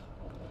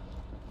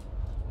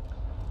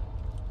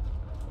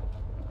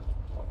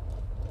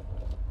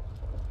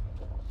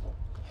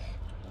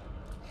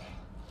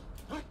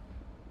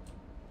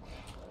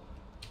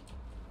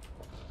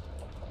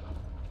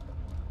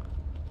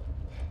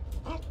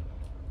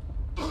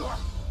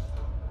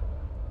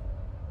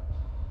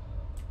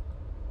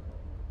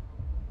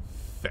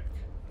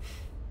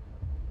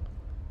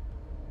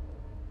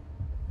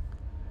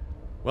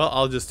 Well,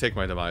 I'll just take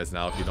my demise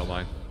now, if you don't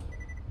mind.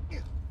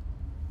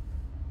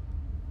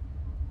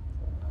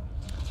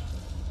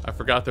 I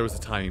forgot there was a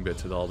timing bit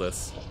to all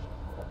this.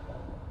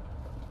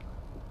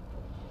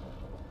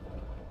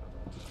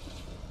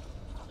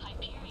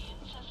 Hyperion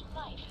says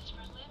life is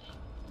for living,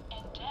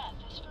 and death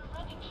is for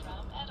running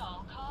from at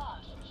all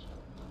costs.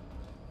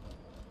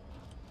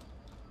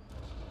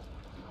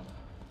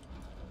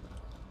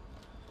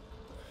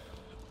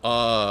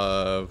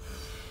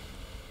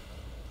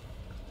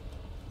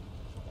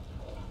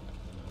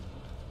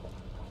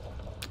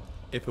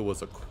 If it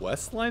was a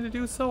quest line to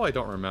do so, I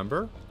don't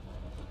remember.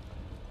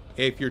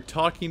 If you're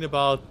talking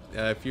about,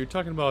 the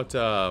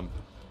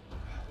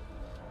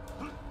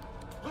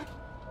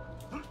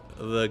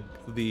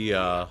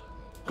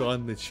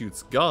gun that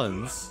shoots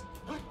guns,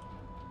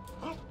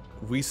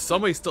 we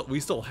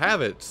still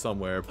have it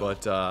somewhere,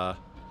 but I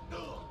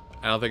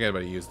don't think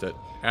anybody used it.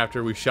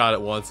 After we shot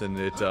it once and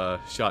it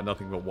shot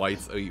nothing but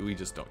whites, we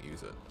just don't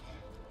use it.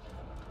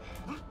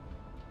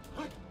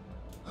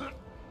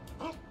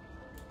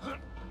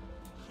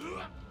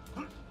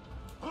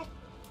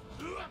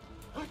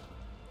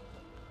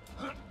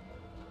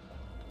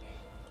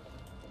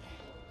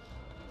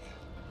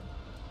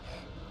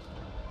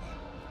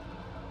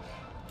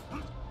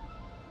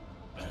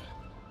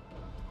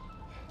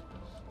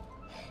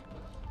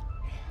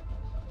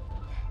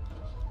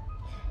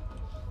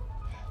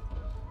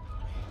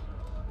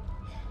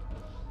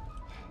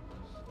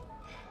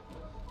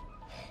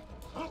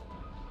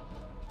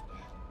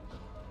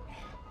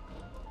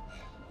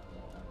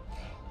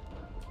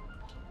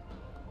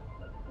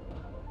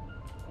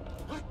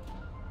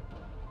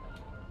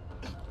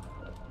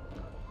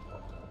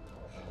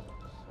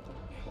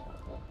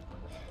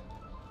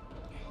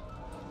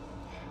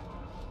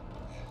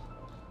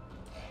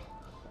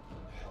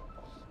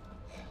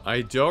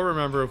 I don't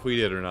remember if we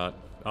did or not,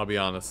 I'll be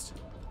honest.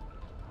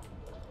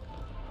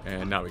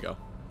 And now we go.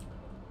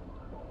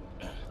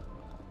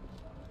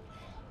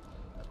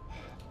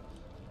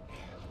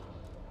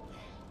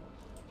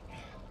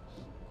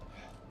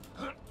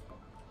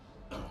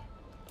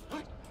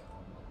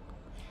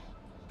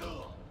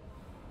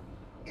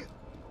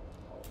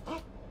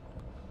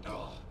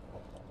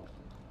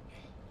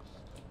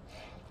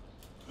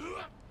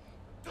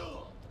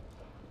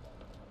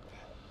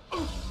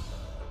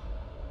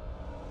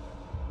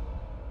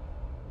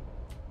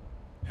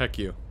 Heck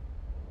you.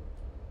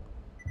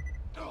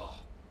 Hang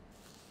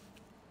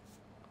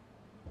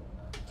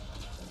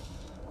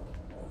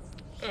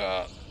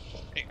on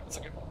a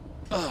second.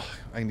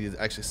 I need to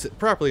actually sit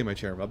properly in my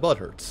chair. My butt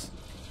hurts.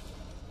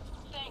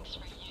 Thanks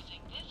for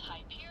using this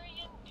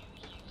Hyperion New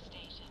U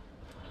station.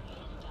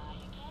 Please die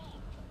again.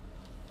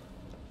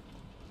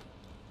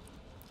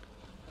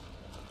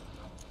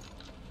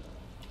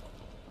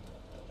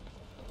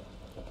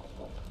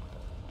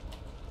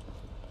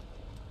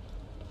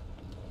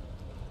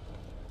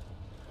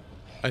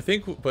 I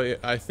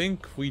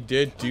think we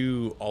did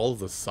do all of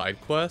the side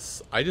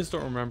quests. I just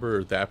don't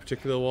remember that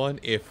particular one,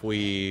 if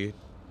we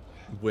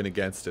went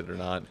against it or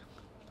not.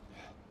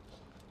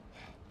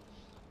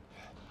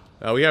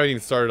 We haven't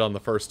even started on the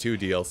first 2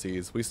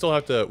 DLCs. We still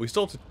have to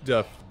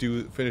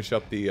finish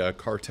up the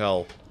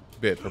cartel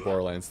bit for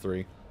Borderlands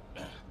 3.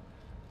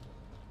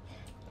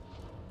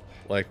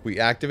 Like, we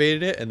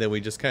activated it, and then we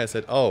just kind of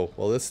said, oh,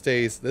 well, this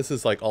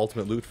is like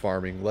ultimate loot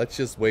farming. Let's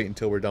just wait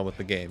until we're done with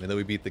the game. And then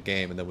we beat the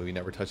game, and then we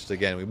never touched it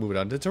again. We moved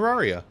on to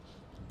Terraria.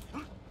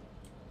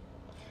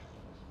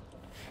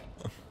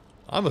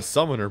 I'm a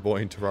summoner boy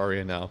in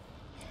Terraria now.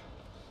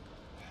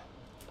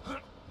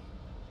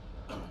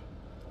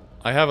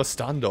 I have a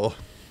stando.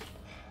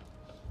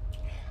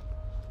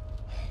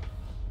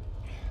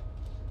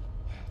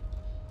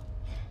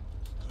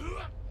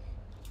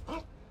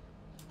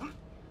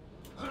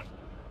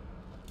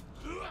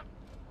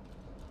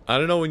 I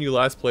don't know when you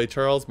last played,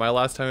 Charles. My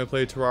last time I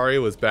played Terraria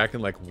was back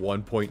in like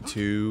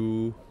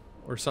 1.2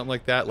 or something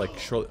like that.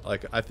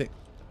 Like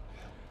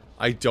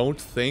I don't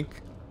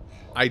think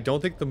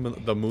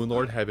the Moon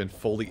Lord had been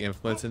fully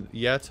implemented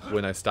yet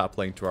when I stopped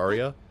playing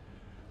Terraria.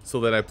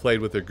 So then I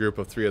played with a group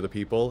of 3 other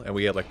people, and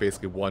we had like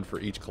basically 1 for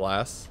each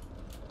class.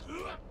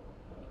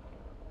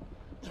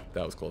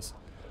 That was close.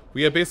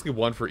 We had basically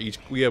 1 for each.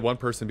 We had 1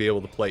 person be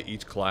able to play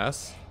each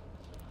class,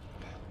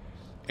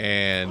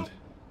 and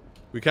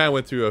we kind of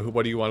went through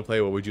what do you want to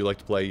play, what would you like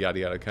to play, yada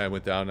yada. Kind of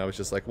went down, and I was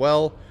just like,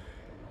 well,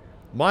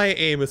 my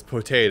aim is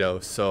potato,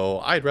 so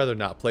I'd rather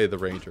not play the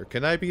ranger.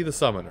 Can I be the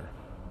summoner?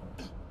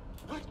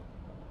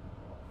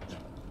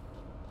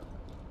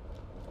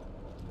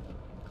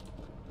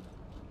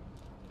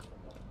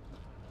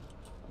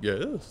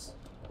 Yes.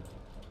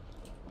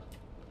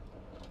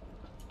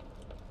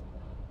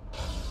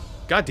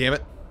 God damn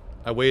it.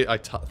 I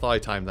thought I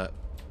timed that.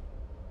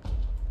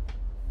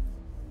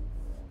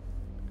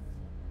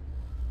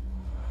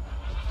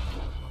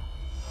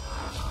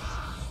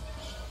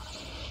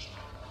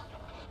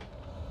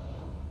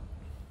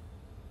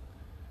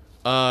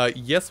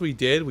 Yes, we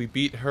did. We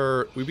beat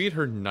her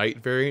night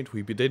variant.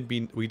 We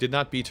did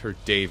not beat her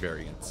day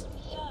variant. So,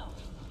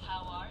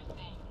 how are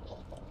things?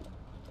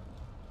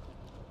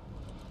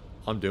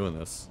 I'm doing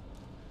this.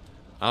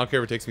 I don't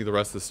care if it takes me the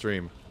rest of the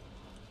stream.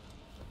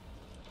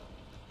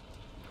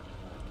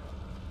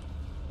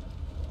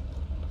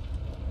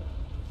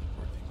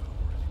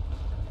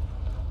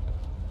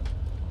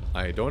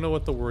 I don't know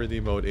what the worthy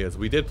mode is.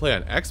 We did play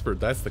on expert,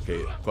 that's the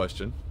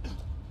question.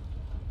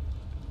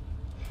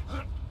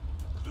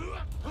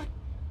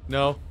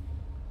 No.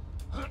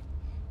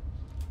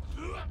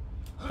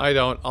 I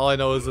don't. All I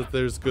know is that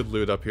there's good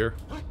loot up here.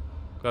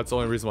 That's the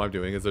only reason why I'm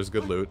doing it, is there's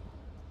good loot.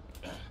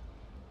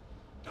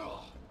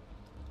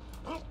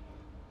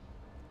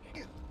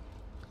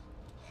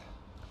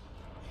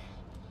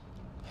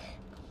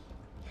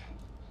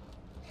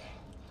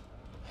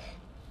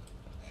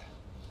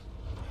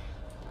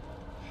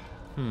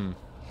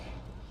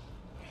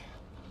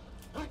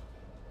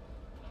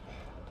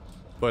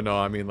 But no,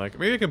 I mean, like,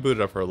 maybe I can boot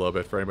it up for a little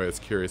bit for anybody that's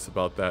curious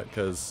about that,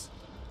 because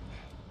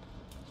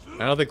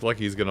I don't think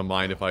Lucky's gonna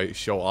mind if I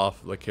show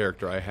off the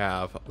character I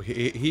have.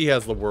 He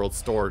has the world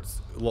stored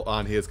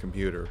on his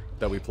computer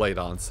that we played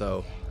on,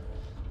 so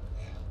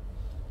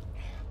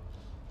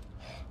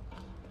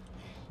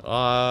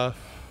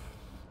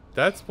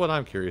that's what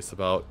I'm curious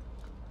about,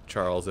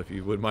 Charles, if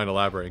you wouldn't mind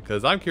elaborating,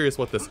 because I'm curious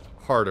what this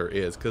harder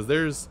is, because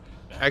there's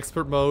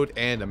expert mode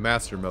and a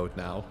master mode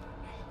now.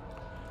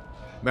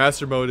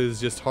 Master mode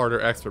is just harder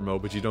expert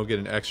mode, but you don't get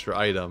an extra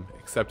item,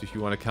 except if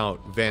you want to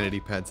count vanity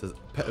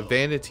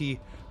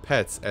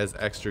pets as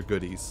extra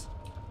goodies.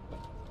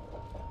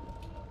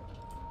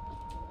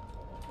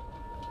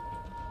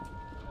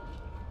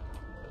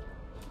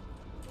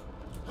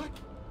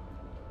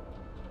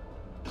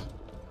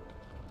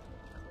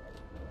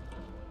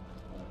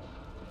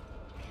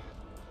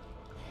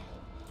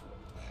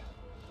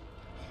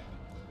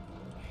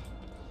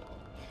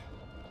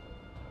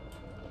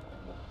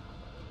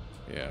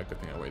 Yeah,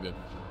 good thing I waited.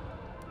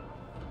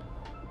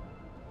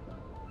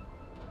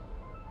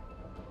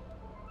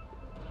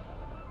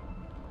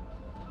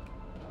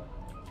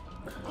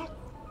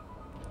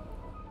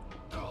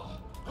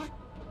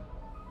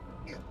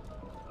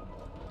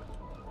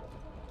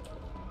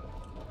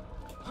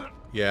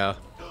 Yeah.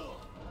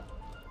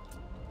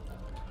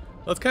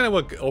 That's kind of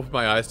what opened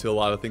my eyes to a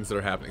lot of things that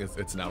are happening.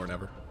 It's now or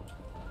never.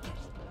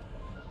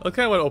 That's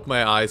kind of what opened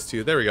my eyes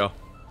to. There we go.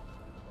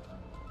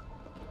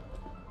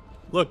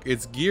 Look,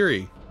 it's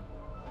Geary,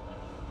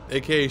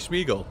 aka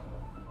Schmeagol.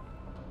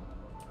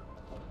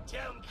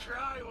 Damn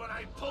cry when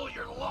I pull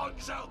your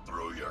lungs out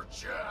through your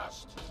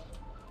chest.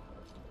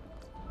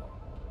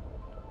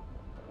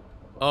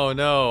 Oh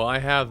no, I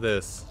have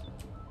this.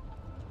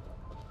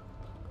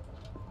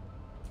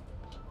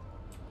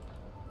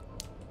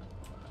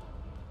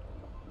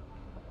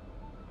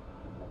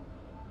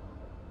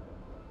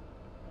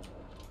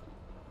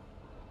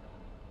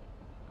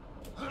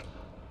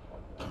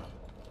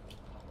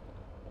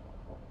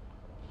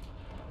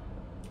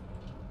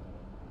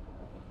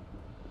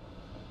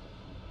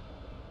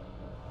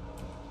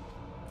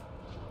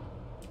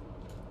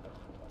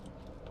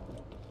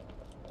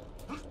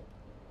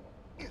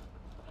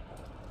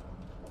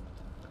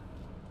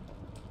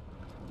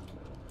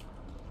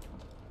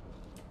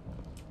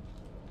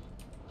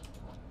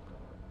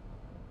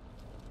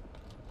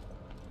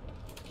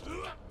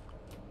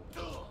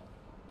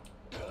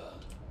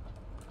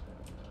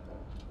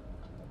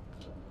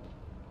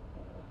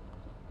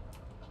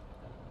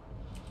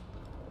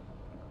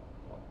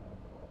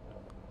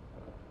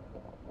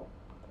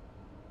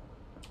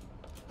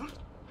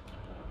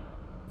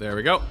 There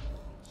we go.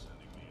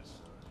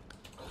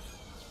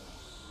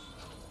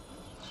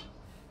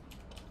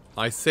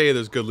 I say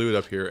there's good loot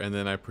up here, and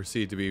then I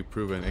proceed to be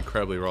proven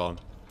incredibly wrong.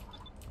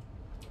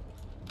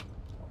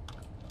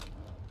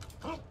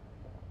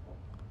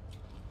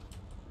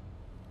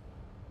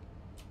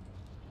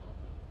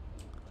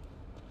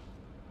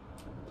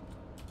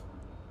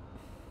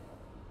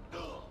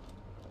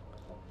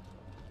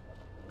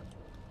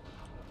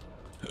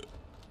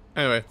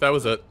 Anyway, that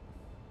was it.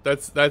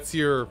 That's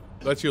your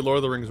Lord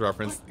of the Rings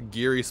reference.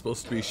 Geary's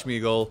supposed to be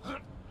Schmeagol.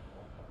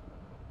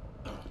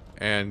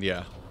 And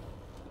yeah.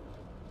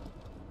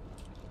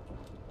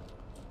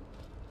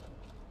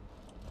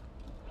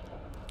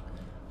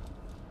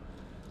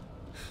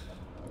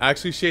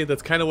 Actually, Shade,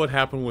 that's kind of what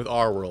happened with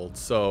our world.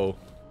 So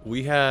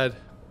we had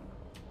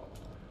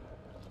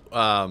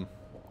our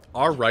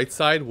right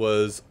side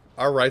was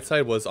our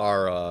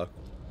I'm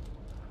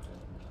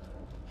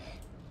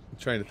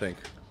trying to think.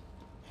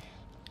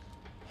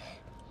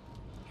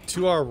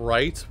 To our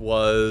right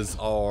was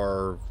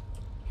our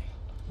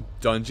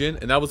dungeon,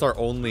 and that was our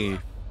only.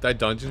 That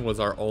dungeon was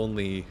our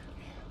only.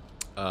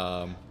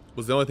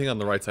 Was the only thing on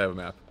the right side of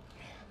the map.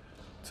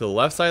 to the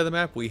left side of the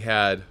map, we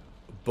had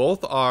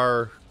both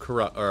our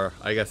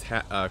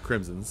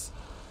crimsons.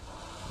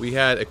 We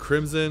had a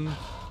crimson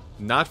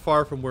not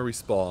far from where we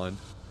spawned.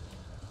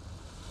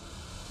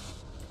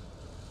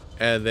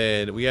 And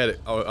then we had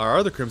our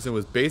other crimson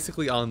was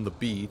basically on the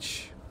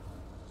beach.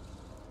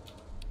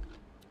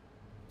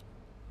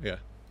 Yeah.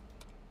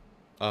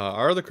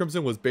 Our other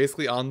crimson was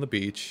basically on the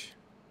beach.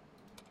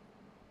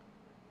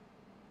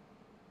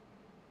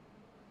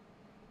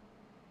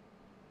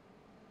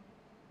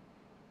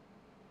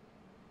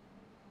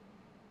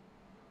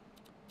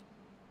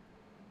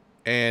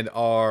 And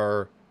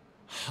our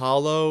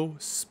hollow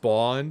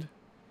spawned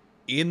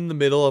in the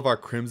middle of our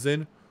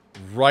crimson,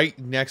 right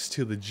next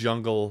to the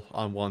jungle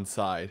on one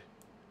side.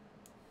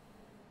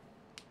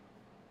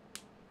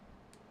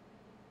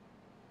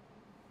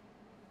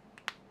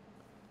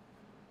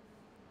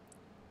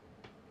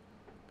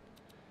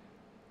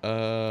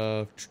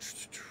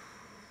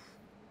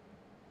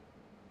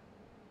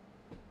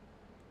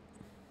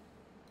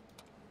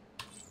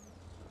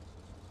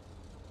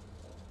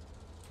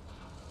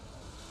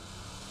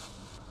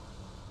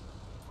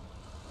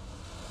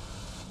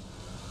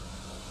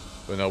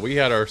 But no, we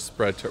had our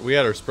spread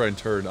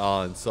turned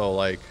on, so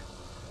like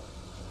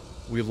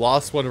we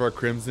lost one of our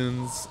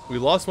crimsons. We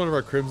lost one of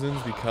our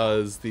crimsons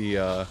because the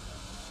oh,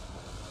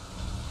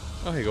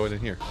 hey, go in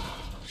here.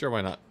 Sure,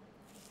 why not?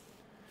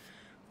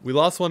 We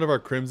lost one of our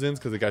crimsons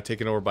because it got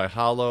taken over by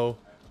Hollow,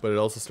 but it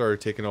also started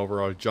taking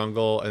over our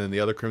jungle, and then the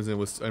other crimson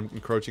was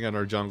encroaching on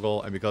our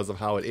jungle, and because of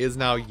how it is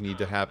now, you need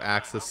to have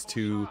access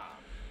to,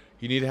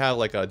 you need to have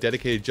like a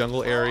dedicated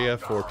jungle area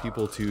for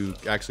people to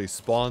actually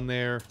spawn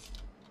there.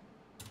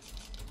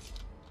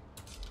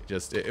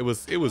 It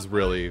was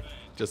really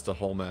just a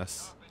whole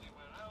mess.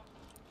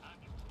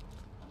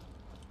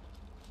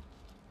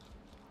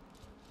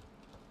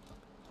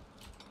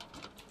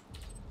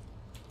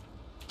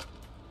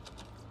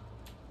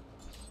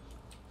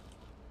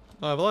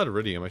 Oh, I have a lot of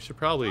iridium. I should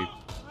probably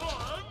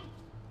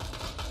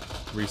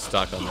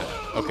restock on that.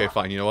 Okay,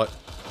 fine. You know what?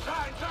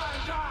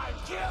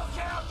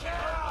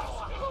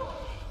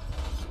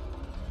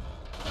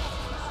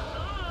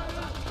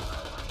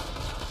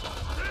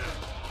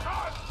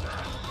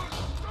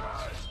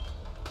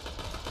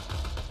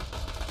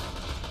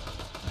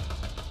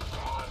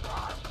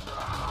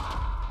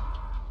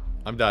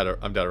 I'm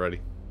dead already.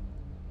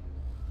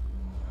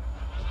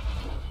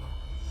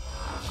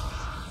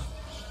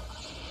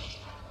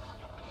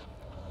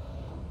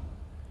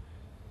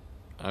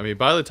 I mean,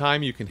 by the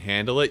time you can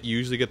handle it, you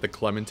usually get the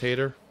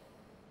Clementator.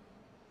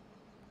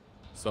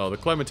 So the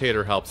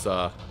Clementator helps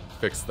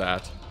fix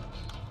that.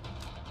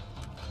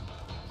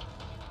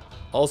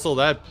 Also,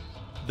 that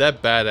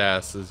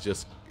badass is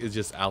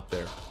just out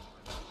there.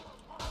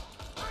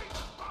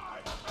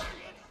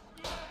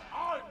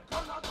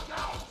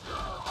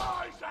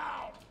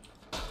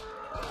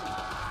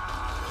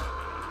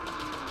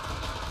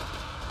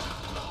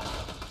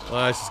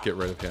 Let's just get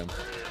rid of him.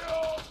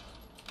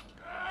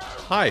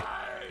 Hi.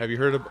 Have you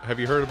heard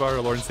about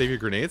our Lord and Savior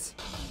grenades?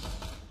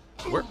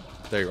 Where?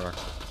 There you are.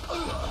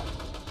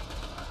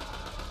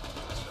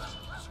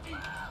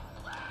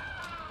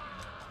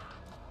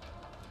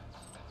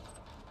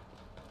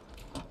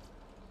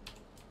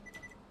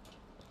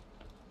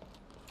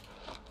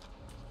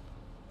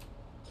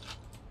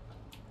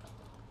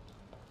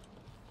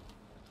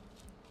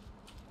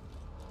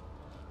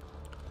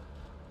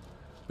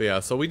 But yeah,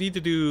 so we need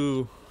to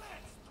do,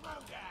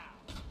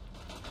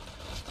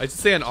 I should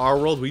say in our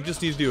world, we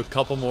just need to do a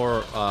couple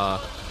more,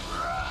 God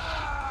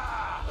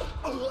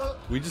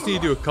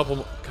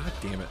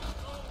damn it.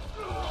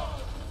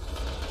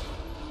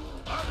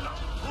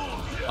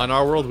 On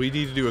our world, we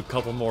need to do a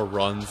couple more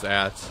runs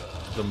at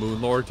the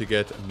Moon Lord to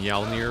get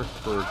Mjolnir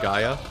for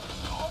Gaia.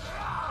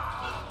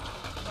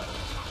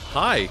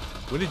 Hi!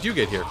 When did you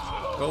get here?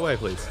 Go away,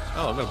 please.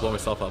 Oh, I'm gonna blow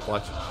myself up.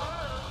 Watch.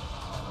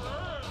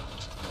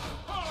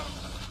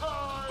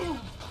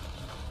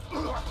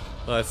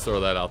 Let's throw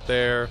that out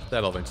there.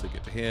 That'll eventually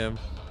get to him.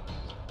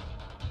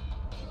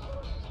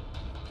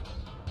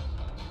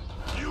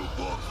 You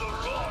booked the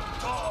wrong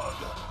dog.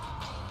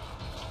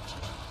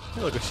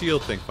 Hey, look, a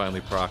shield thing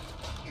finally procced.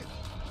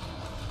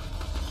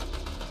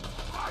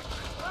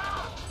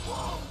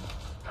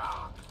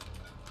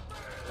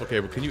 Okay,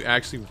 but can you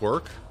actually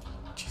work?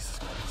 Jesus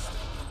Christ.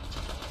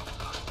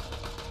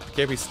 I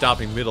can't be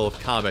stopping middle of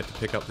combat to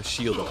pick up the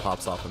shield that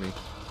pops off of me.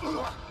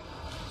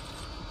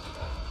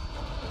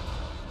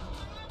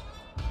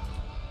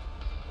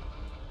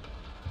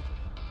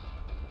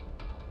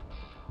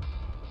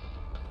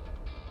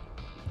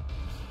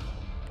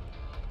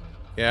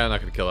 Yeah, I'm not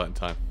gonna kill that in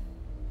time.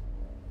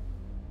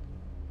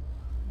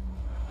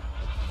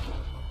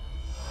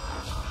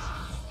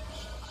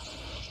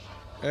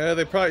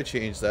 They probably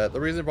changed that. The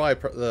reason why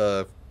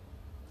the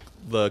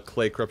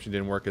clay corruption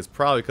didn't work is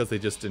probably because they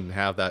just didn't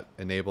have that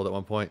enabled at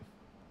one point.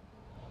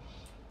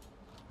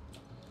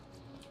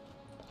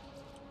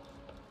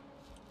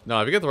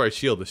 No, if you get the right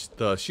shield,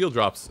 the shield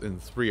drops in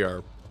 3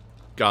 are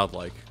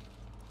godlike.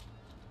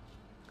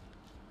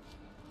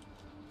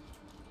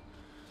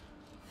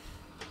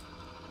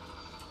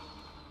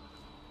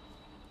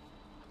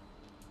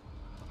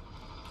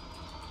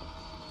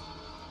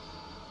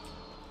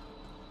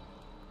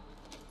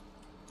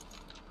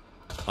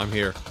 I'm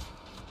here.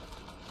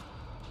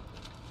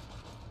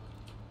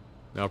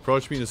 Now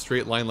approach me in a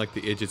straight line like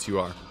the idiots you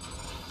are.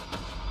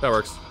 That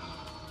works.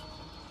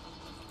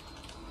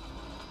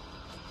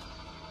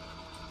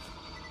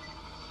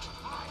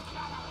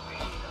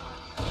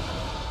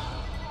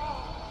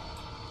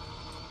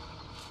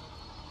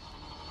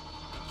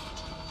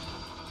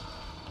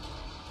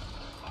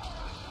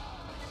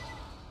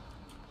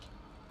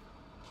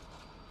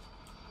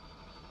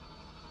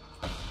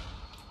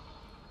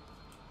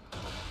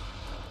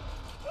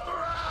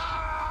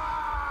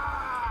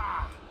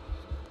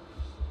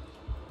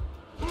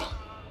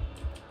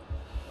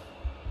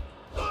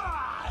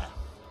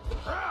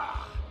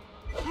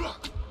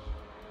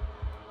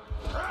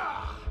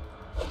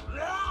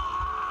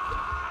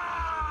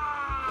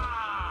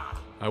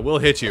 I will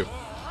hit you.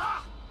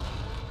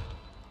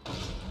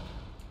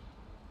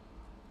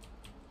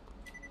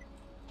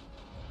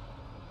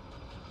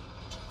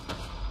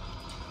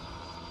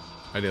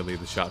 I didn't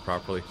lead the shot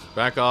properly.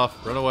 Back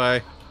off. Run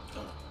away.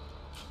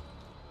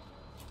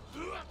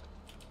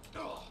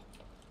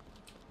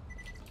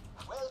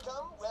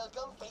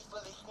 Welcome, faithful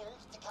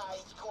listeners to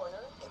Kreig's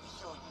Corner,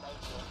 episode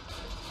 19.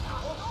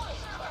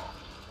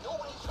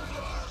 Nobody's heard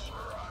of me.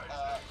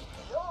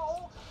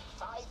 Hello?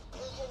 5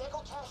 billion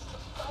EchoCast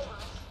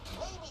subscribers.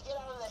 Maybe get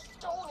out of the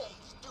Stone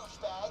Age,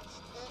 douchebags.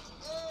 It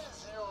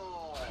is you.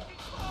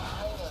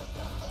 Finally.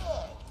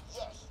 And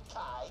yes,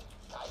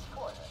 Kai's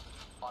Corner.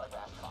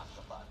 Autograph costs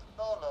a buck.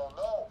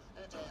 No.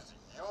 It is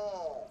you,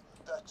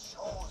 the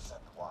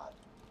chosen one.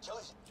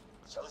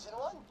 Chosen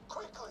one?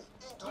 Quickly,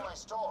 into my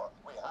store.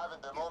 We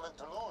haven't a moment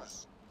to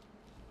lose.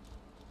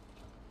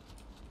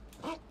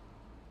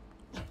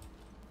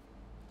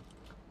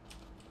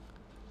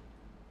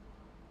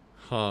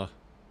 Huh.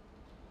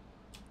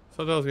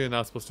 So that tells me I'm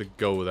not supposed to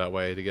go that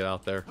way to get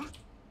out there.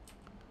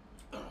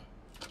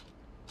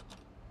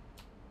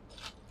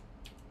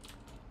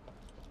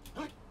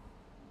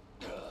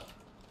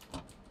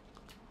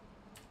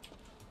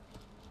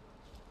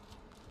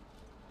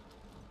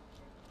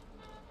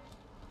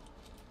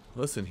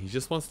 Listen, he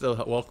just wants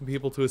to welcome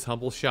people to his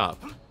humble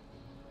shop.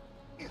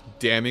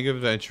 Damning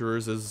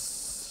adventurers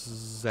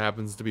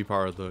happens to be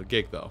part of the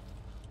gig, though.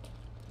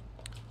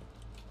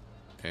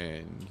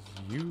 And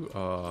you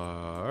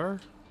are...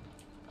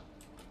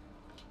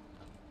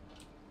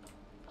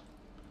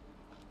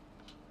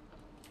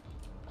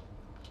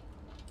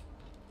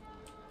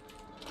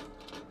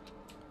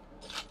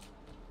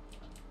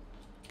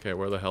 Okay,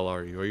 where the hell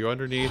are you? Are you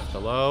underneath?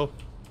 Hello?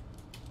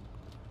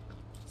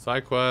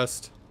 Side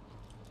quest.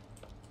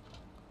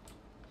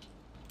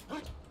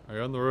 Are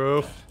you on the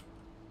roof?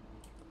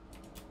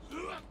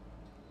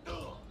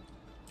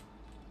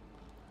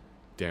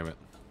 Damn it.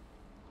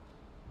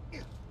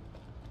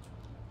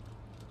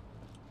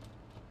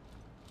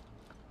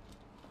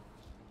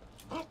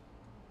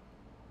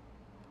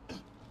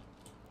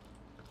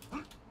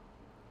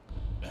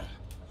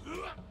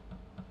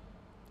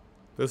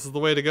 This is the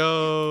way to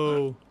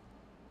go.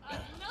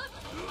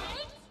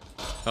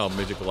 Oh,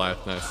 midget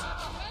Goliath, nice.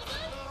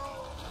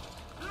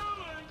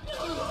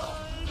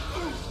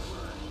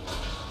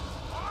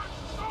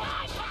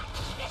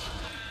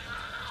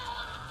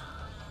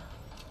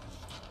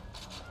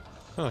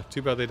 Huh,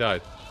 too bad they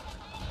died.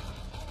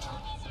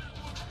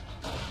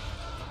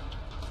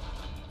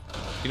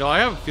 You know, I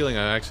have a feeling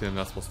I actually am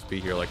not supposed to be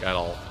here, like, at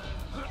all.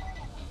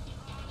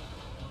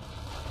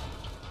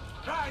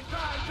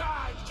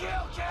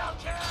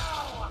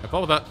 Have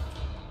fun with that.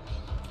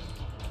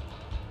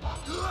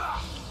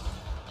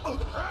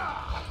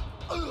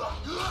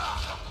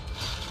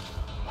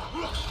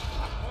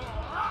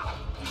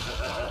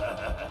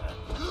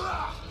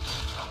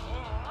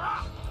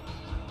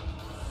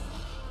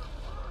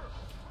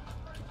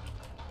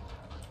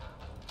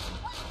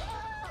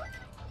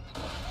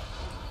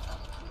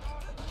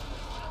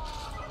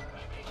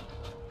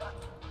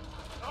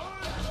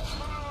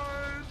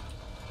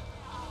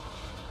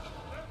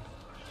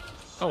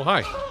 Oh,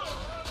 hi.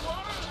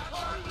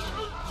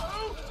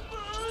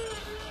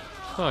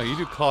 Oh, you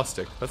do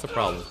caustic. That's a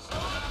problem.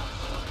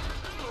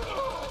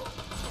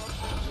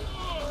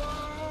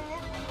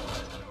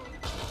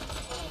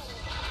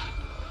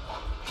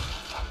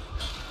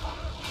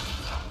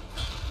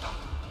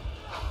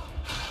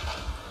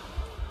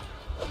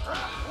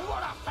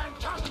 What a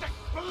fantastic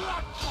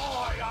blood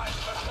boy I've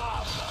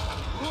become!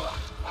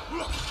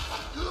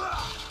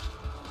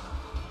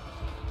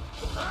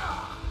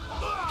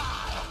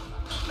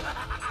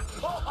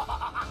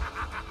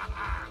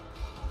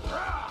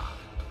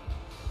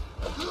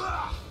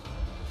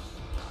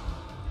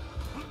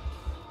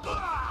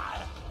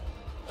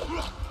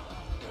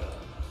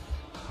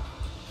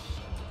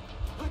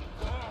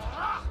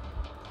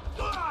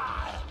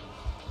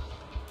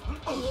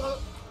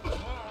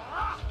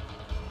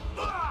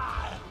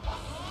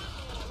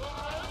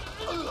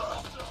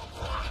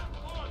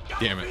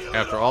 Damn it.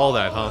 After all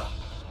that, huh?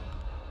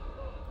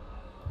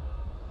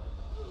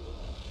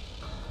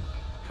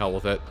 Hell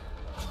with it.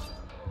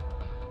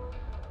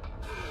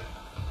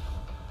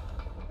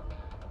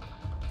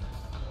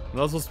 I'm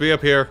not supposed to be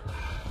up here.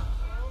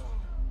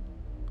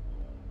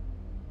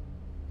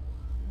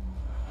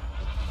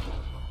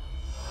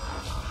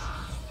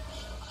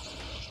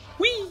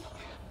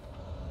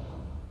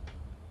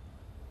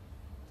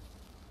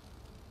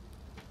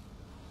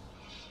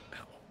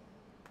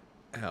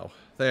 Ow.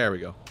 There we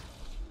go.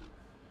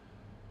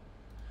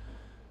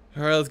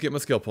 Alright, let's get my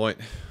skill point.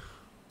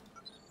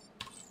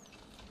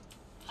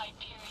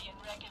 Hyperion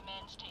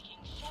recommends taking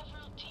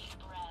several deep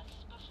breaths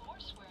before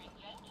swearing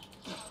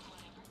vengeance on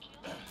whatever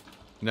killed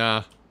you.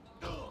 Nah.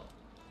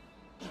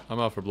 I'm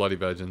out for bloody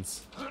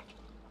vengeance.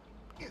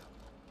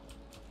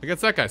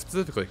 Against that guy,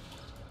 specifically.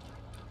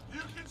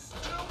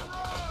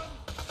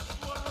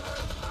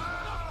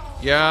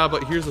 Yeah,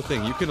 but here's the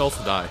thing. You can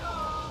also die.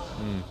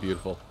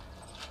 Beautiful.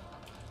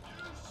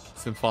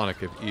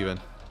 Symphonic, if even.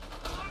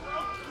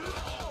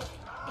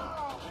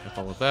 Have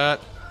fun with that.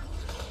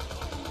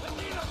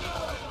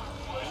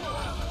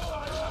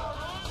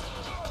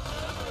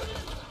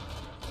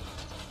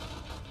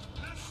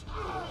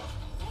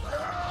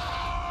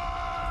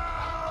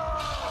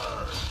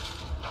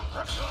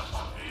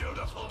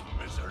 Beautiful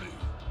misery.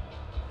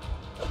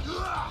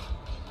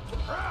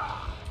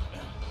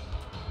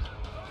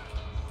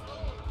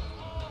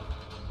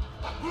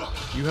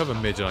 You have a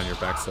midget on your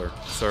back, sir.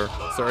 Sir,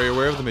 are you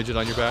aware of the midget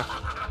on your back?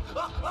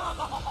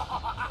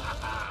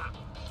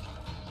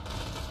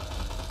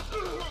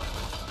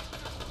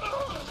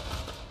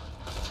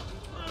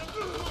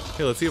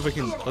 Okay, let's see if we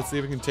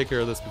can take care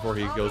of this before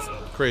he goes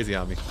crazy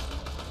on me.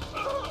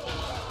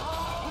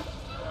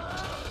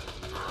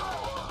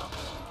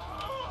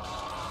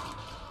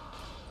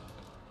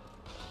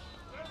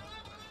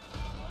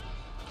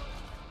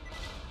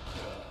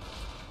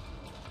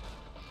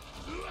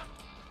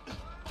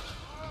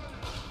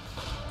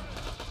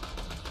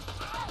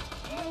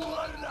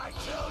 What did I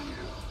tell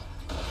you?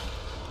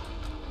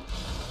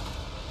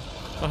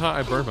 Haha,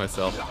 I burned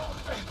myself.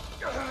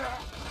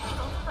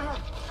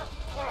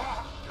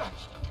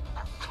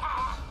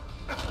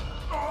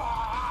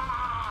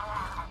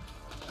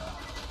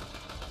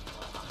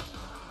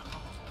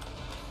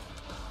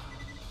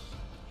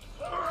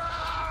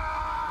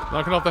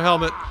 Knocking off the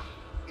helmet.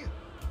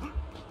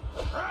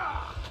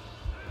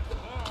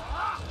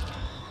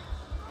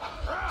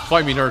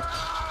 Fight me, nerd.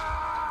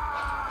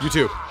 You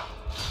too.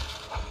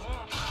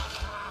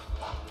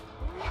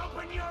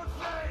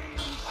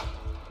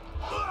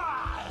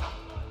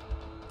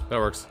 That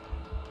works.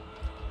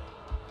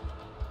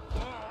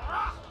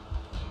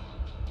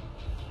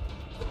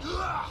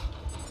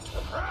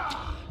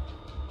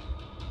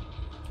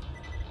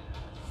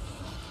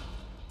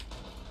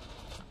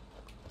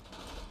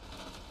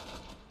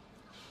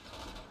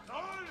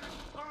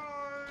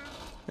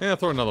 Yeah,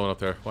 throw another one up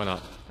there. Why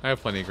not? I have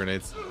plenty of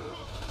grenades.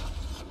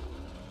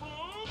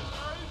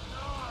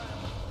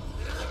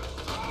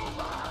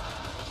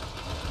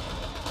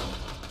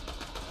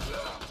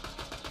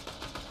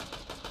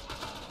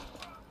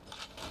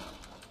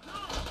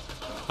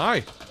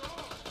 Hi.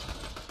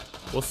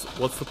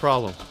 What's the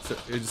problem?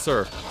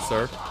 Sir.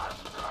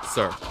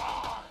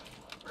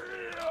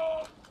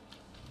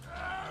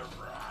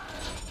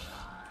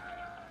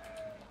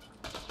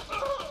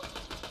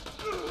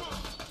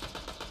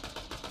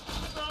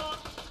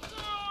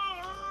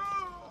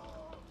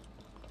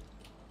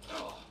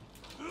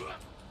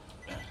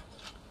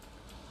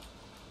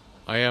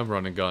 I am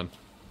run and gun.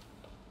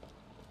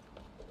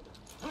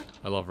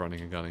 I love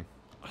running and gunning.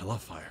 I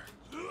love fire.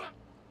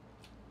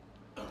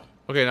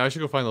 Okay, now I should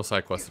go find those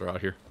side quests that are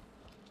out here.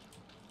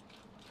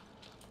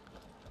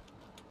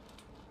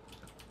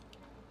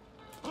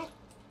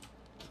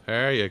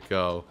 There you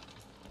go.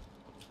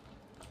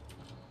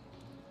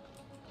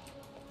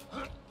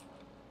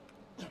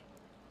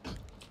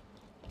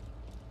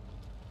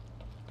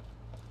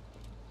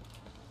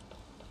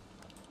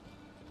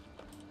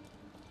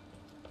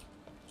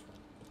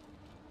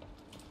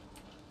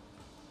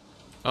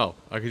 Oh,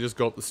 I could just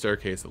go up the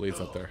staircase that leads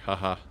up there.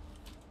 Haha.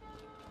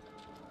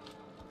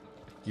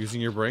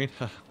 Using your brain?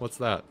 What's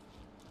that?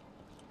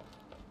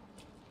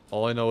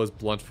 All I know is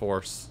blunt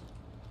force.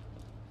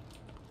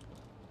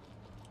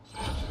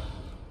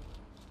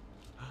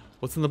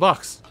 What's in the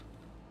box?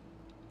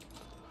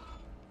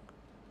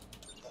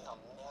 They'll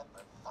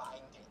never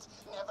find it.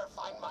 Never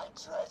find my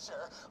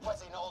treasure.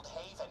 Was in Old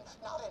Haven.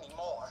 Not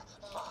anymore.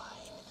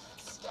 Mine.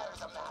 Scatter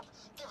the map.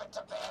 Give it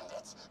to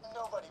bandits.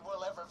 Nobody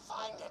will ever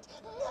find it.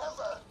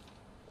 Never.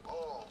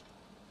 Oh.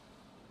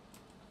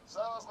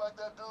 Sounds like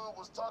that dude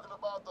was talking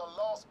about the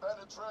lost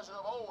bandit treasure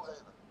of Old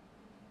Haven.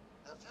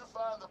 If you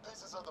find the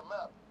pieces of the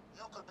map,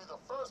 you could be the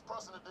first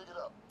person to dig it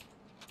up.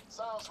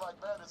 Sounds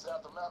like bandits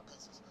have the map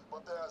pieces,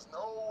 but there's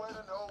no way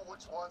to know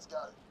which one's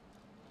got it.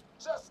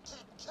 Just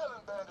keep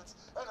killing bandits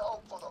and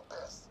hope for the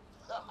best.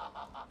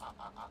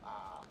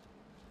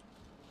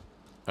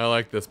 I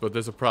like this, but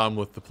there's a problem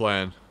with the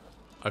plan.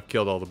 I've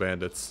killed all the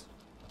bandits.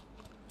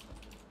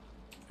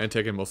 And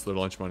taken most of their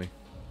lunch money.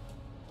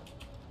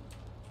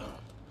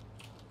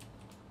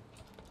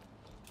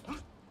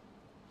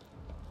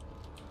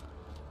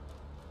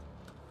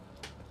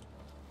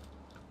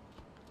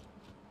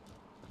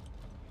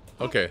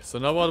 Okay, so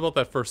now what about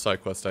that first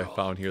side quest I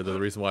found here? The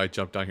reason why I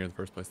jumped down here in the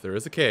first place. There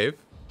is a cave.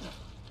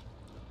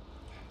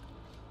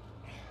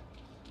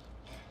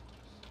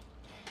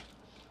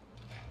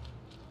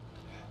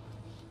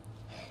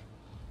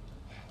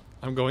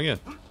 I'm going in.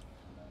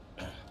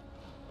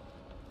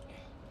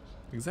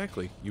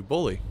 Exactly, you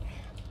bully.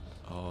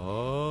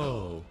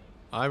 Oh,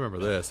 I remember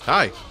this.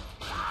 Hi!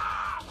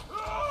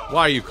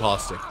 Why are you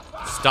caustic?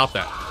 Stop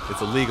that.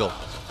 It's illegal.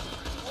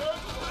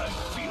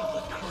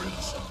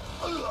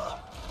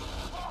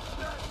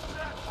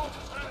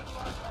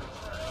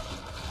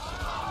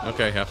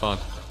 Okay, have fun.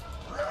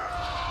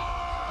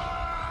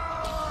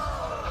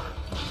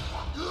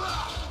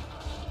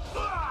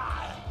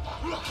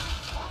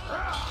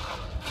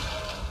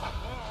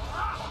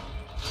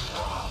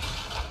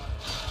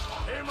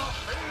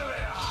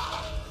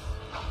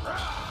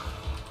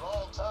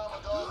 Long time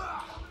ago,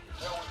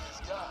 there were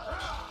these guys,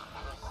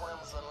 the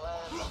Crimson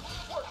Lands,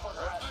 worked for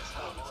the Atlas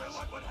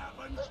Corporation.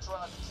 They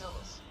tried to kill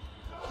us.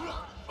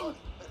 Funny.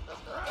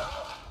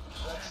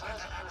 That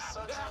treasure you're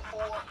searching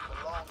for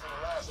belonged to the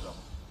last of them.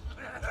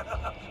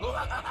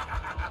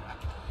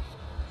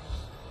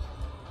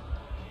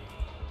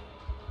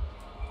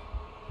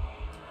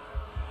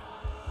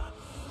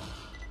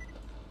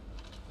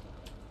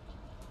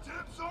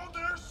 Dibs on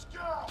their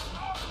scalp!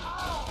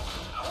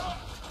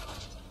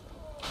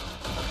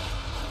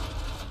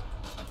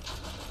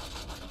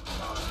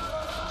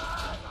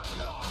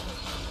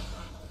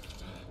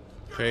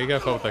 Okay, you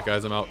gotta fight with that,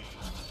 guys. I'm out.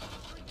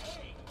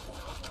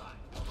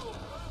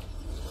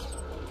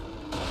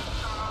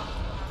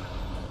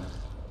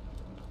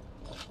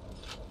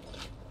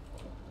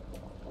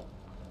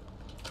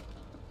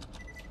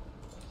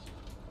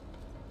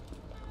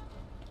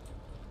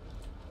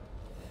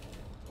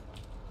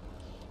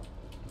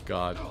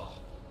 God.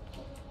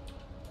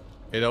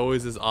 It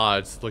always is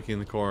odd just looking in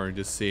the corner and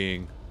just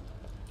seeing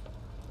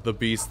the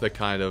beast that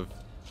kind of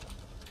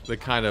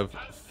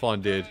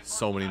funded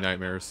so many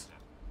nightmares.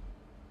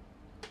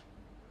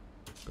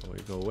 Go away,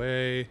 go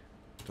away.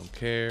 Don't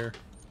care.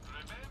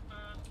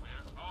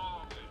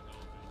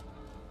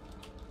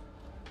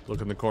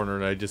 Look in the corner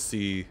and I just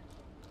see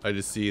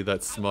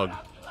that smug.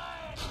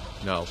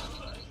 No.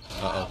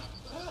 Uh-oh.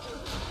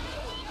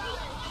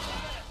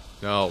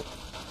 No.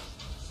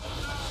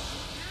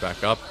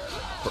 Back up.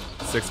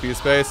 6 feet of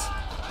space.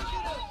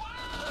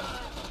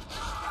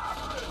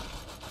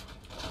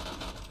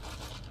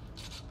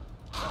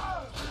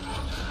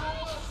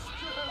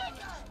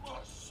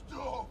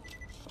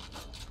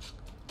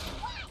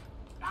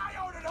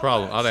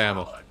 Problem, out of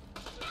ammo.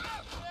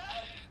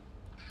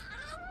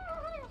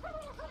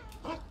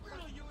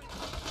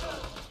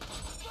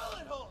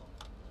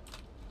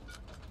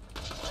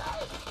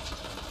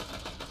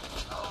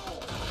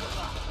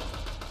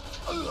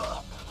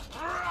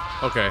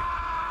 Okay.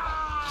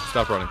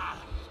 Stop running.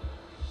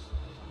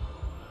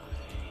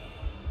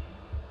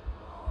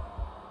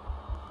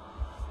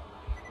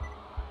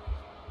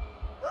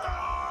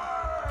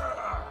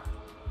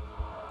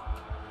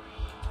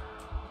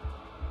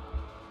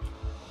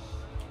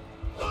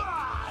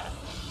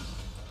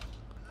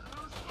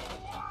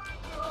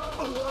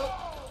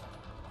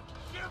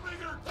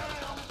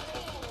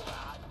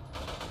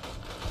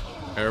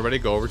 Everybody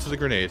go over to the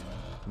grenade.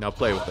 Now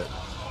play with it.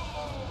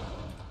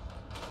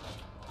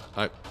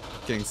 I'm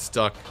getting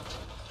stuck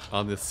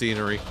on the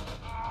scenery.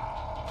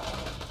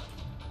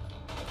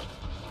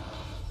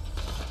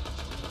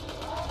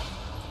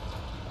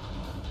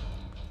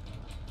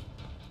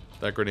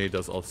 That grenade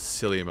does a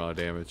silly amount of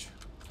damage.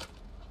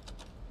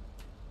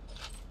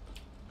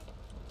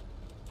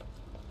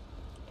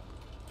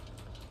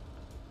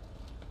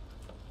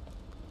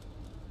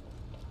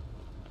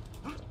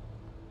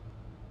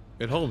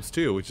 It homes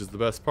too, which is the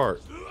best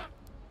part.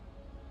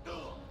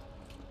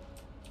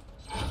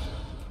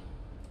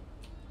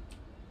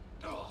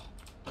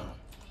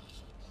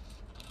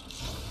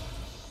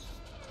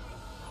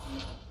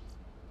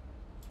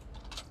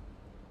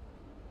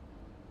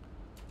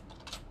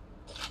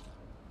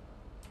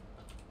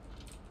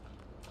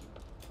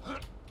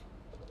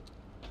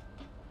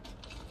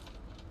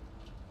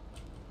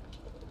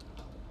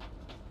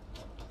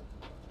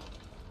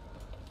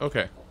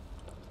 Okay.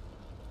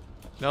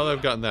 Now that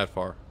I've gotten that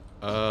far.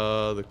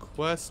 The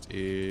quest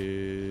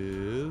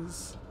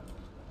is...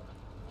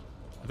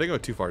 I think I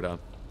went too far down.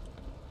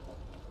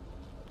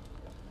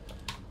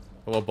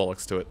 Well,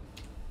 bollocks to it.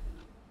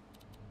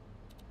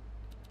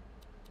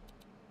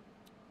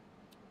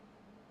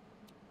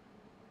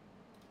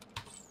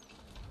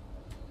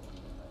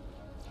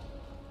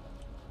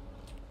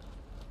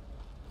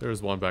 There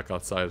was one back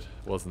outside,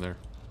 wasn't there?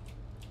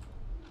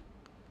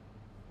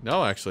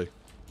 No, actually.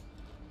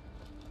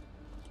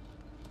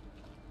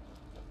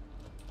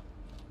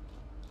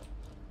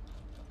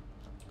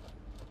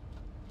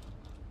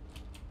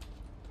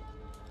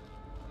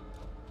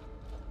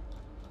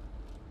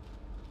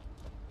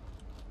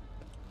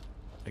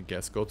 I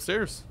guess go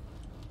upstairs.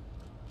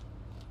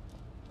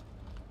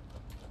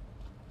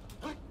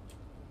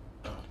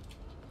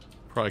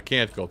 Probably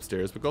can't go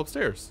upstairs, but go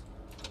upstairs.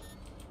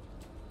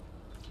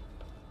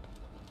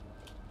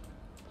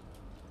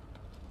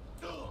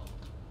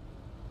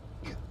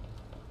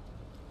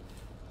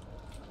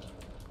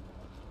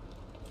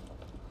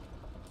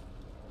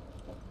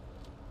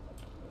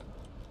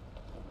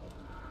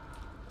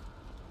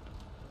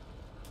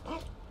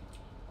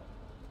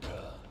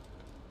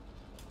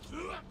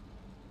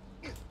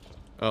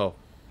 Oh.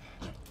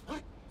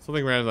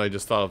 Something random that I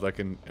just thought of that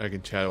I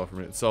can chat about for a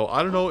minute. So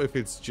I don't know if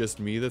it's just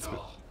me that's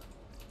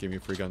give me a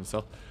free gun to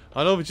sell.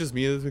 I don't know if it's just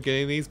me that's been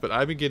getting these, but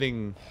I've been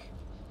getting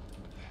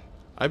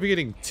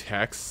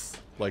texts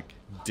like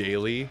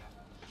daily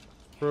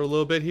for a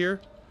little bit here.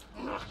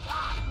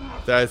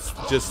 That's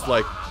just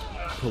like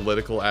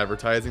political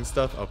advertising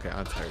stuff. Okay,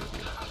 I'm tired of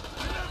you.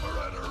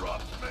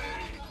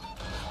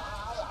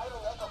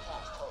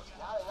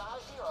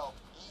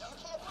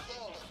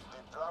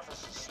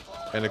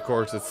 And of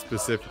course, it's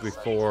specifically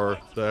for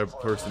the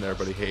person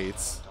everybody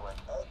hates.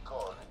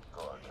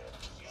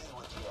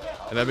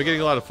 And I've been getting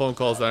a lot of phone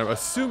calls that I'm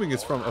assuming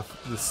is from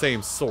the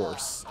same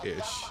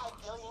source-ish.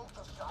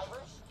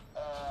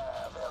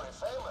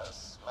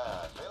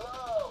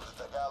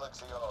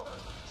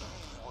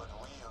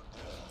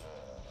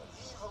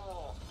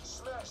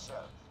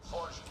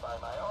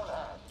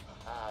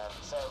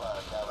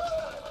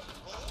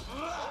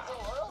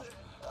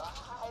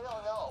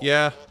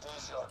 Yeah,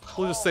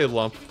 we'll just say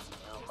lump.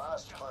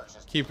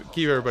 Keep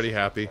everybody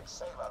happy.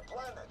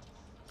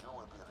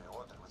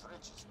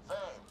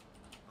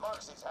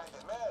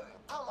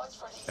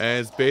 And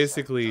it's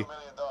basically,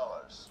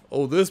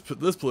 oh, this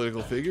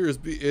political figure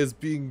is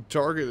being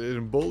targeted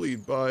and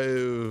bullied by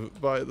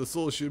the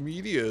social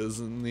medias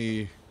and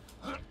the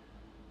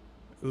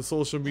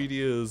social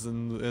medias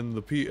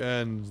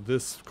and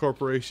this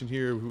corporation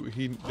here.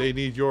 They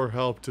need your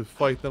help to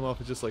fight them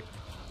off. It's just like.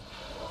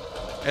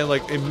 And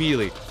like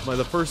immediately,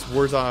 the first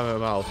words out of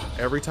my mouth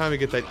every time I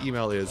get that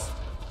email is,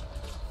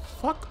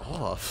 "Fuck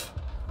off,"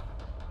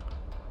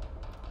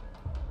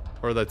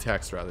 or the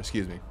text rather.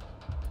 Excuse me.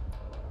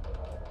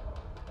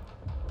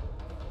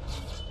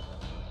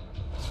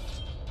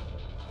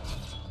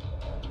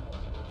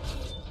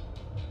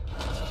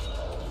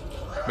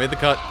 Made the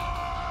cut.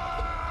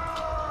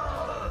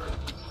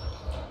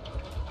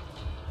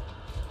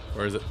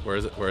 Where is it? Where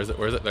is it? Where is it?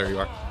 Where is it? There you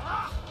are.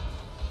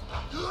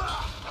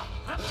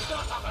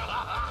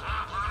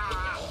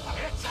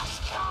 It's a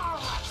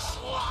scarlet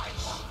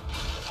slice.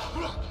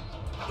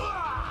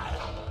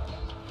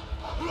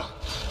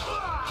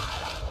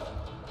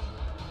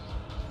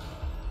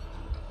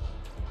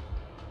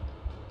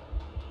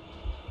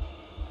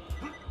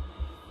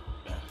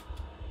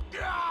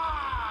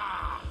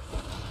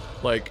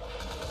 Like,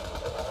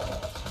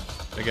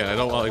 again, I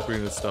don't want to like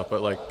bring this stuff,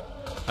 but like,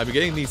 I've been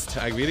getting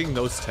I'm getting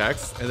those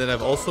texts, and then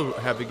I've also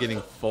been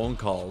getting phone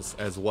calls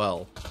as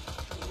well.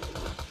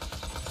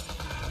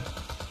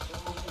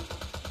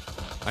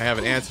 I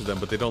haven't answered them,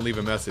 but they don't leave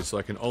a message, so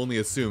I can only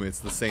assume it's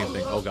the same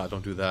thing. Oh god,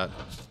 don't do that.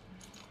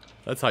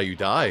 That's how you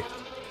die.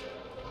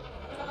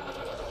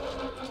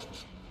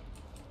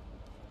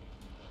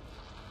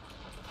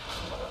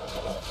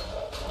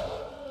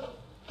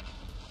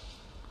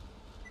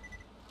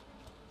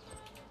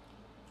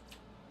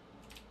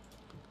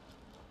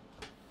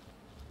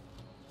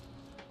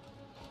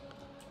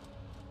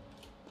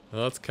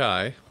 Well, that's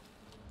Kai.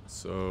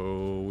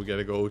 So we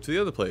gotta go to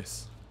the other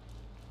place.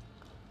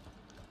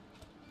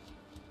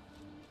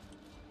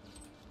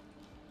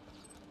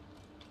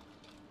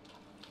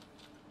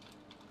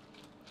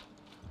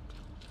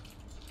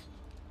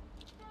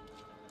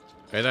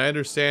 And I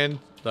understand,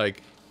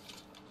 like,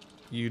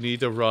 you need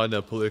to run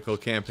a political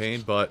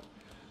campaign, but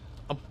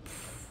I'm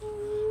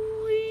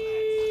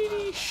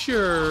pretty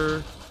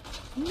sure,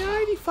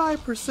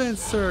 95%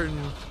 certain,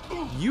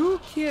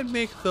 you can't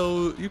make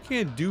those, you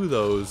can't do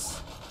those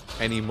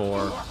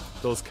anymore,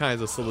 those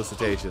kinds of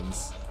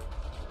solicitations.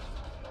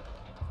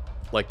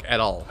 Like, at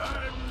all.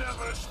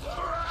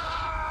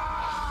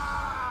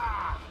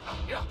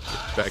 Get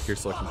back here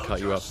so I can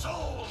cut you up.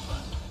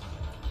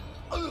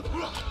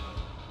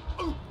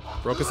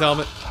 Broke his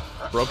helmet.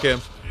 Broke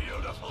him.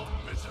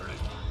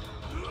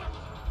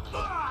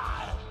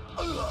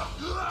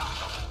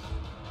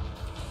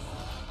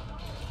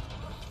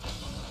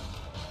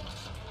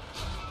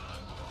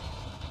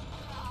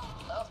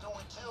 After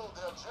we killed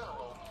their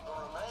general, the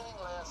remaining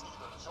lands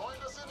either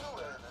joined us in New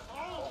Haven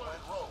or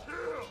went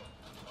rogue.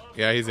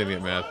 Yeah, he's gonna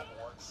get mad.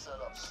 Set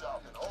up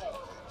shop in Old Haven,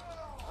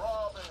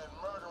 robbing and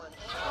murdering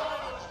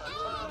anyone within a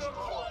turn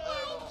throw of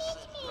their little city.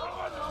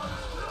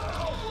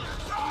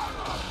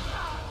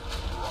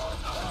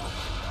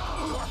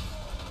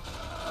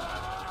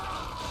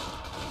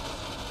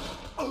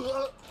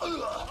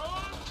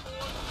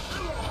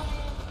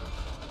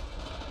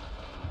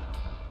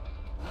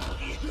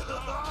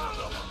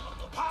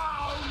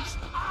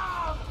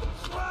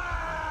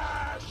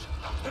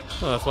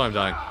 Oh, that's why I'm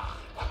dying.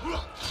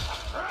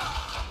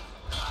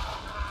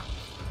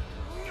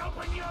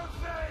 Open your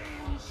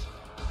veins.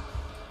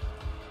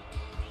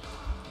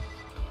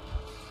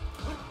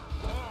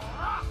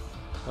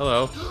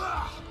 Hello.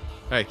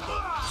 Hey,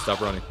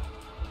 stop running.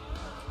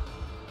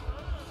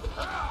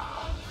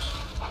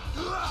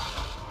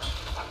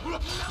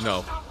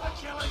 No.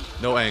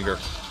 No anger.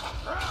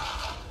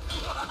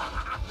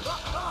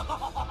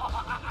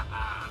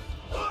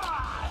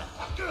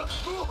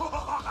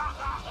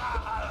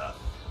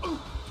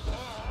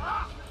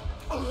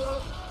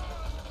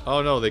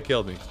 Oh no, they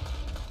killed me.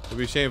 It'd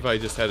be a shame if I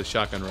just had a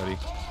shotgun ready.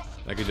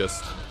 I could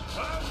just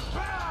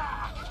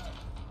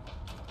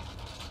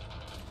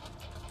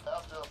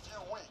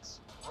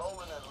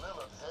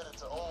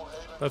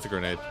That's a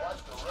grenade. The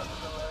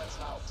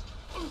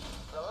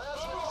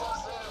last report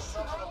says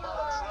something about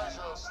a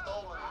treasure of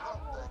stolen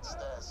loot that's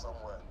stashed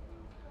somewhere.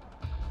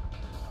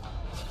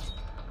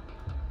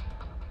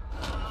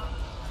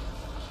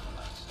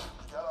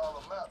 You got all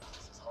the map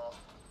pieces, huh?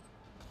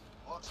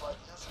 Looks like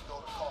you should go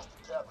to Costa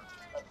Cabin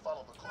and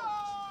follow the clues.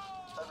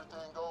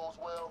 Everything goes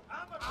well,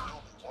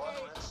 you'll be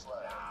wandering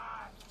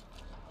slab.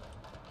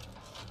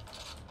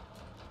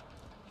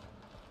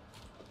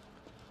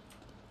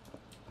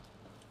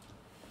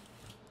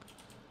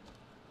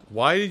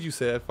 Why did you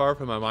say that far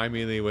from my mind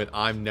immediately when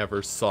I'm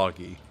never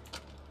soggy?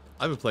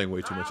 I've been playing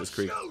way too much as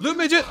Kreig. Loot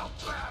midget!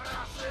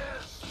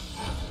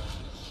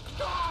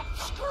 Stop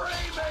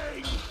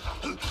screaming!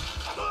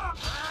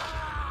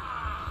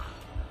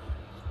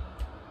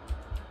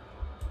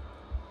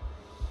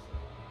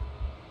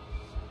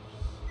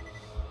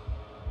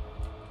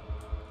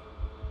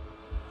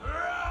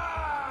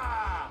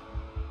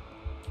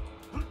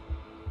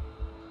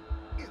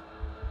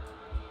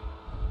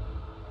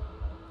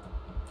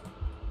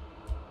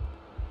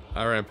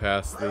 I ran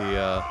past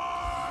the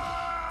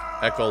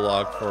echo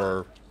log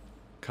for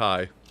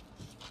Kai.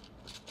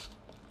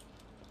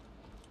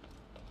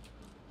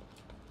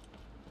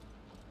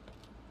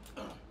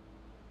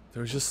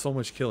 There was just so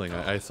much killing.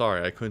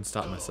 Sorry, I couldn't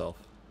stop myself.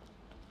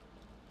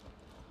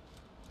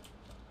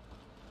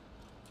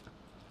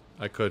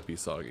 I could be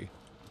soggy.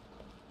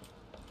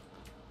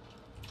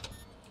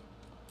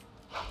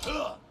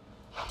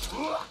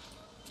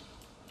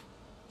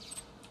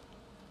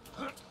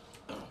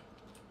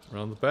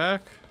 Around the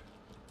back.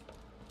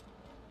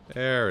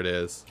 There it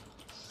is.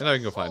 And now you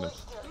can go find him.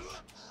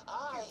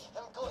 I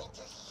am going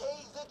to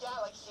save the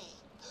galaxy.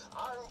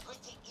 Armed with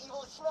the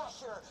evil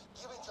smasher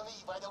given to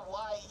me by the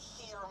wise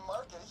seer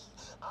Marcus,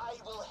 I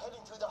will head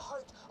into the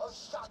heart of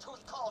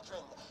Shatu's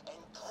cauldron and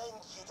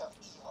cleanse it of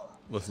evil.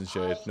 Listen,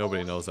 Shade,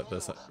 nobody knows that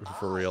this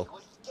for real. I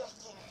was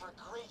destined for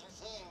greater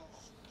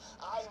things.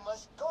 I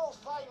must go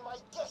find my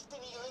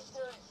destiny,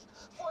 listeners,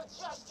 for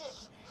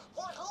justice,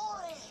 for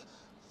glory,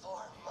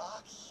 for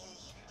Moxie.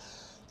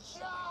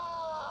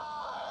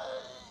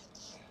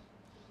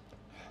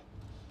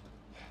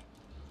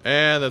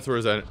 And that's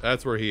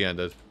where he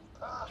ended.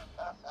 What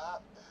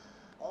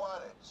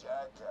a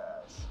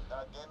jackass.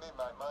 Now give me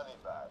my money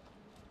back.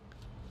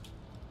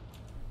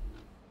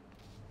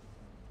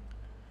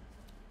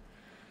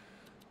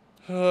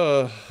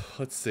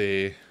 Let's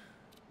see.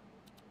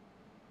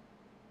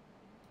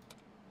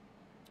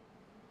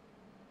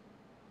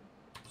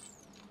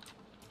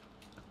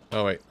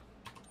 Oh wait.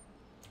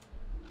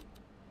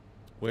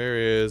 Where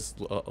is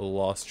a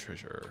lost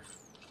treasure?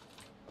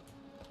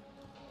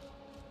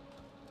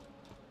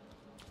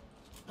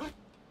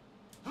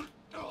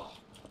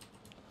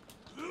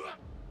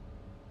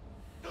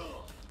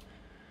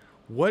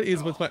 What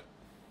is with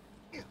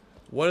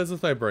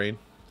my brain?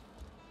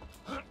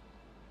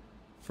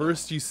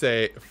 First you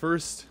say,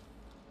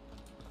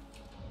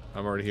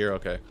 I'm already here,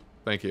 okay.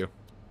 Thank you.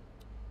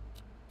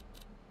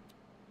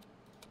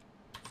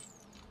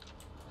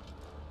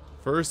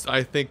 First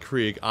I think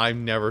Kreig,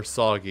 I'm never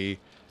soggy.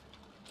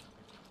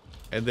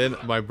 And then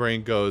my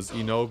brain goes,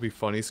 you know, it'd be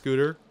funny,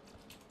 Scooter.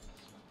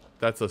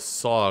 That's a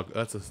sog.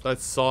 That's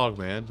sog,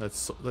 man. That's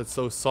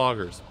so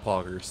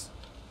poggers.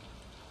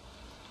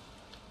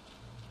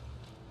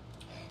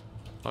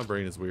 My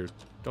brain is weird.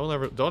 Don't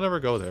ever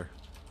go there.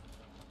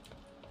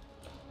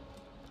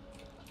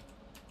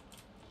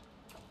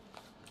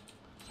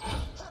 Hit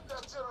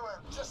that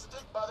generator. Just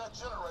stick by that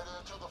generator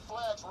until the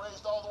flag's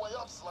raised all the way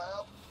up,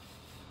 Slab.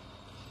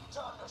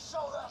 Time to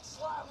show that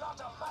slab not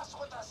to mess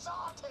with the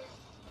saw teeth.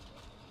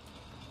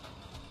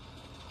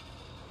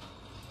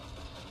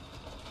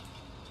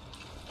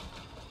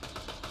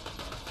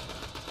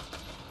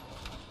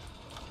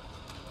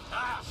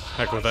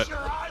 Heck with it. Your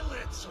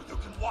eyelids so you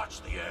can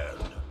watch the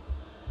end.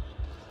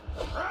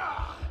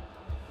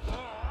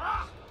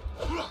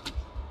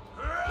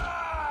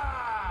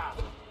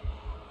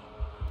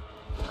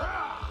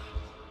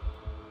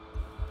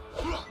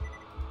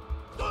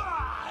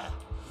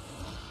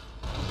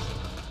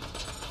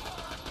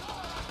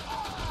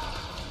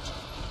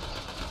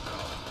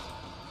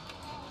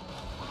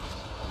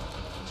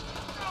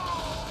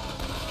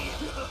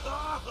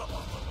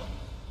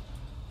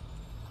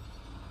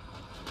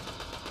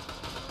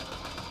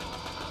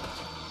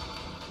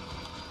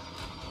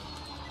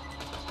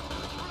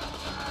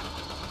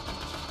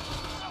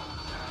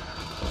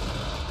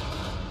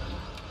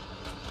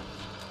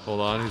 Hold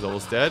on, he's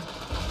almost dead.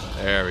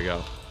 There we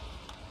go.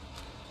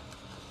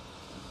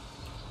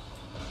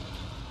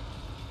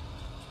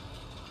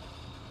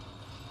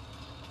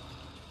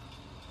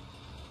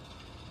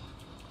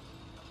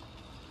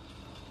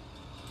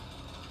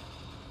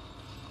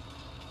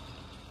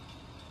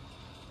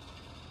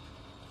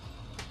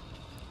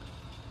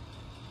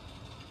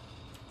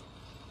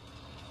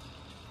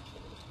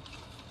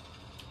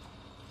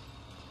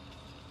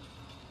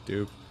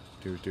 Doop,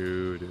 doo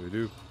doo doo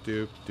doop,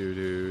 doop, doo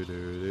doo doo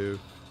doo.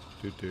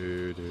 Do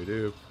do do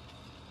do.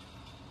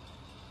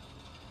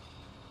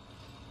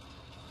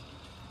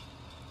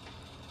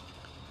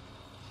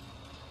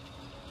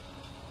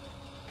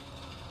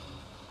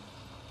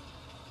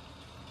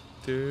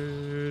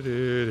 Do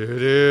do do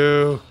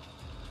do.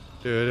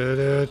 Do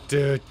do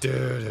do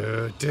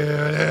do do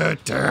do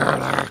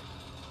do.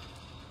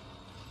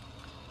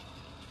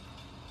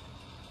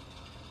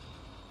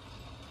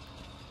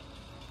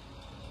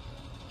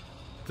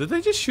 Did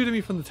they just shoot at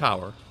me from the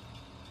tower?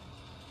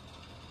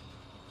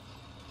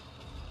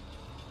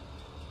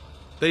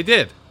 They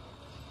did.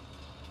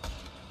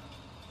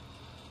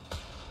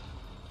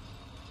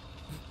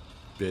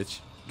 Bitch.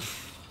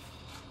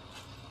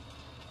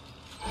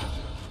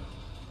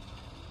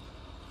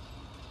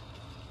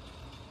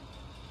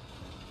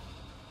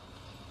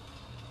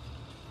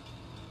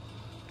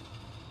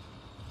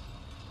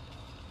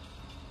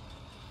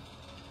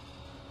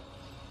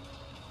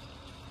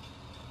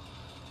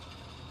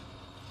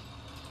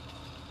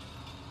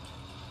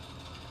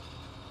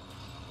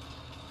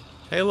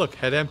 Hey, look,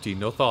 head empty,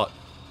 no thought.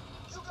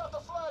 You got the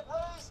flag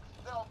raised.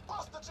 Now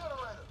bust the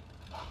generator.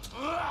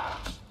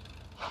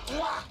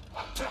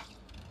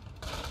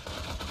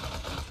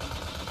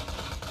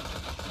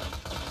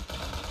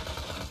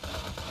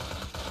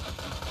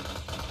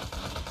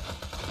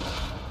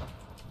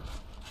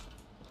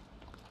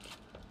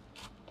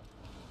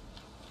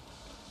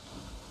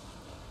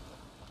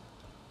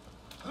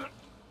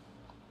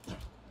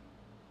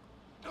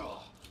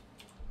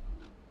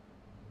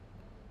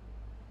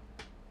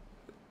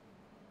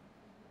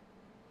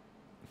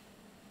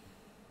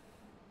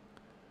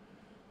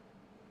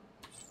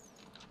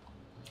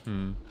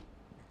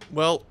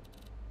 Well,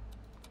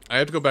 I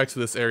have to go back to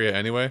this area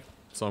anyway,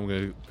 so I'm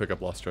going to pick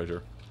up lost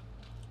treasure.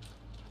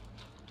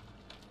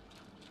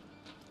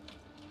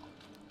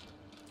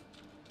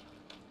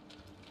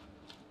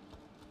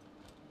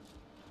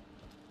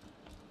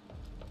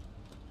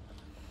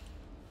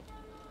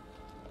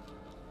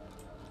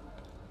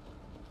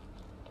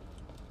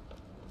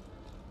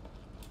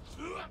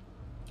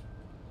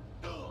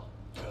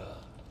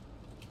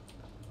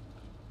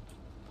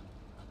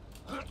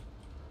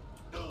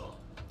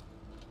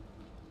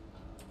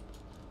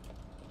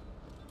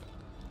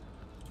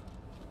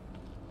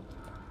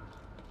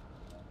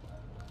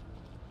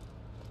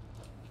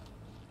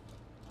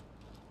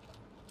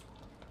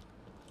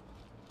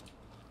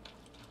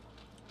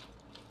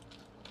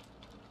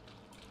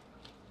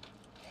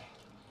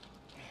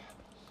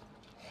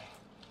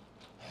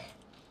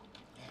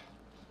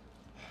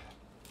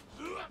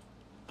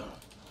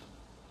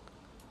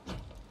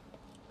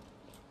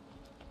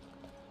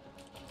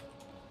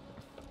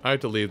 I have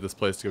to leave this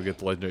place to go get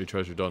the legendary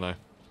treasure, don't I?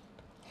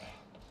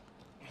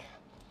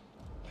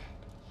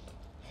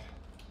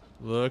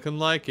 Looking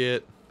like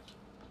it.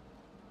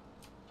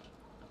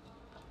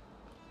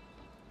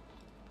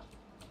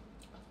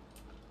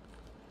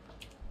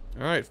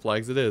 Alright,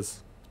 flags it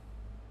is.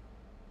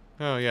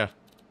 Oh, yeah.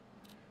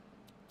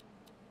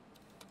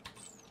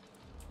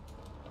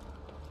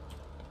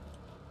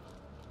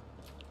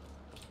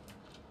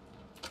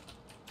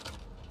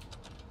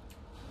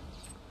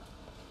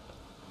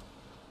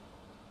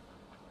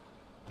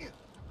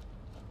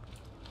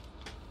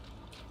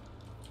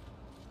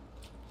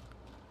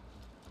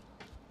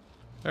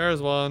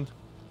 There's one.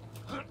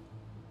 Now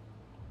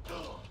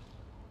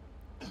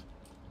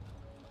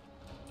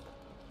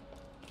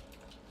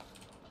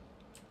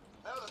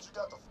that you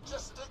got the,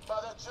 just stick by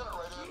that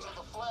generator until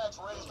the flag's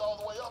raised all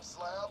the way up,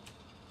 Slab.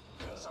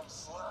 Some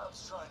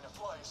slab's trying to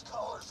fly his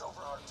colors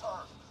over our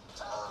turf.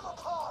 Tear him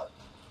apart.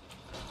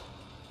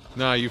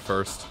 Nah, you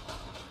first.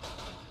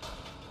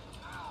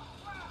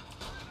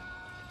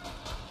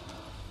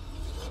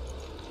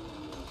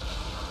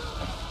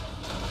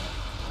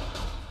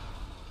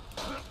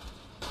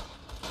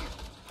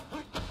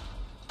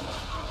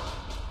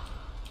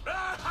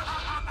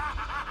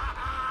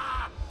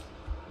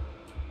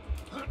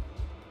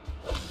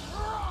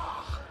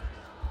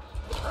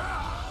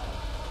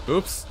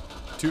 Oops.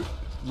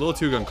 Little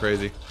two-gun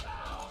crazy.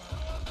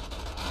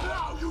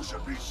 Now you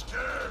should be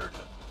scared.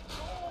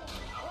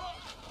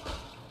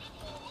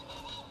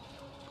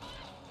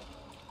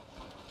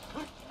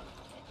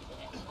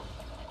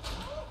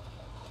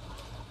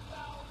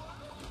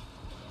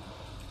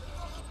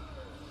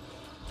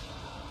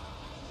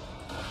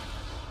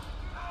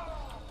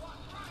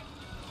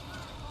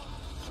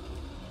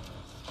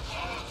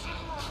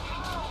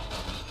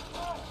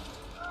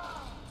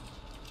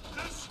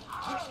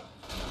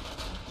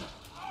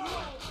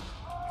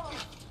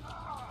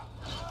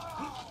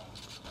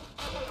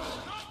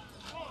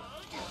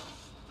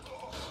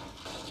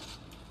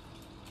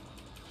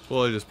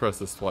 Well, I just press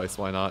this twice,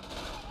 why not?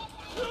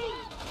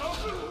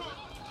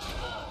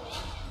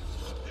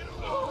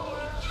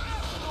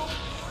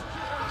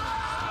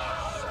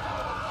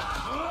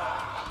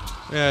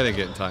 Yeah, I didn't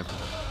get in time.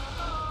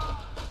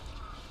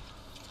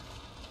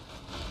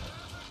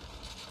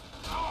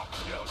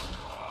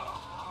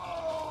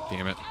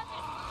 Damn it.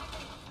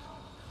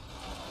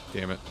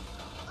 Damn it.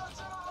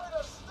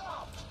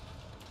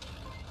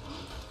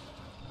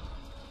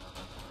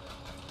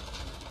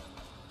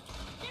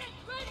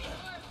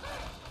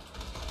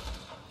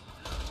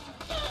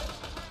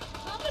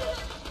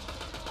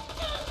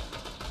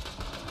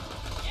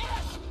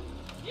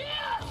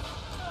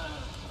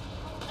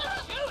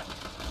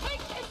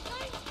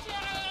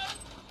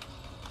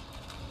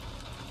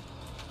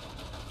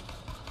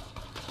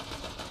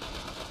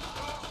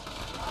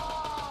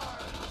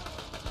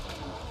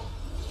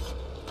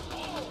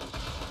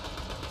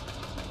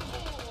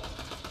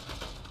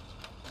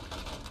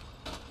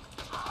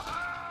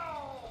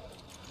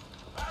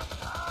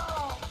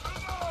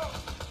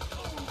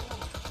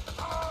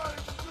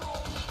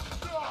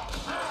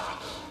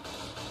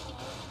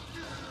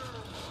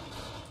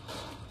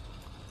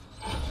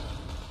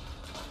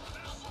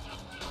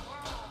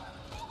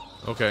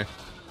 Okay.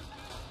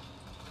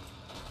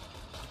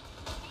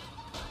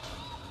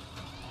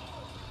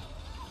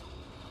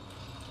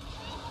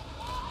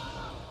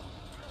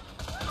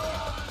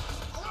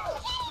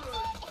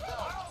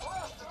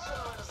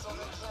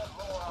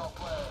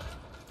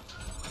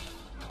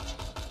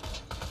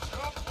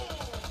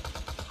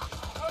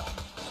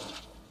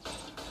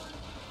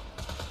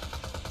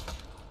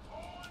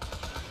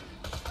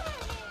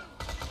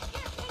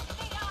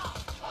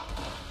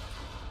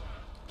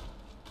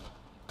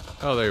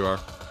 Oh, there you are.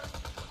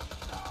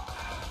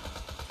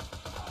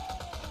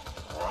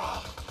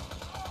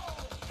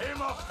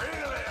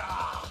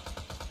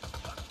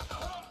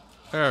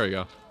 There we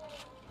go.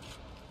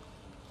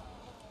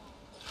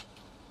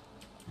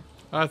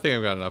 I think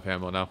I've got enough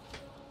ammo now.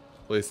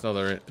 At least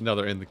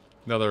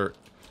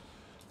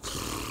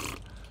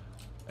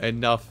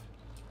enough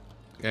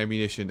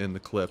ammunition in the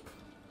clip.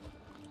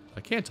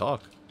 I can't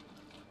talk.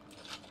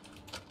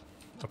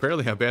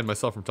 Apparently I banned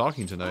myself from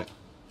talking tonight.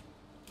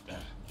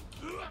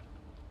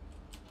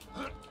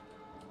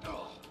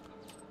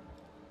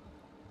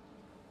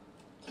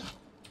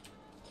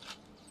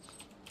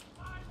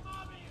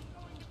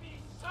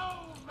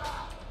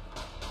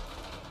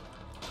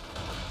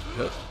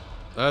 Yep.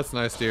 That's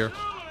nice, dear.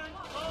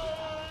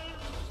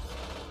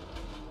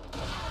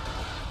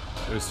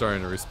 They're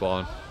starting to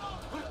respawn.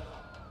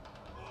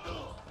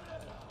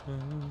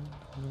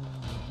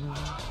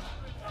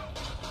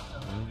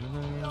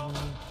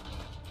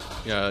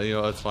 Yeah, you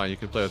know, that's fine. You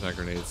can play with my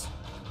grenades.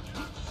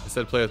 I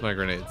said play with my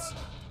grenades.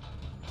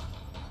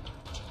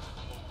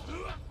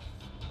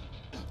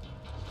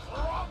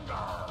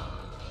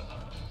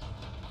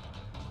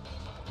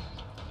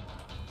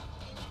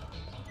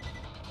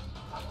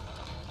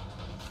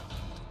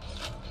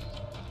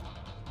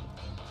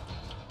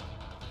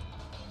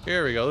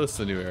 Here we go. This is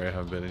a new area I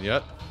haven't been in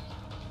yet.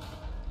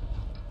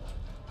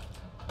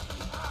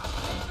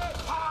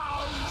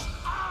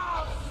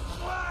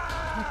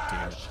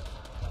 Damn it.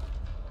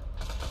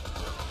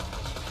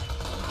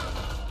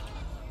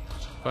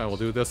 Fine, we'll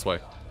do it this way.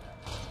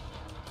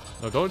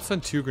 No, don't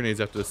send 2 grenades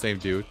after the same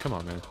dude. Come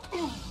on, man.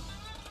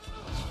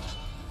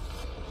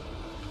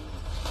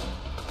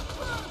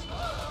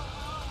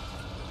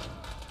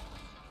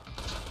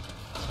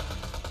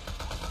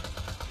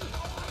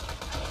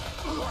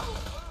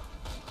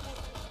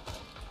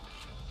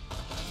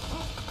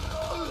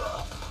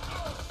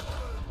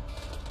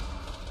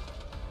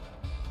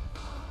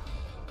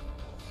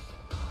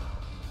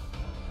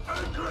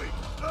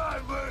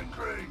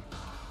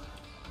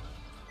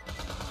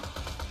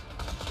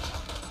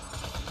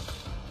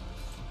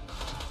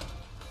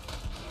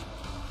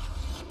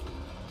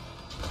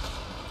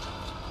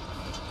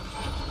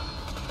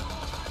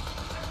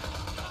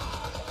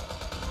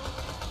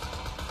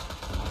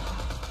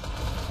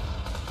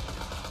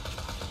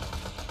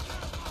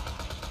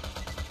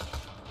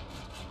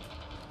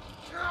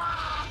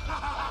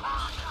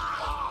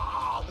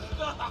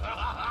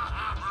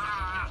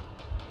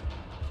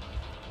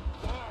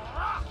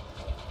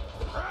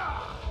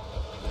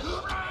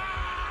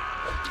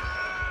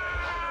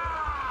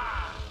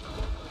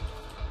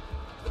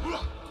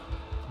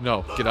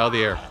 No, get out of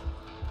the air.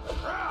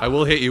 I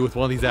will hit you with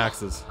one of these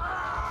axes.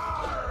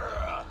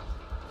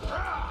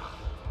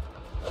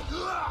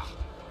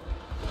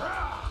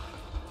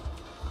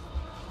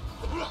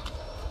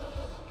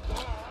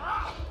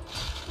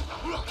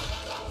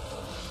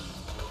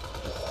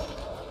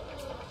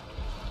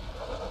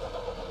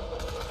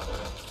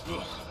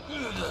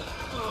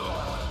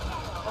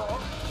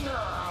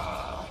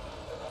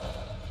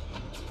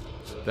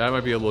 That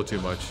might be a little too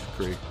much,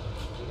 Kreig.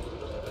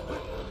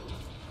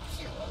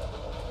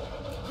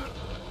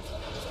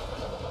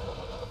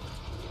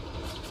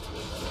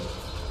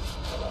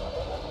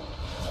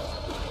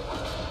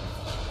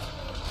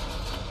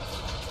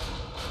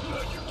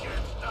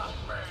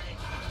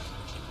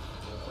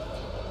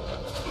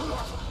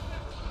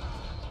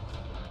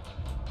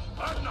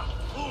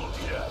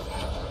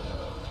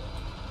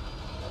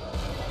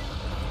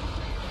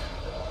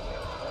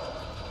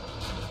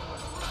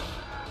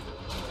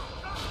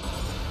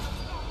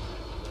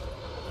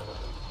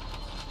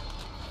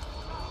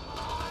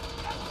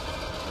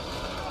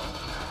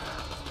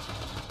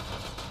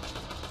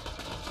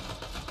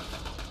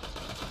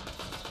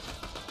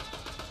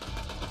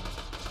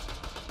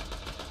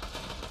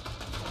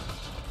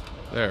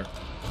 There.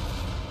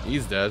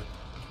 He's dead.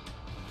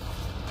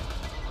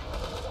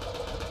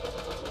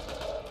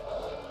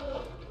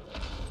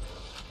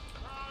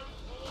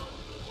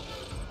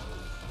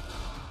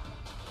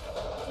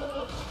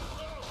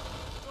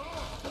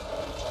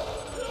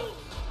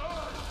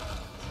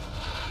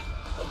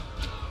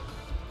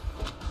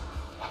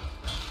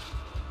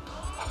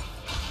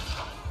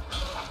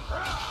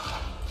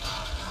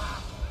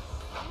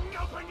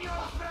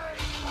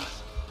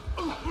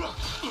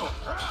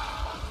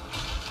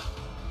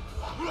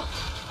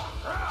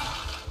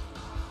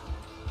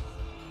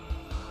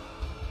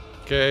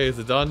 Okay, is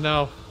it done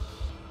now?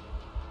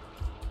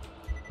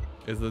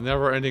 Is the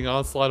never-ending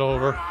onslaught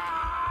over?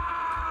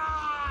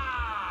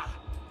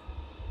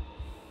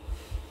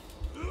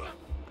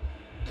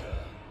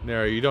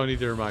 Nara, you don't need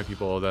to remind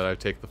people that I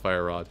take the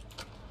fire rod.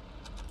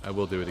 I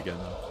will do it again,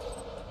 though.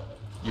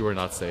 You are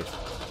not safe.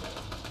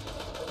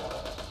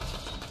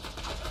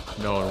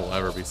 No one will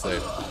ever be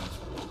safe.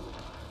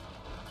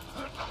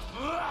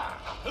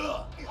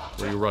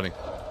 Where are you running?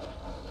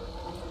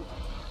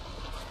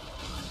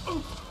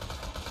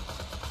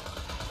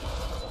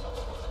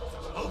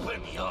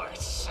 Open your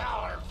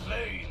sour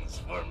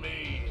veins for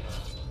me.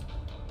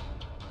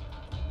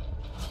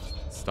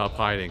 Stop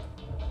hiding.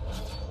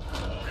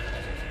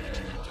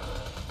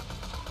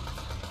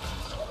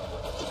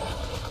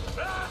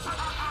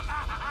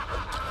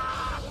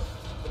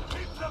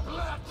 Keep the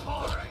blood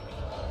pouring.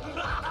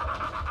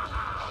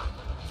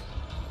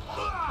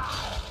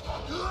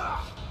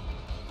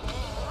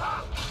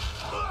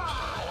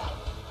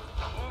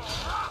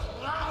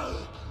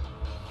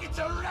 It's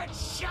a red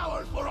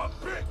shower for a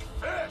big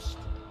fist.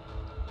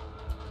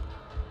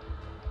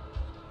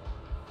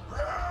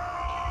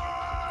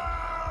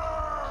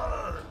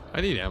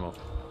 I need ammo.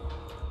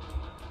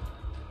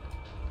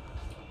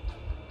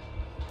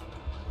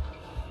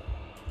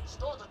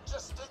 Start to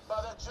just stick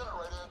by that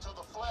generator until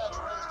the flag's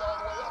raised all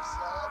the way up,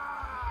 Slab.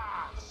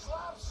 The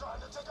Slab's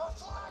trying to take our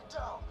flag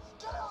down.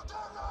 Get out there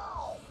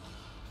now!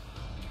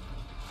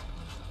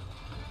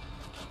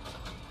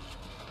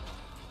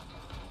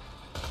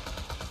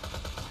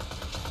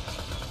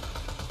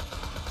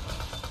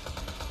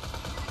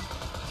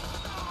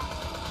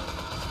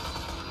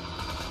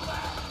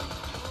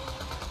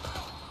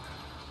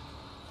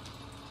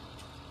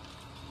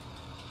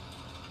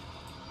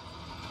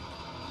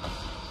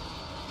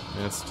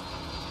 Missed.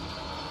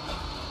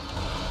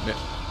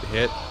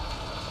 Hit.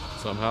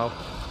 Somehow.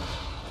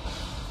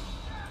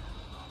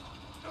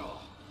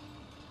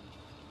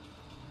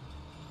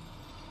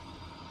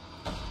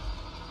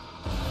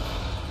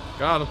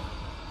 Got him.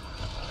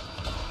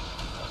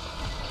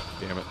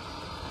 Damn it.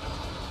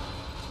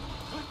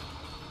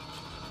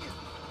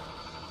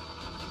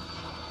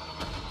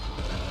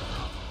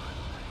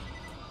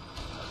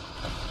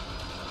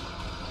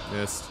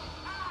 Missed.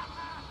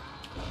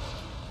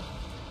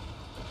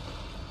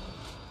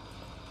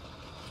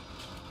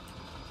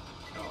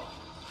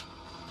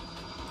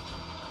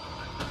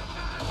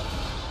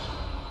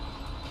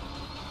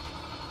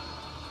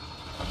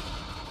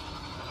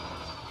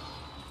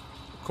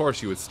 Of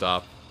course you would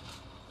stop.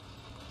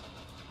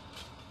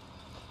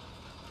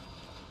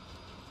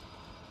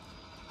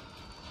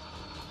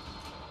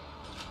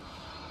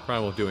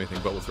 Probably won't do anything,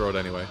 but we'll throw it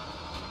anyway.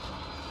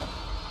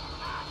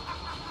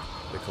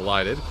 They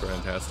collided.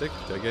 Fantastic.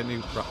 Did I get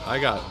any? I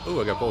got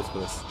bullets for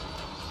this.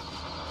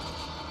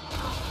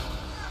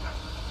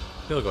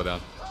 He'll go down.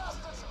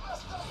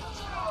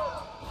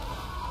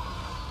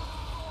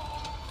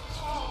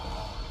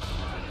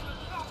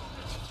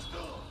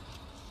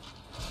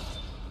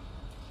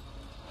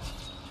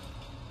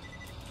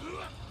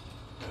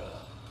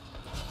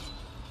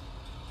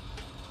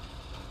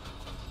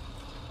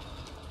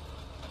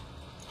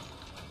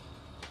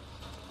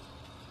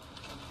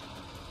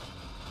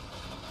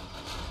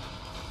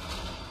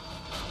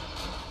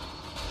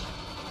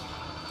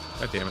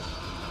 God damn it.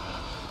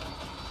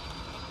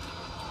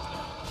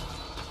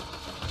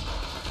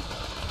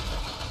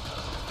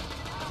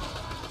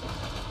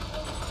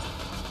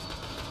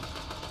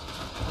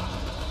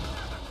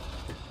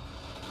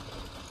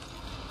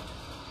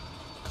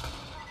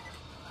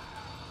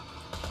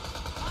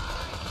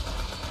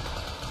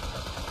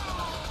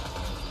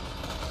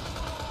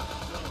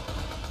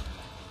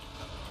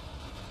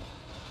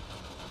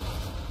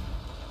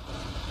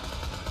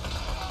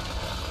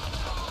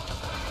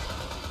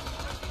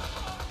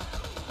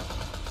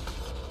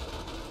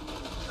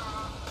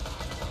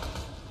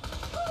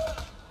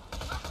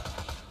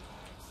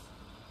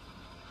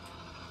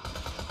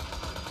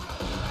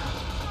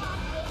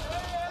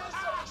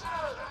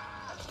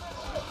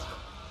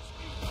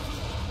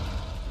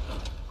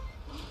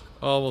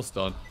 Almost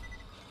done.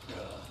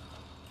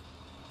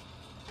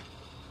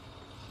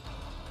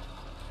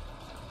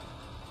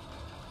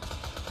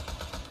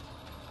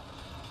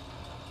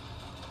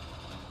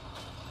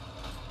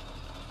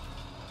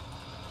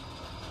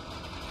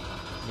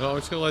 No, I'm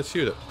just gonna let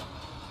shoot it.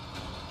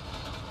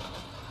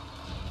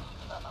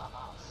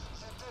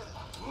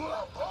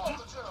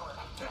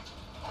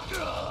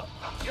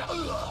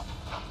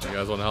 You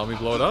guys want to help me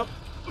blow it up?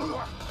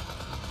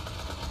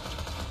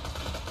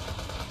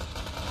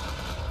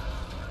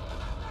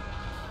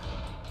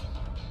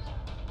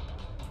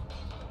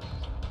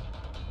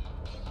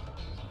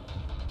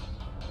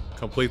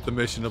 Complete the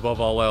mission above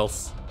all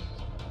else.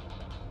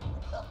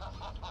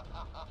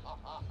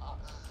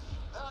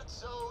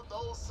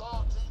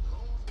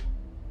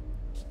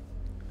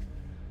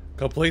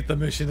 Complete the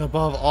mission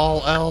above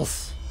all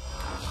else.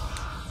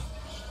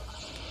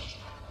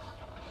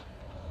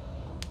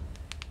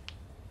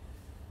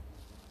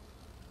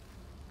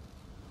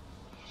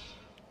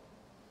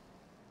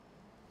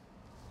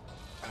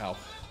 Ow.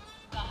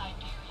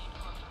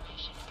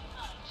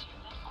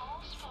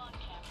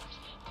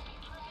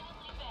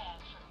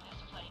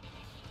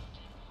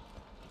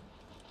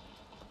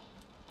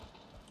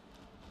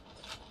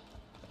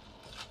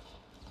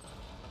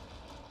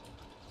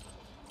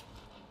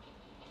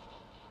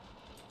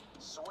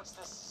 So what's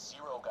this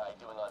Zero guy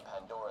doing on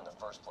Pandora in the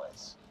first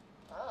place?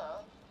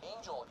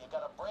 Angel, you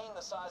got a brain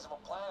the size of a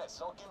planet,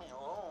 so don't give me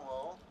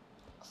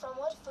From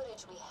what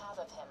footage we have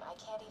of him, I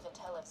can't even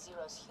tell if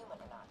Zero's human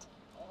or not.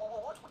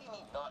 What do you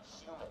mean, not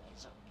human?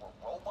 He's a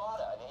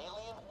robot, an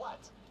alien, what?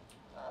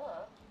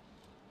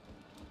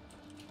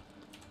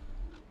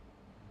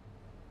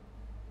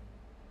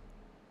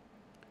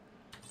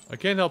 I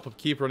can't help but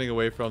keep running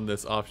away from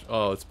this option.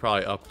 Oh, it's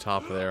probably up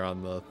top there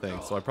on the thing,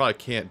 so I probably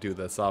can't do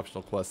this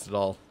optional quest at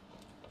all.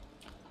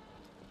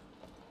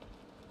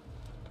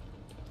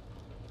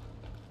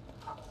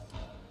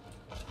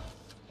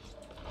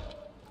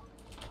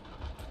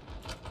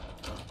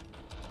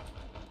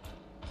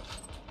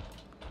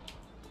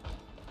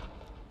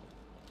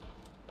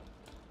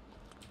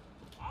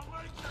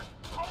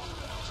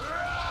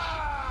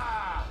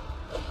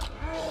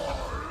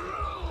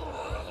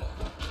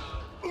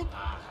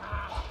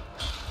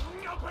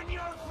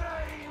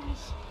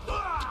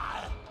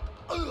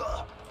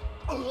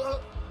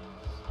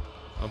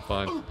 I'm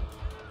fine.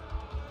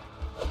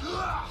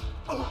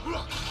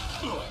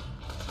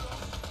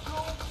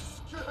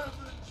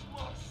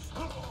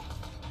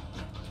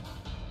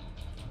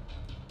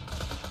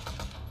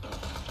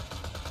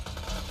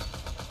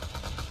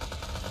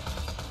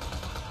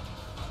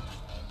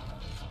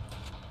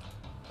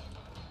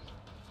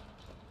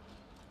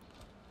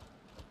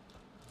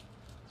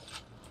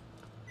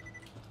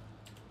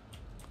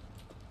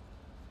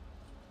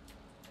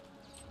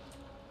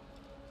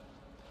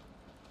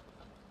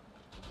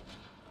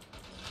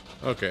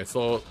 Okay,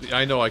 so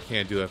I know I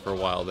can't do that for a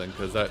while then,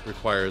 because that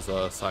requires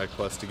a side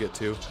quest to get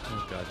to.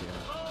 Oh, god damn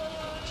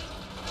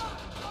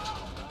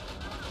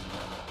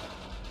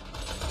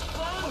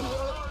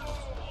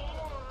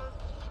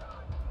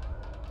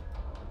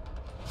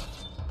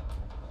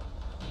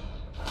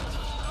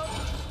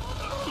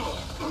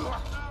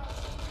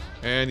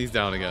it. And he's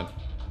down again.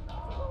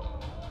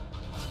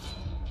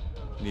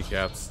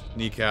 Kneecaps,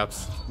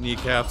 kneecaps,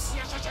 kneecaps.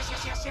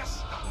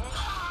 Yes.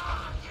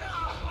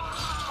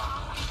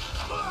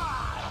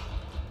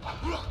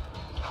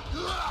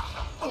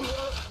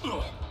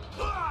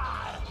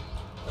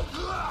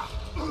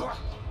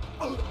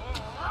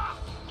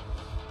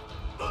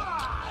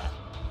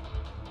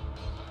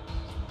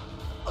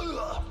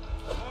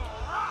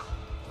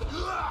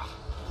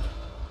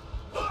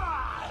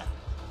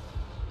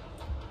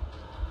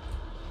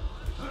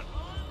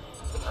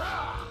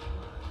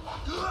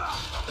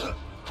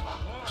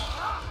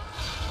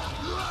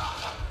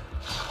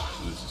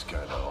 This is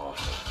kind of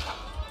awful.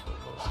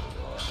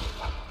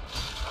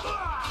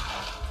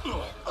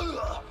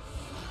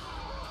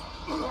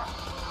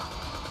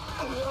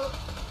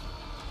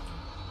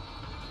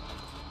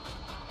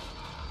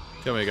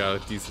 Tell me I got a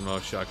decent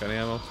amount of shotgun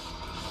ammo.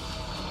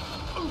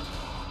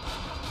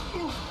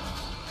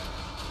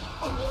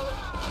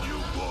 You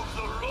walk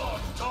the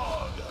wrong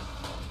dog.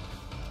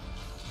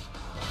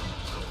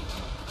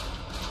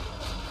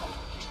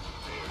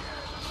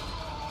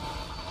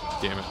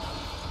 Damn it.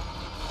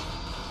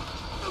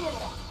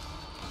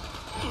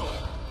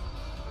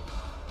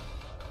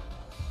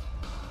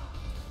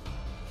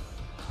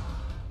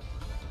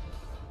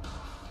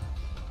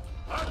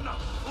 I'm not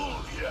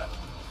full yet.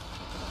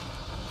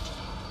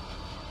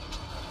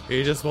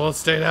 He just won't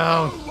stay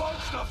down. Who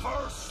wants the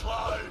first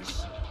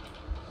slice?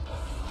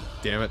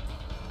 Damn it.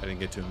 I didn't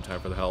get to him in time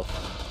for the health.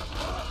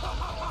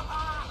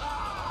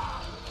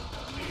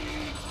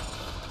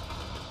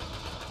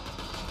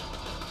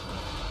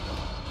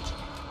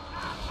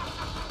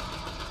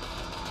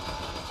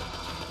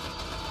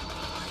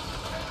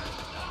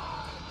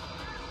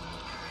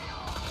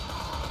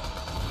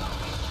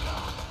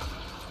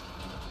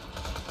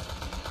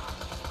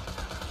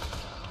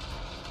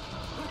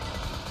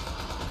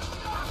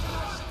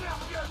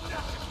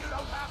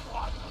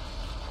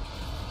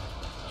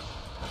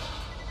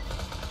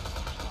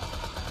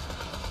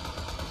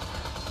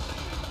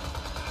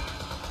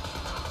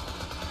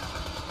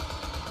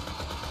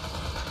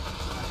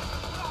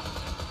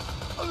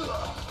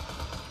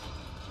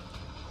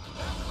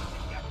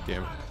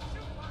 Damn it.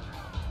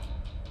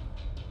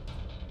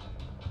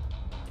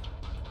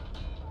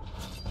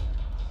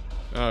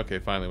 Okay,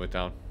 finally went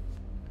down.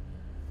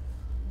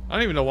 I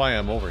don't even know why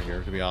I'm over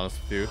here, to be honest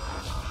with you.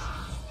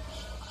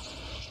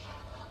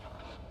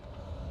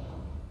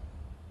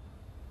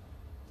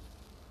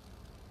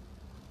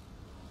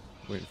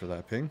 Waiting for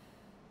that ping.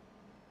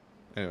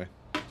 Anyway.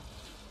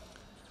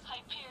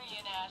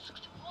 Hyperion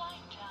asks, why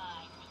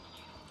die when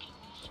you can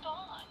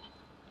spawn?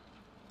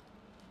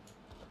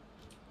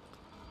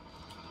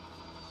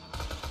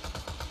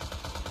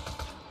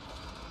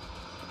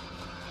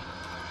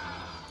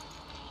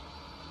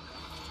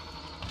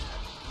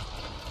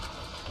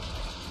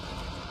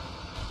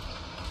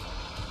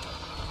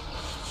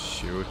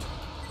 Shoot.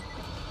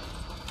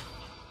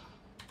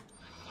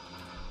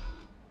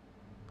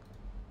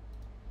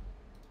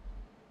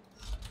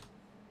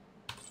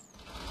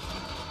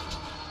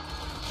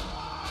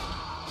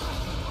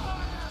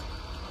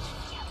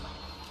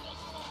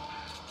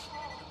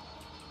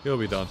 He'll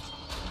be done.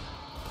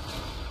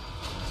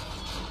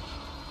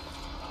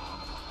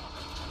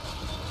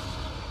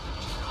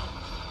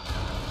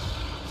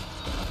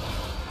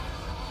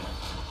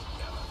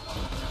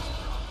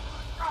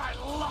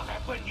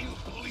 when you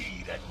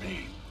bleed at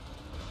me.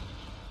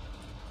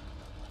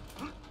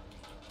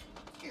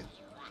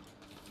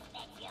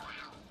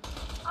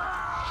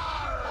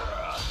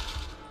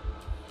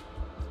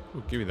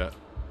 Ooh, give me that.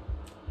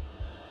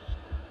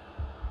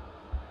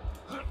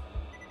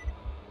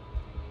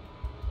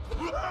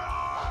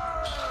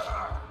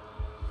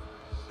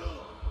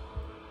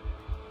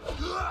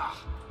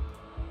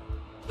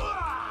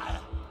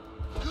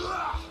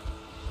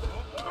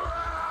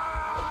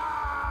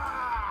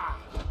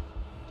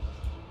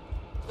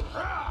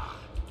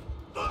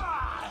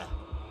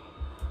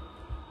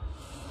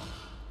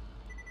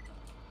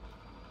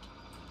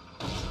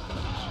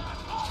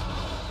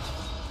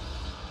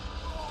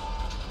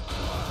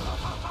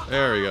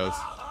 There he goes.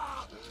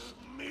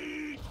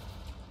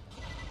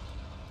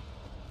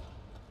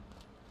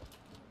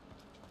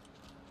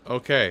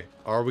 Okay,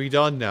 are we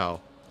done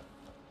now?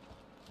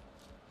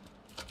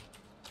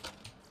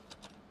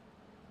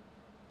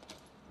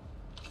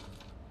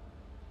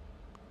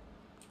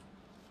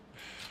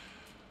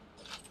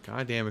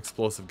 Goddamn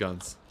explosive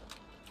guns.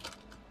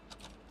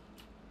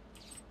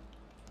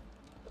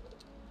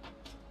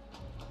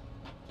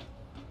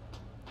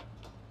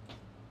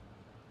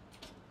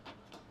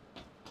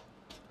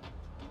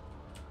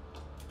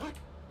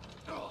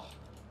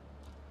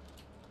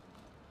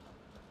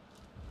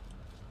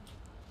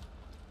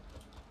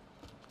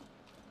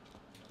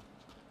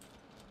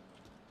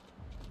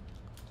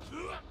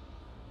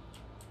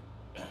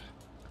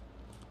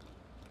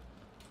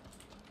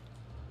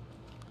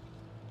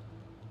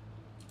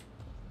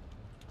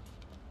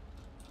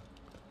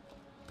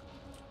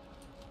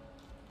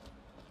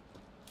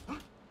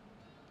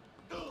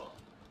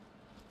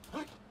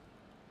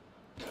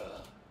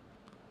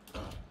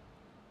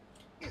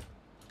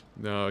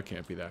 No, it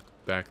can't be that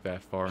back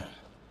that far.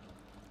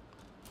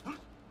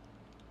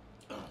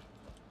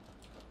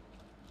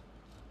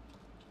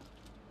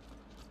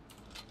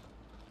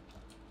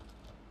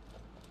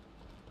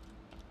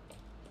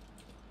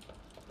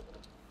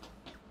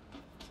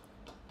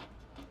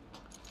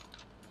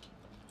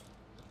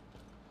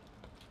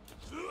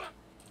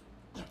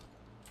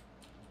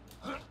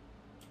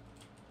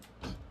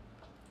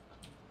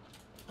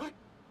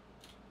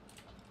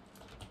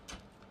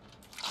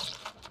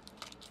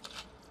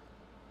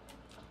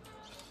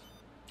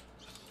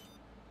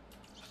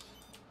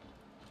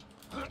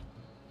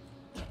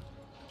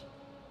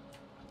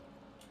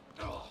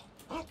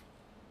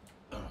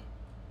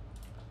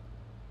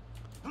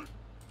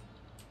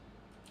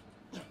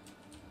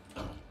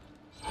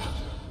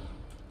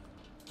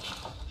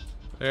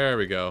 There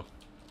we go.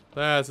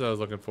 That's what I was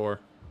looking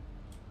for.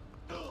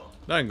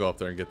 Now I can go up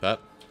there and get that.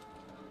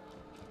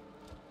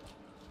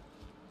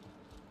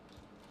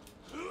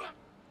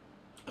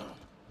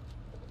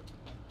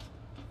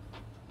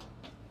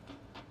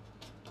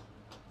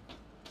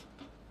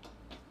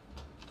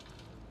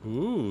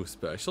 Ooh,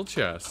 special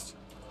chest.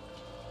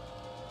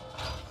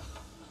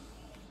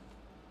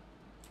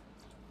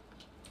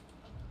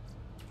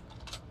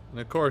 And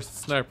of course,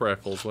 sniper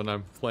rifles when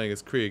I'm playing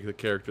as Kreig, the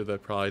character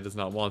that probably does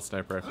not want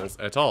sniper rifles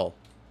at all.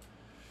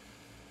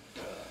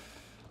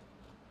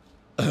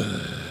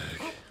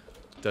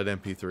 Dead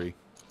MP3.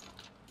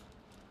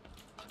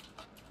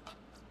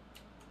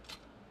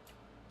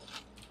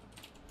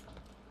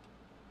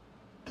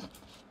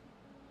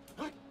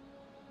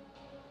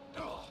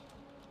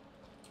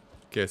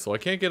 Okay, so I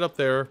can't get up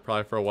there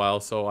probably for a while,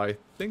 so I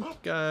think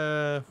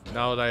now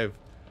that I've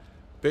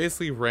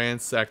basically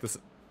ransacked this...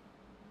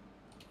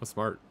 Oh,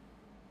 smart.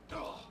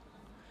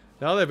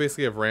 Now that I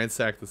basically have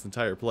ransacked this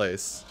entire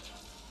place,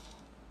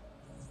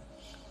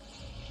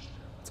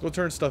 let's go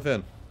turn stuff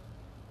in.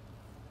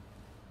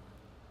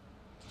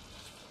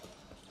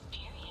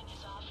 Period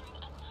is offering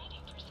a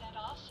 90%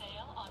 off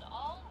sale on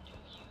all new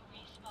U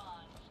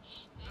respawns.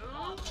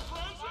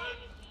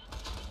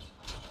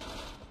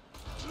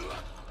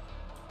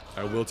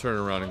 I will turn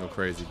around and go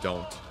crazy.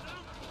 Don't.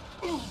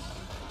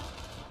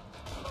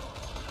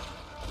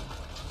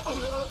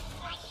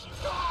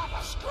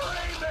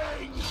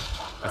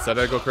 I said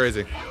I'd go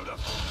crazy.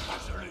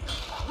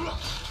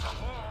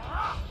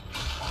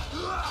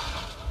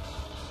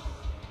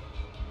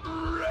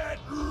 Red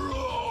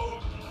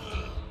road.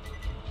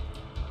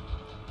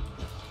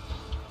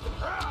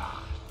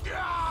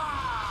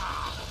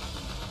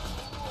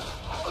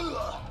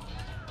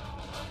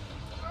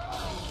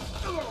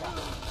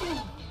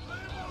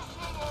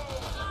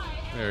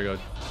 There we go.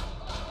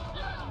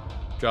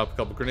 Drop a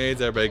couple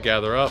grenades, everybody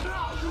gather up,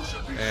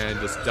 and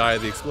just die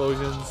of the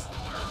explosions.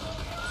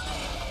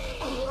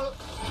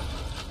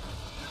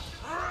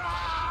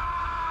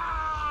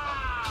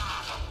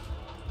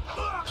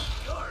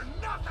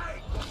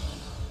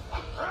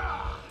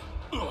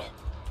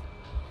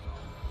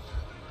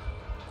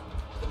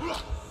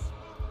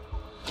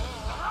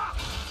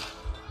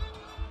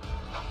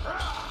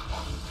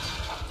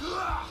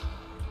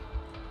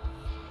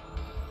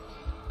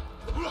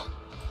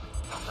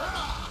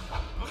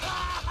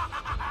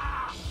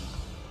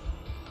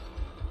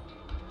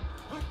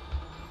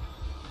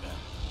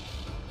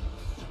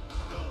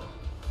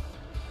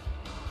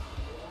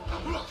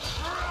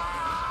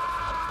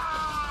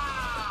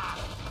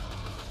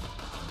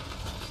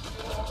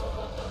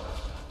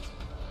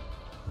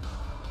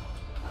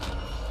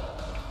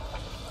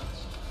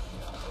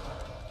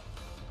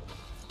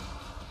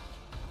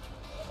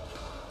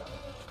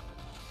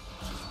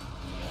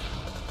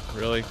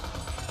 Really?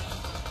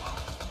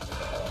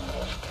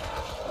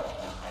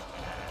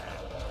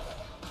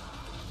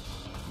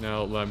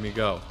 Now let me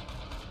go.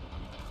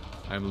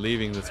 I'm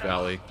leaving this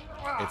valley.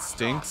 It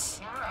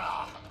stinks.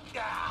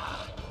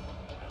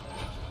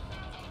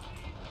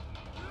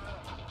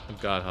 Oh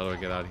god, how do I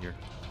get out of here?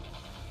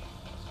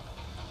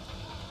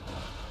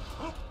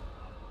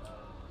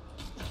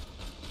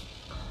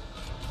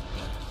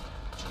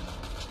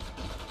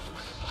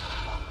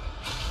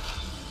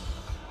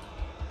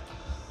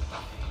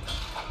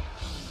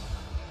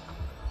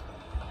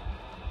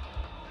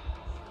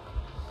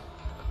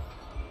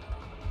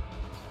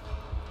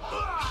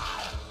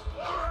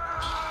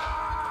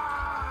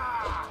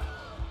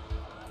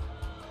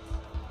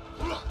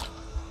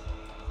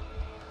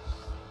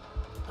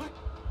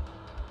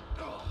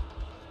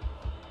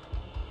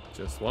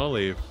 Just want to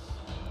leave.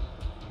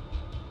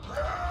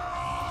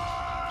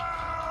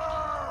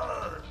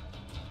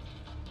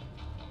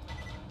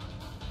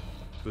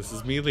 This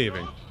is me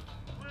leaving.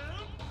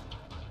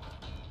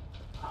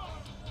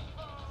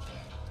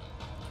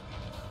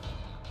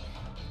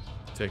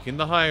 Taking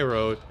the high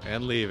road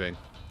and leaving.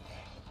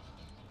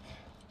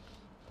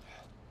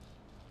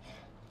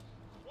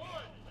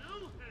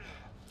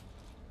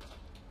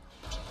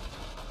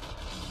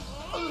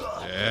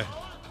 Yeah.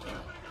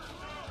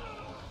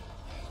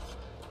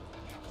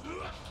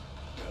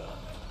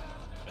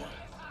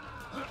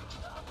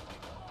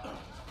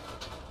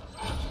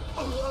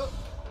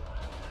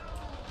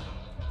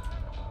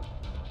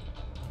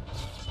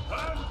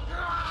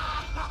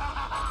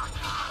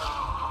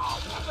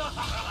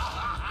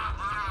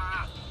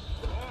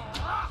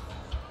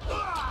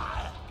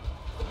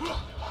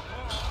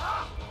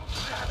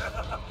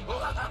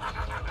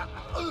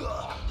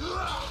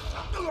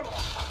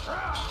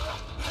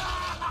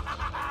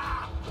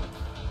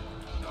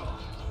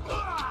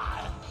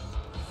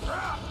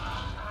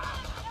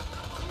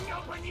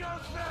 Open your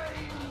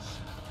veins!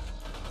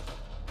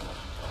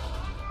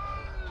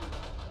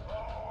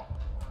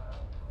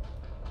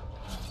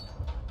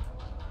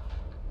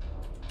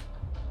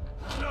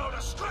 No,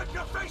 to strip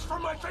your face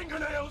from my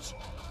fingernails!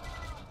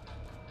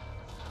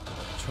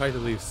 Tried to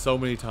leave so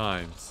many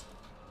times.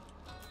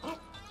 You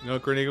know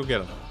what, Grenade, go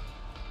get him.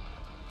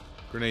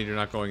 Grenade, you're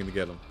not going to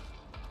get him.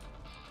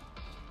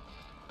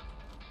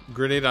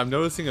 Grenade, I'm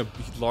noticing a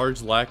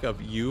large lack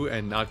of you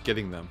and not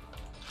getting them.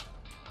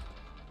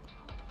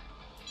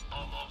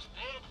 Almost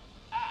dead?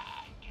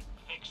 I can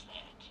fix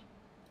that.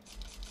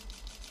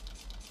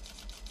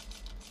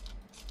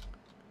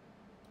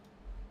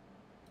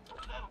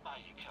 That'll buy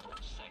you a couple of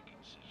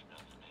seconds, if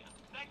nothing else.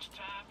 Next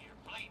time you're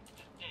bleeding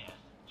to death,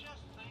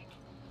 just think,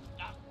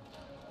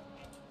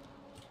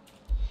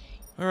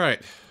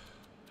 Alright.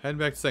 Heading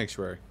back to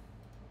Sanctuary.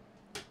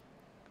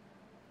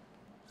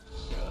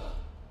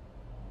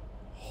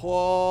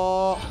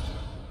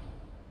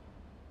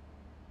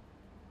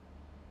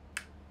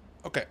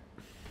 Okay.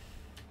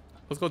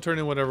 Let's go turn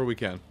in whatever we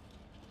can.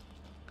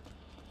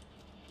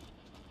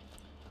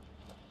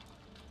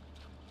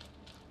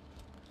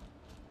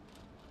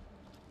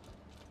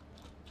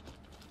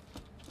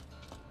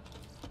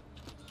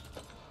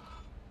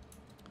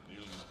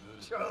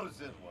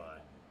 Chosen one.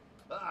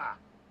 Ah.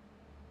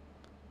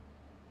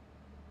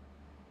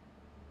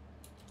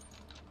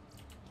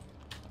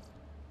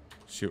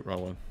 Shoot,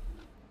 wrong one.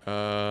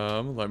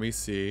 Let me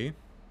see.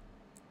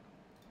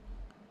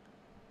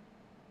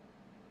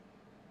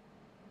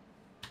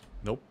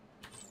 Nope.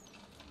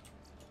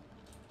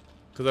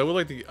 Because I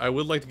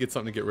would like to get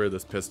something to get rid of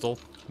this pistol.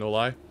 No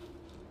lie.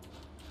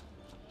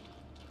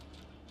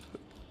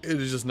 It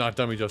is just not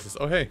done me justice.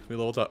 Oh hey, we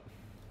leveled up.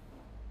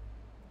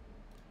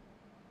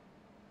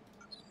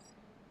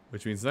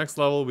 Which means next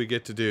level we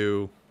get to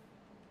do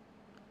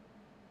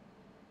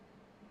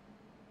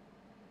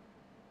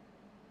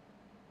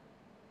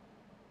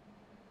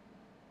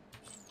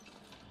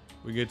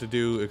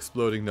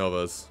exploding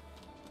novas.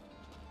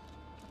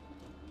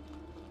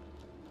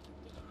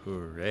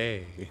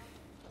 Hooray.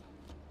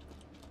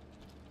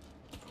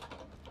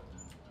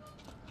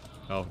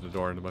 Oh, the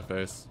door into my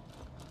face.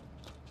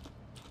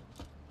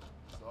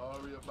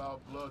 Sorry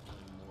about blood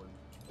anymore.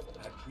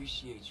 I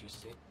appreciate your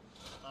sick.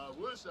 I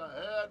wish I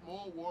had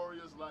more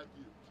warriors like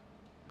you.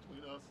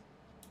 Between us,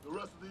 the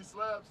rest of these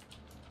slabs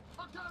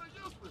are kind of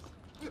useless.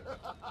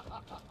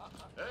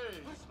 Hey,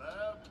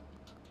 slab.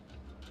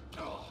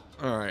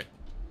 Alright.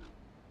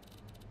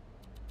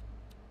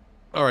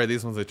 Alright,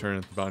 these ones I turn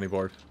at the bounty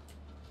board.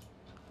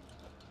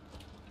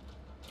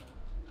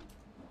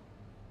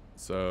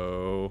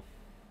 So...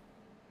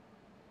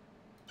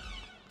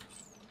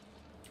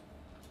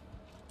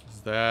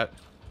 is that...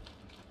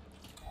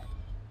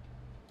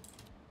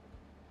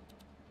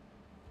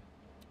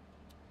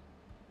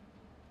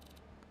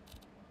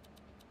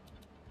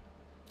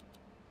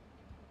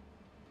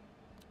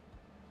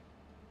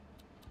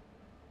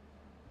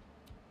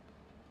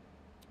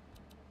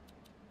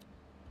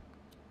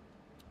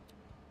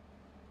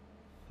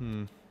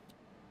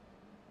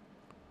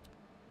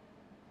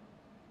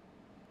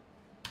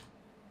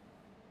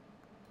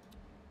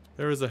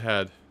 There is a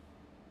head.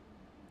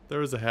 There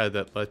was a head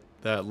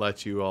that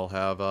let you all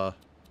have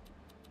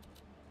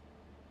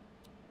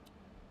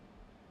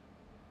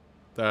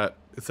that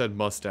it said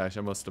mustache.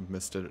 I must have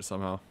missed it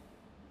somehow.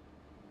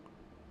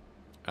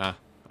 Ah,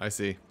 I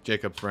see.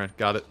 Jacob's brand.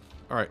 Got it.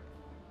 All right.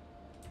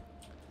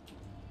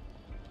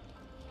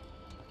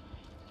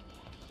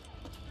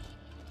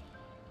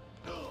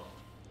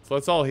 So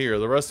that's all here.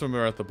 The rest of them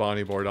are at the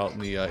Bonnie board out in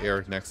the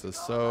Eric Nexus.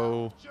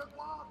 So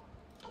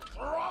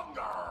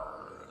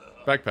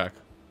backpack.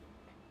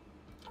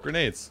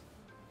 Grenades.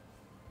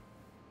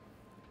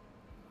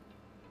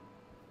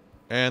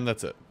 And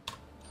that's it.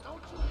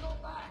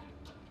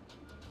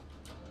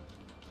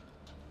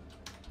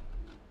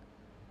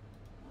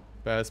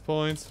 Baz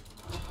points.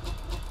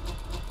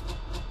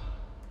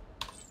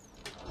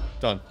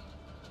 Done.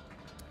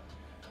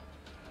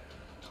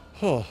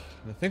 Oh,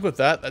 I think with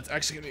that, that's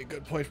actually going to be a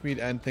good point for me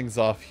to end things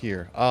off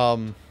here.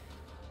 I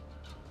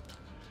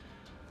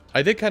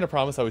did kind of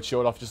promise I would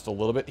show it off just a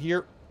little bit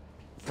here.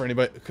 For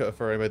anybody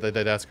that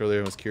did ask earlier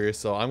and was curious.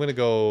 So I'm going to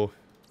go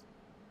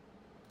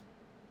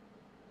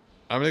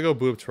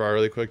boot up Terraria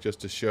really quick just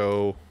to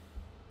show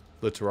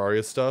the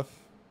Terraria stuff.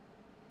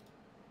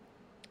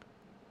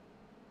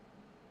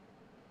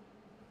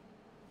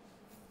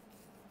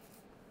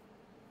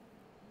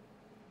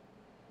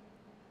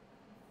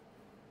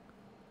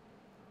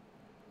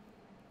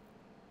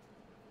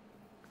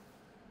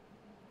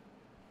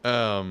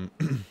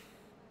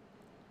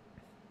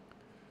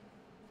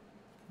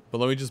 But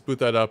let me just boot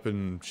that up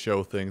and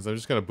show things. I'm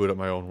just going to boot up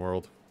my own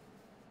world.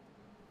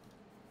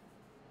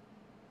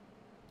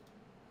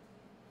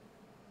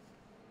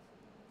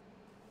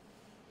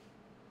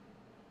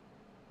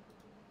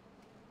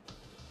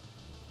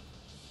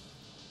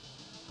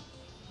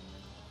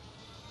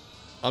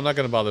 I'm not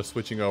going to bother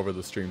switching over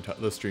the stream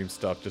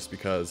stuff just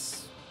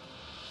because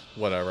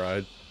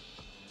whatever,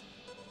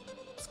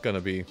 it's going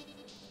to be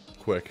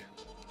quick.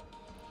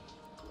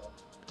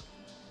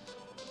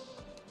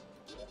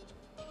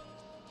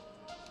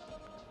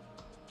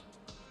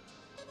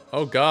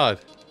 Oh God.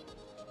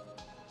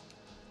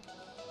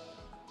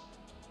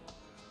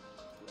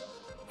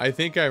 I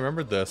think I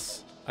remembered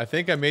this. I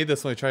think I made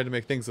this when I tried to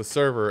make things a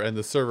server and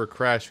the server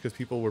crashed because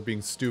people were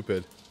being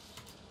stupid.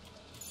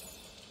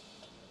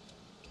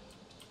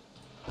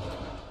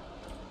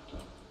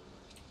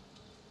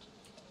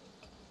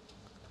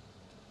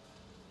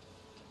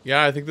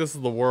 Yeah, I think this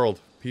is the world.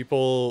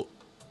 People,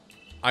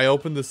 I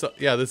opened this up.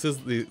 Yeah, this is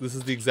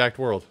the exact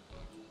world.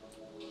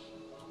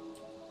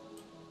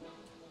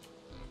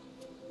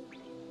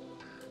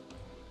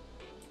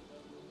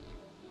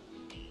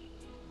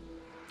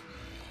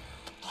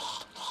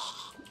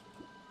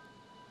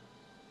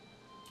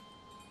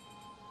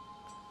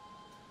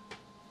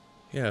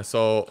 Yeah,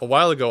 so a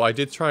while ago I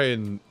did try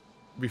and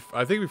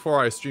I think before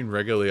I streamed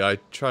regularly,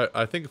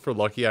 I think for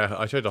Lucky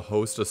I tried to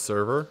host a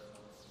server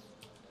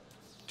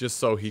just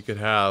so he could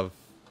have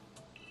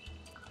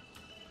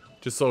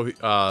just so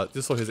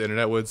his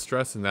internet would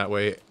stress, and that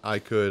way I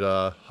could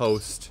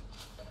host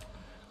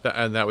that,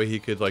 and that way he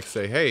could like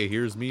say, "Hey,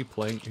 here's me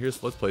playing. Let's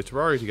play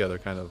Terraria together,"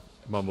 kind of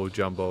mumbo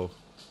jumbo.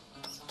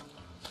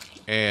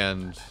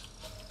 And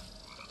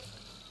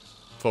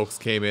folks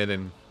came in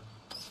and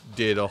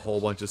did a whole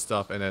bunch of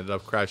stuff and ended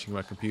up crashing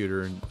my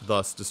computer and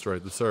thus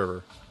destroyed the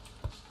server.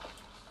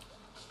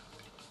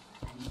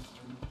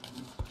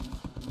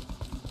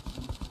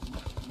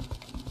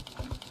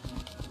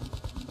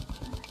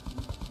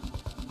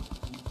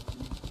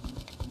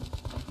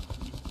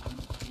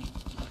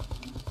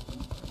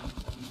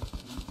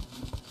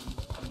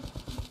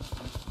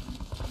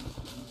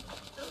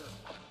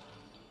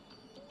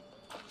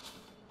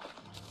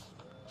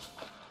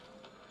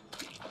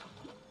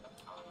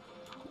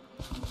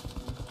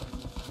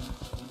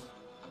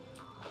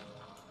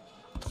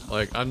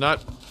 Like, I'm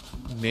not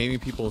naming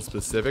people in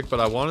specific, but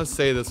I want to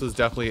say this was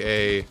definitely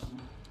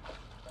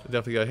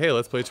like, hey,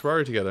 let's play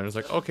Terraria together. And it's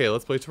like, okay,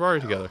 let's play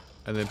Terraria together.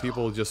 And then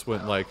people just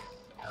went like,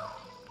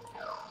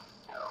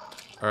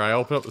 or I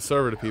opened up the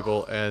server to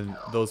people, and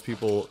those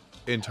people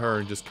in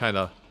turn just kind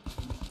of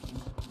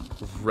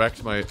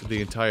wrecked the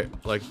entire,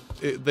 like,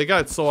 they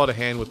got so out of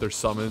hand with their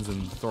summons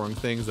and throwing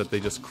things that they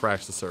just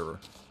crashed the server.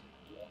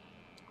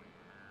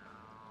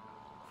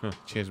 Huh,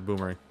 change the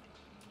boomerang.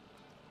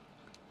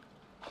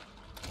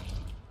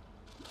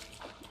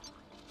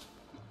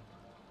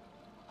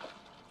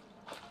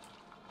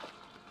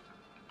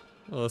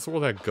 Oh, this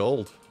world had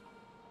gold.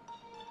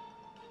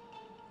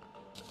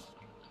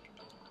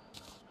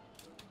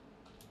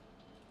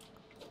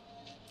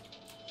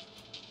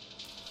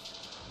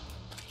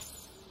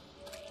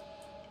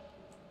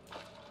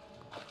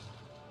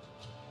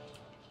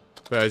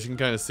 But as you can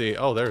kind of see,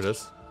 oh, there it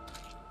is.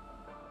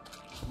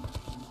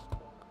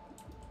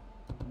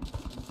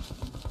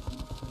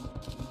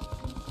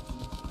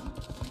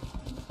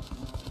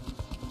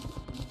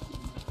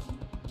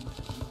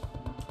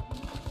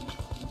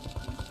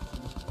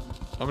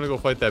 I'm gonna go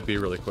fight that bee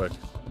really quick.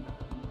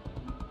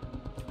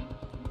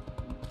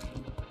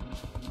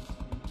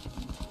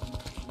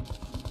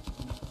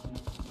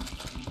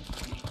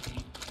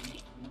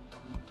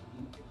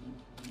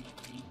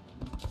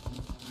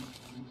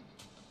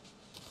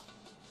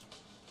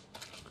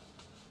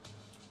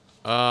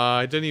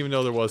 I didn't even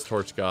know there was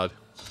Torch God.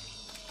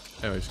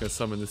 Anyway, just gonna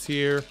summon this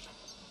here.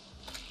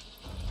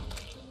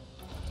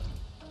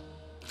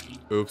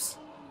 Oops.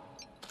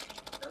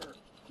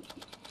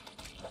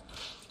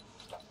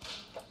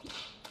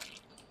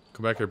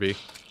 Come back here, B.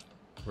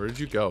 Where did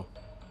you go?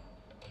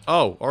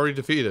 Oh, already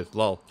defeated.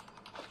 Lol.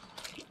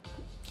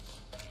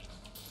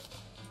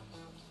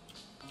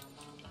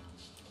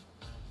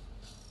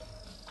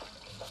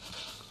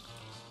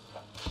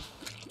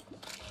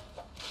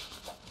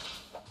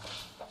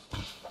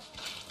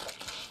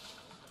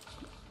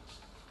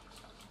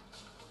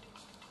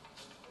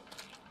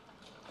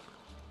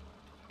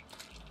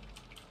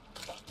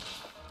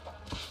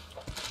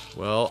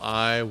 Well,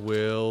 I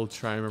will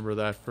try and remember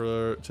that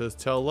to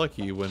tell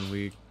Lucky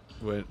when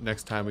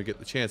next time we get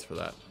the chance for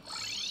that.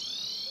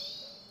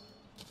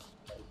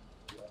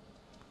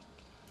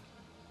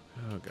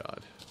 Oh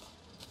God.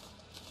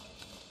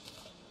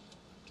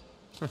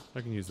 Huh,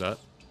 I can use that.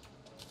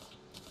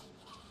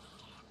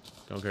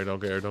 Don't care, don't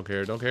care, don't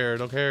care, don't care,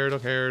 don't care,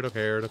 don't care, don't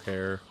care, don't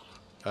care.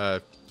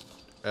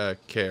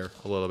 Care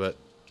a little bit.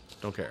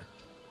 Don't care.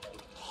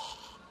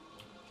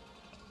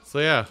 So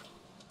yeah.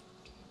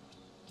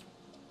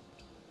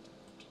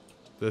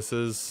 This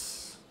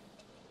is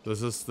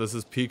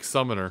peak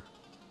summoner.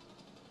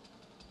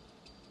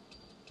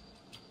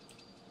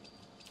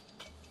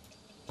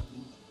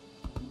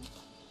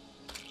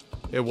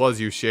 It was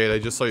you, Shade. I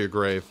just saw your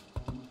grave.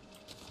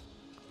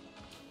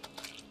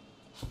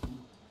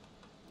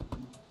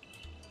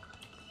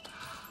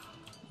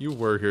 You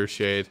were here,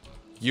 Shade.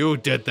 You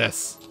did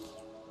this.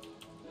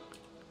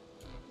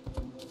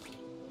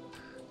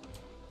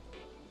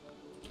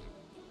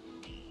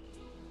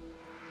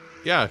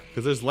 Yeah,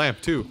 because there's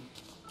Lamp too.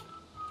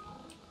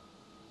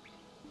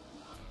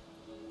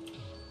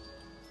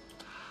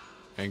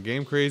 And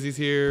Game Crazy's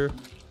here.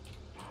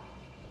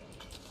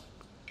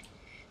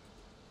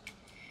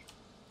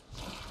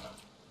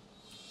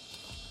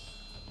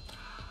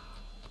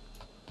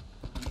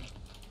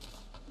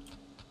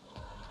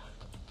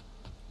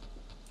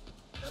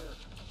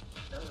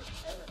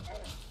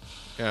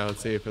 Yeah,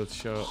 let's see if it'll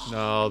show.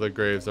 No, the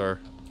graves are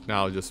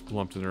now just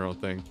lumped in their own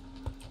thing.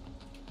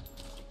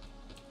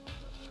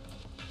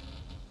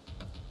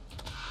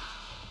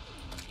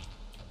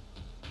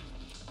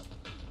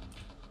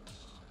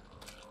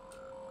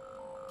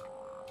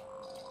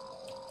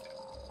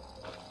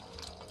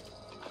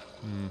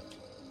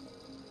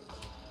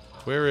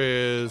 Where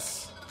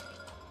is...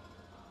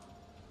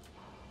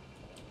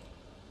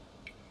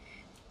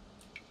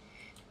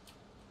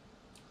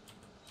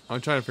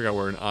 I'm trying to figure out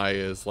where an eye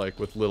is, like,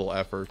 with little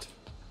effort.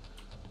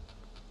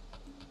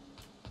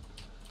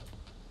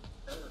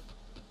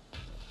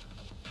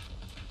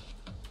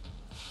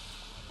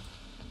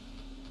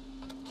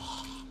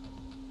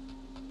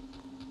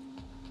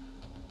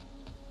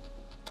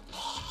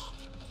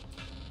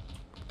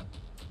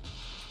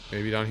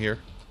 Maybe down here.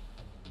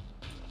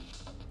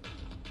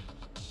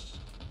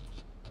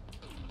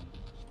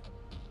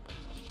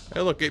 Hey,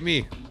 look at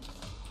me.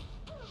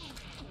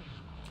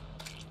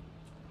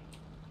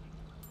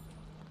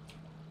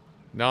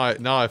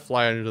 Now I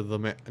fly under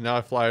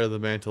the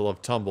mantle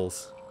of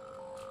tumbles.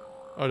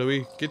 Oh, do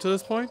we get to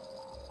this point? Is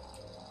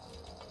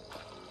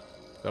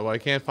that why I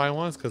can't find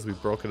one? It's because we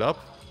broke it up.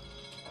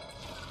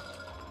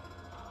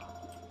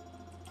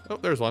 Oh,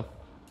 there's one.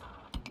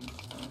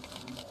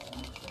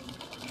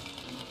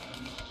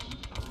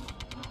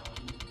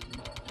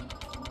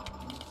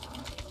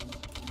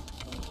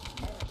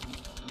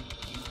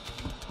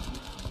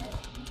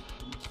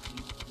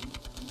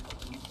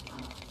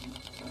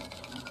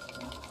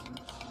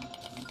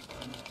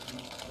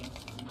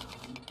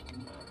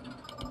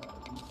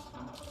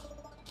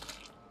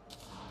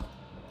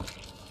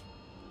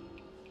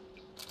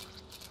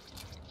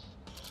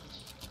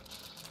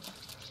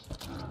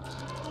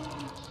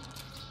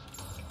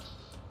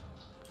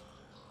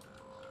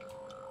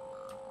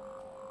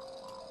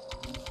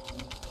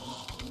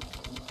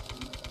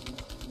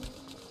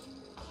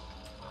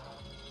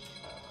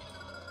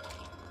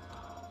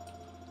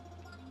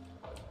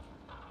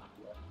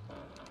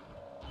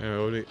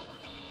 Anyway, what do you...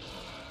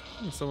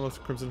 Someone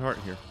left Crimson Heart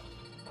in here.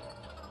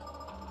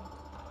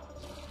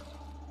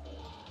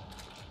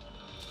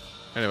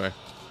 Anyway.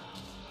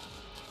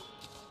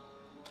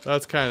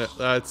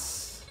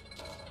 That's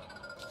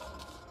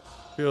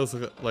feels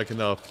like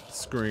enough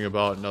screwing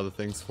about and other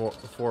things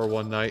for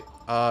one night.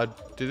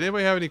 Did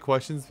anybody have any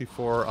questions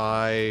before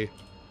I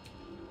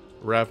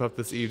wrap up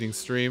this evening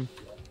stream?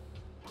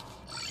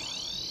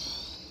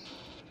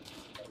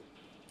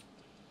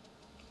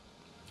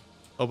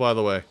 Oh, by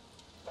the way,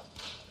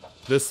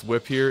 this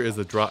whip here is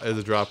a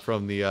drop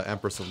from the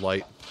Empress of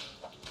Light.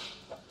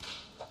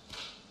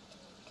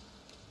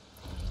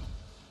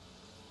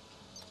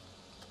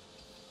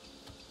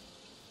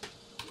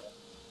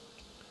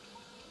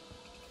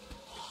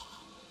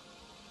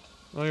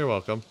 Oh, you're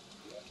welcome.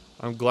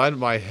 I'm glad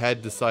my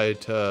head decided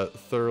to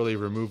thoroughly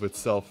remove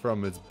itself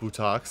from its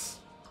buttocks.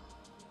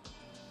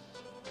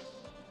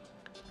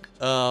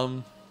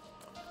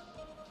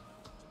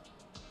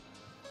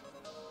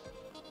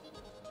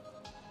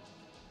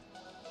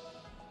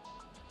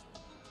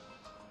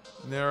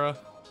 Nara?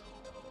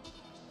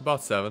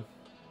 About 7.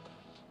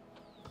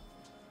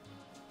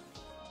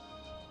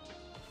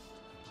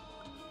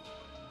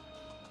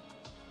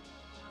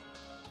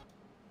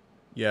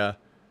 Yeah.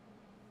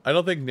 I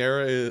don't think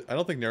Nara is, I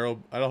don't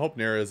hope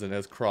Nara isn't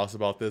as cross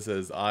about this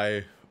as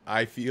I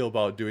feel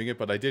about doing it,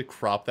 but I did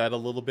crop that a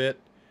little bit.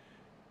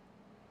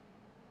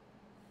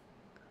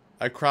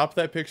 I cropped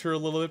that picture a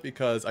little bit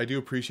because I do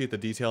appreciate the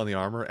detail in the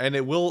armor, and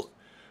it will,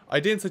 I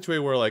did in such a way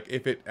where, like,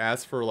 if it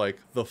asks for, like,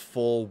 the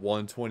full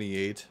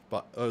 128,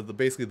 but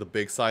basically the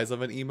big size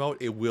of an emote,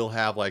 it will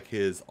have, like,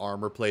 his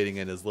armor plating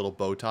and his little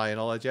bow tie and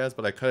all that jazz,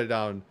 but I cut it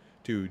down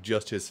to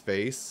just his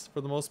face for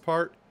the most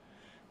part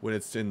when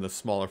it's in the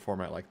smaller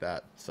format like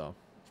that, so.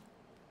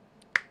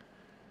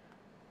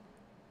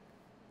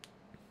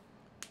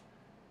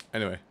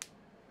 Anyway.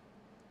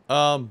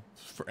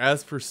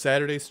 As for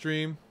Saturday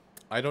stream,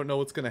 I don't know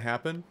what's going to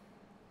happen.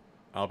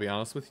 I'll be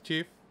honest with you,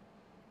 Chief.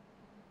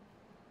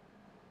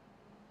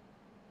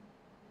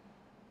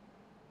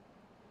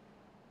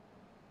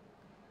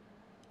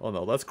 Oh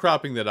no, that's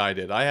cropping that I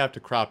did. I have to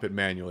crop it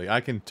manually. I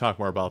can talk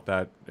more about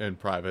that in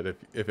private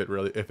if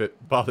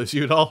it bothers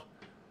you at all.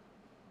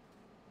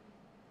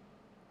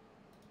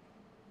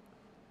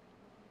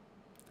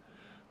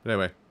 But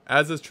anyway,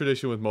 as is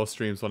tradition with most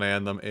streams when I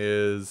end them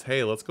is,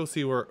 hey, let's go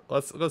see where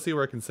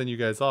I can send you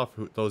guys off.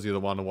 Those of you that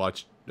want to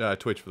watch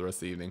Twitch for the rest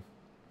of the evening.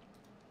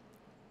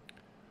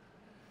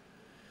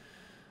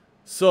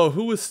 So,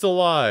 who is still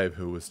alive?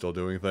 Who is still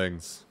doing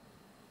things?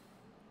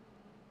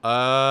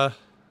 I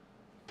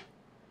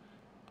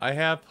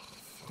have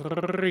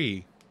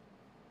three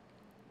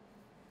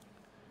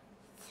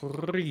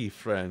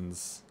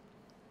friends.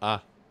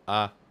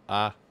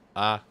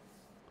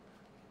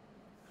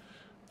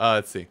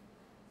 Let's see.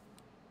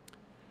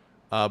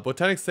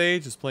 Botanic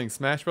Sage is playing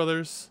Smash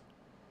Brothers.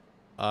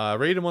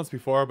 Rated him once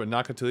before, but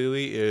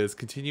Nakatilili is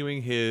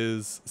continuing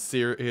his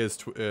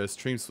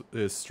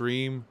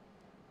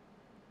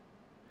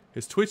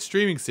Twitch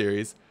streaming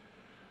series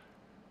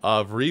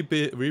of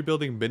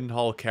rebuilding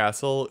Mindenhall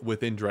Castle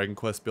within Dragon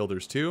Quest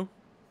Builders 2.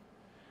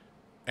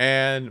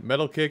 And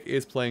Metal Kick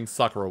is playing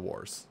Sakura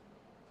Wars.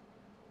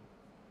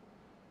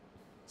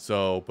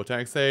 So,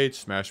 Botanic Sage,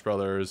 Smash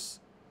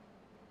Brothers,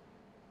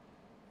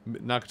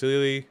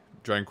 Nakatilili,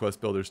 Dragon Quest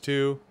Builders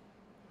 2,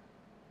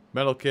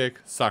 Metal Kick,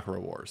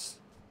 Sakura Wars.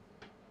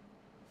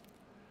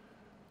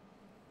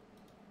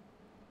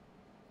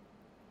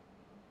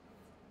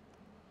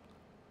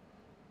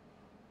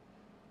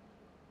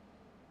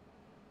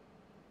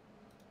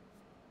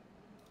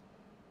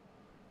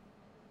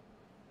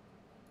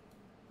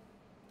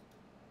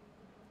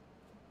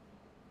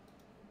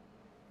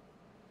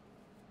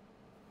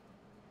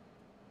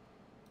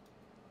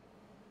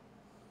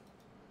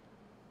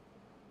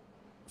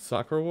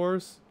 Sakura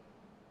Wars?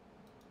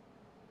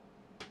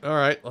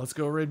 Alright, let's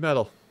go raid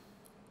metal.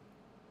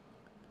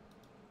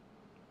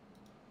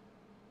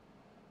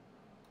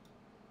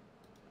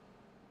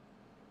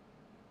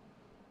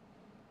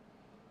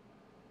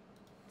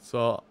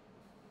 So...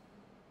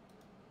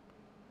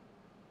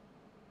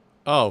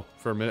 Oh,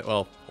 for a minute.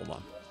 Well, hold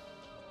on.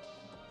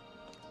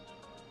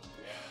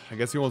 I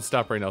guess you won't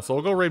stop right now. So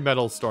we'll go raid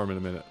Metal Storm in a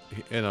minute.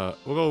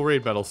 We'll go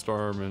raid Metal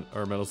Storm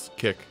or Metal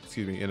Kick,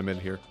 excuse me, in a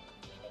minute here.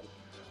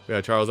 Yeah,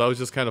 Charles, I was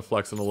just kind of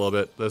flexing a little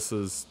bit. This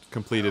is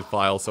completed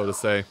file, so to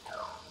say.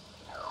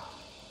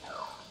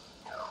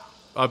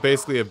 I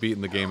basically have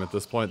beaten the game at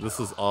this point. This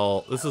is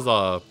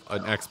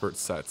an expert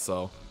set,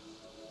 so.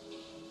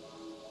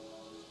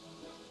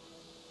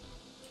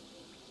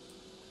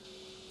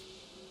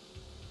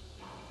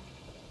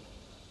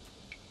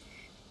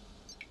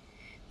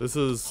 This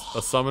is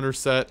a summoner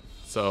set,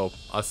 so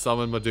I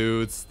summon my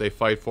dudes, they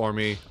fight for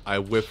me, I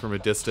whip from a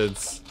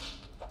distance.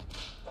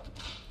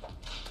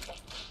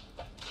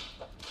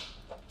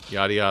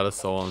 Yada yada,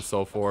 so on and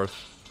so forth.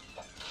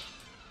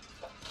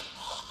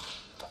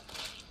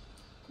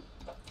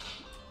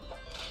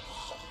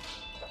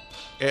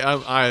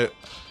 Gaia,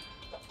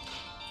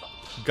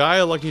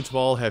 Lucky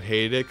Tamal have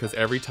hated it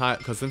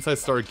because since I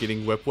started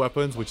getting whip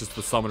weapons, which is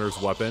the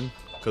summoner's weapon,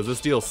 because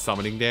this deals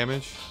summoning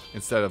damage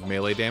instead of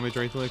melee damage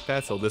or anything like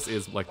that, so this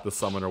is like the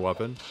summoner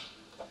weapon.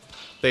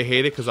 They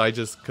hate it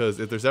because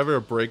if there's ever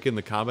a break in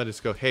the combat,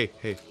 just go, hey,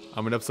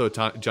 I'm an episode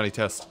of Johnny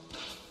Test.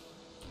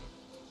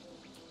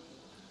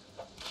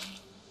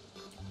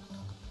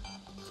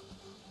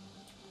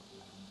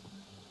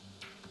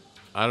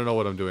 I don't know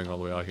what I'm doing all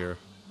the way out here.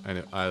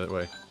 Either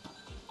way.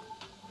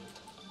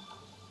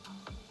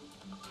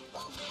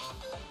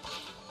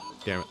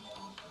 Damn it.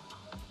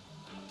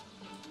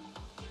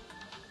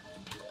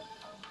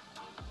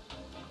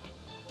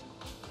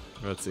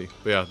 Let's see.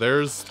 But yeah,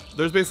 there's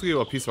basically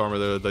a piece of armor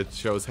there that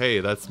shows, hey,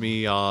 that's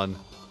me playing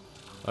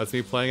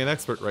an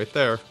expert right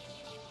there.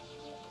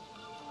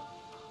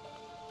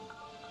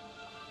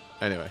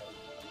 Anyway.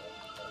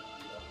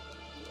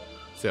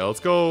 So yeah, let's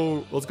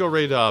go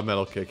raid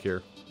Metal Kick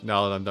here.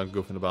 Now that I'm done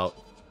goofing about.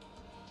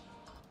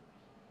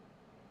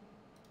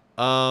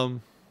 I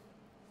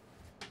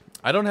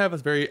don't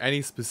have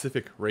any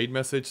specific raid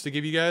message to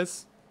give you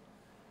guys.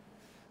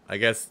 I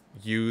guess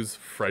use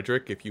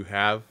Frederick if you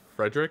have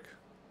Frederick.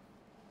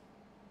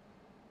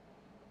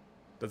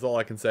 That's all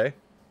I can say.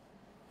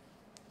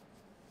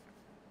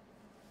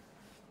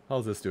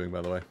 How's this doing,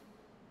 by the way?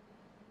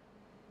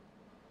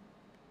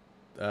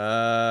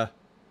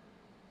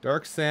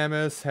 Dark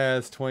Samus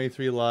has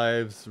 23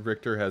 lives.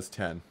 Richter has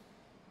 10.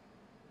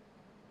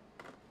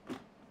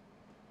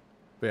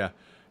 But yeah,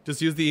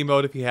 just use the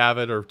emote if you have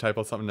it, or type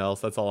out something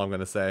else. That's all I'm going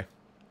to say.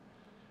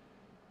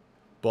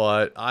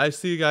 But I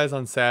see you guys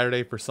on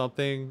Saturday for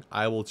something.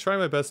 I will try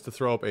my best to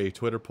throw up a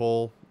Twitter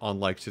poll on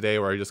like today,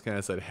 where I just kind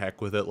of said,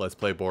 heck with it, let's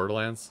play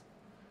Borderlands.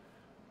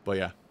 But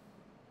yeah.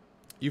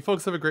 You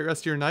folks have a great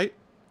rest of your night.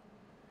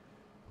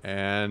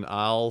 And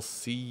I'll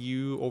see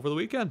you over the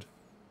weekend.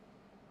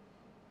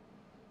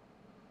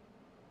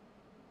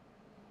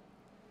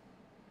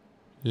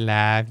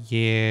 Love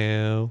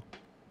you.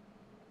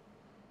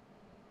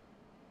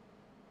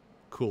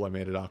 Cool, I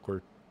made it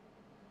awkward.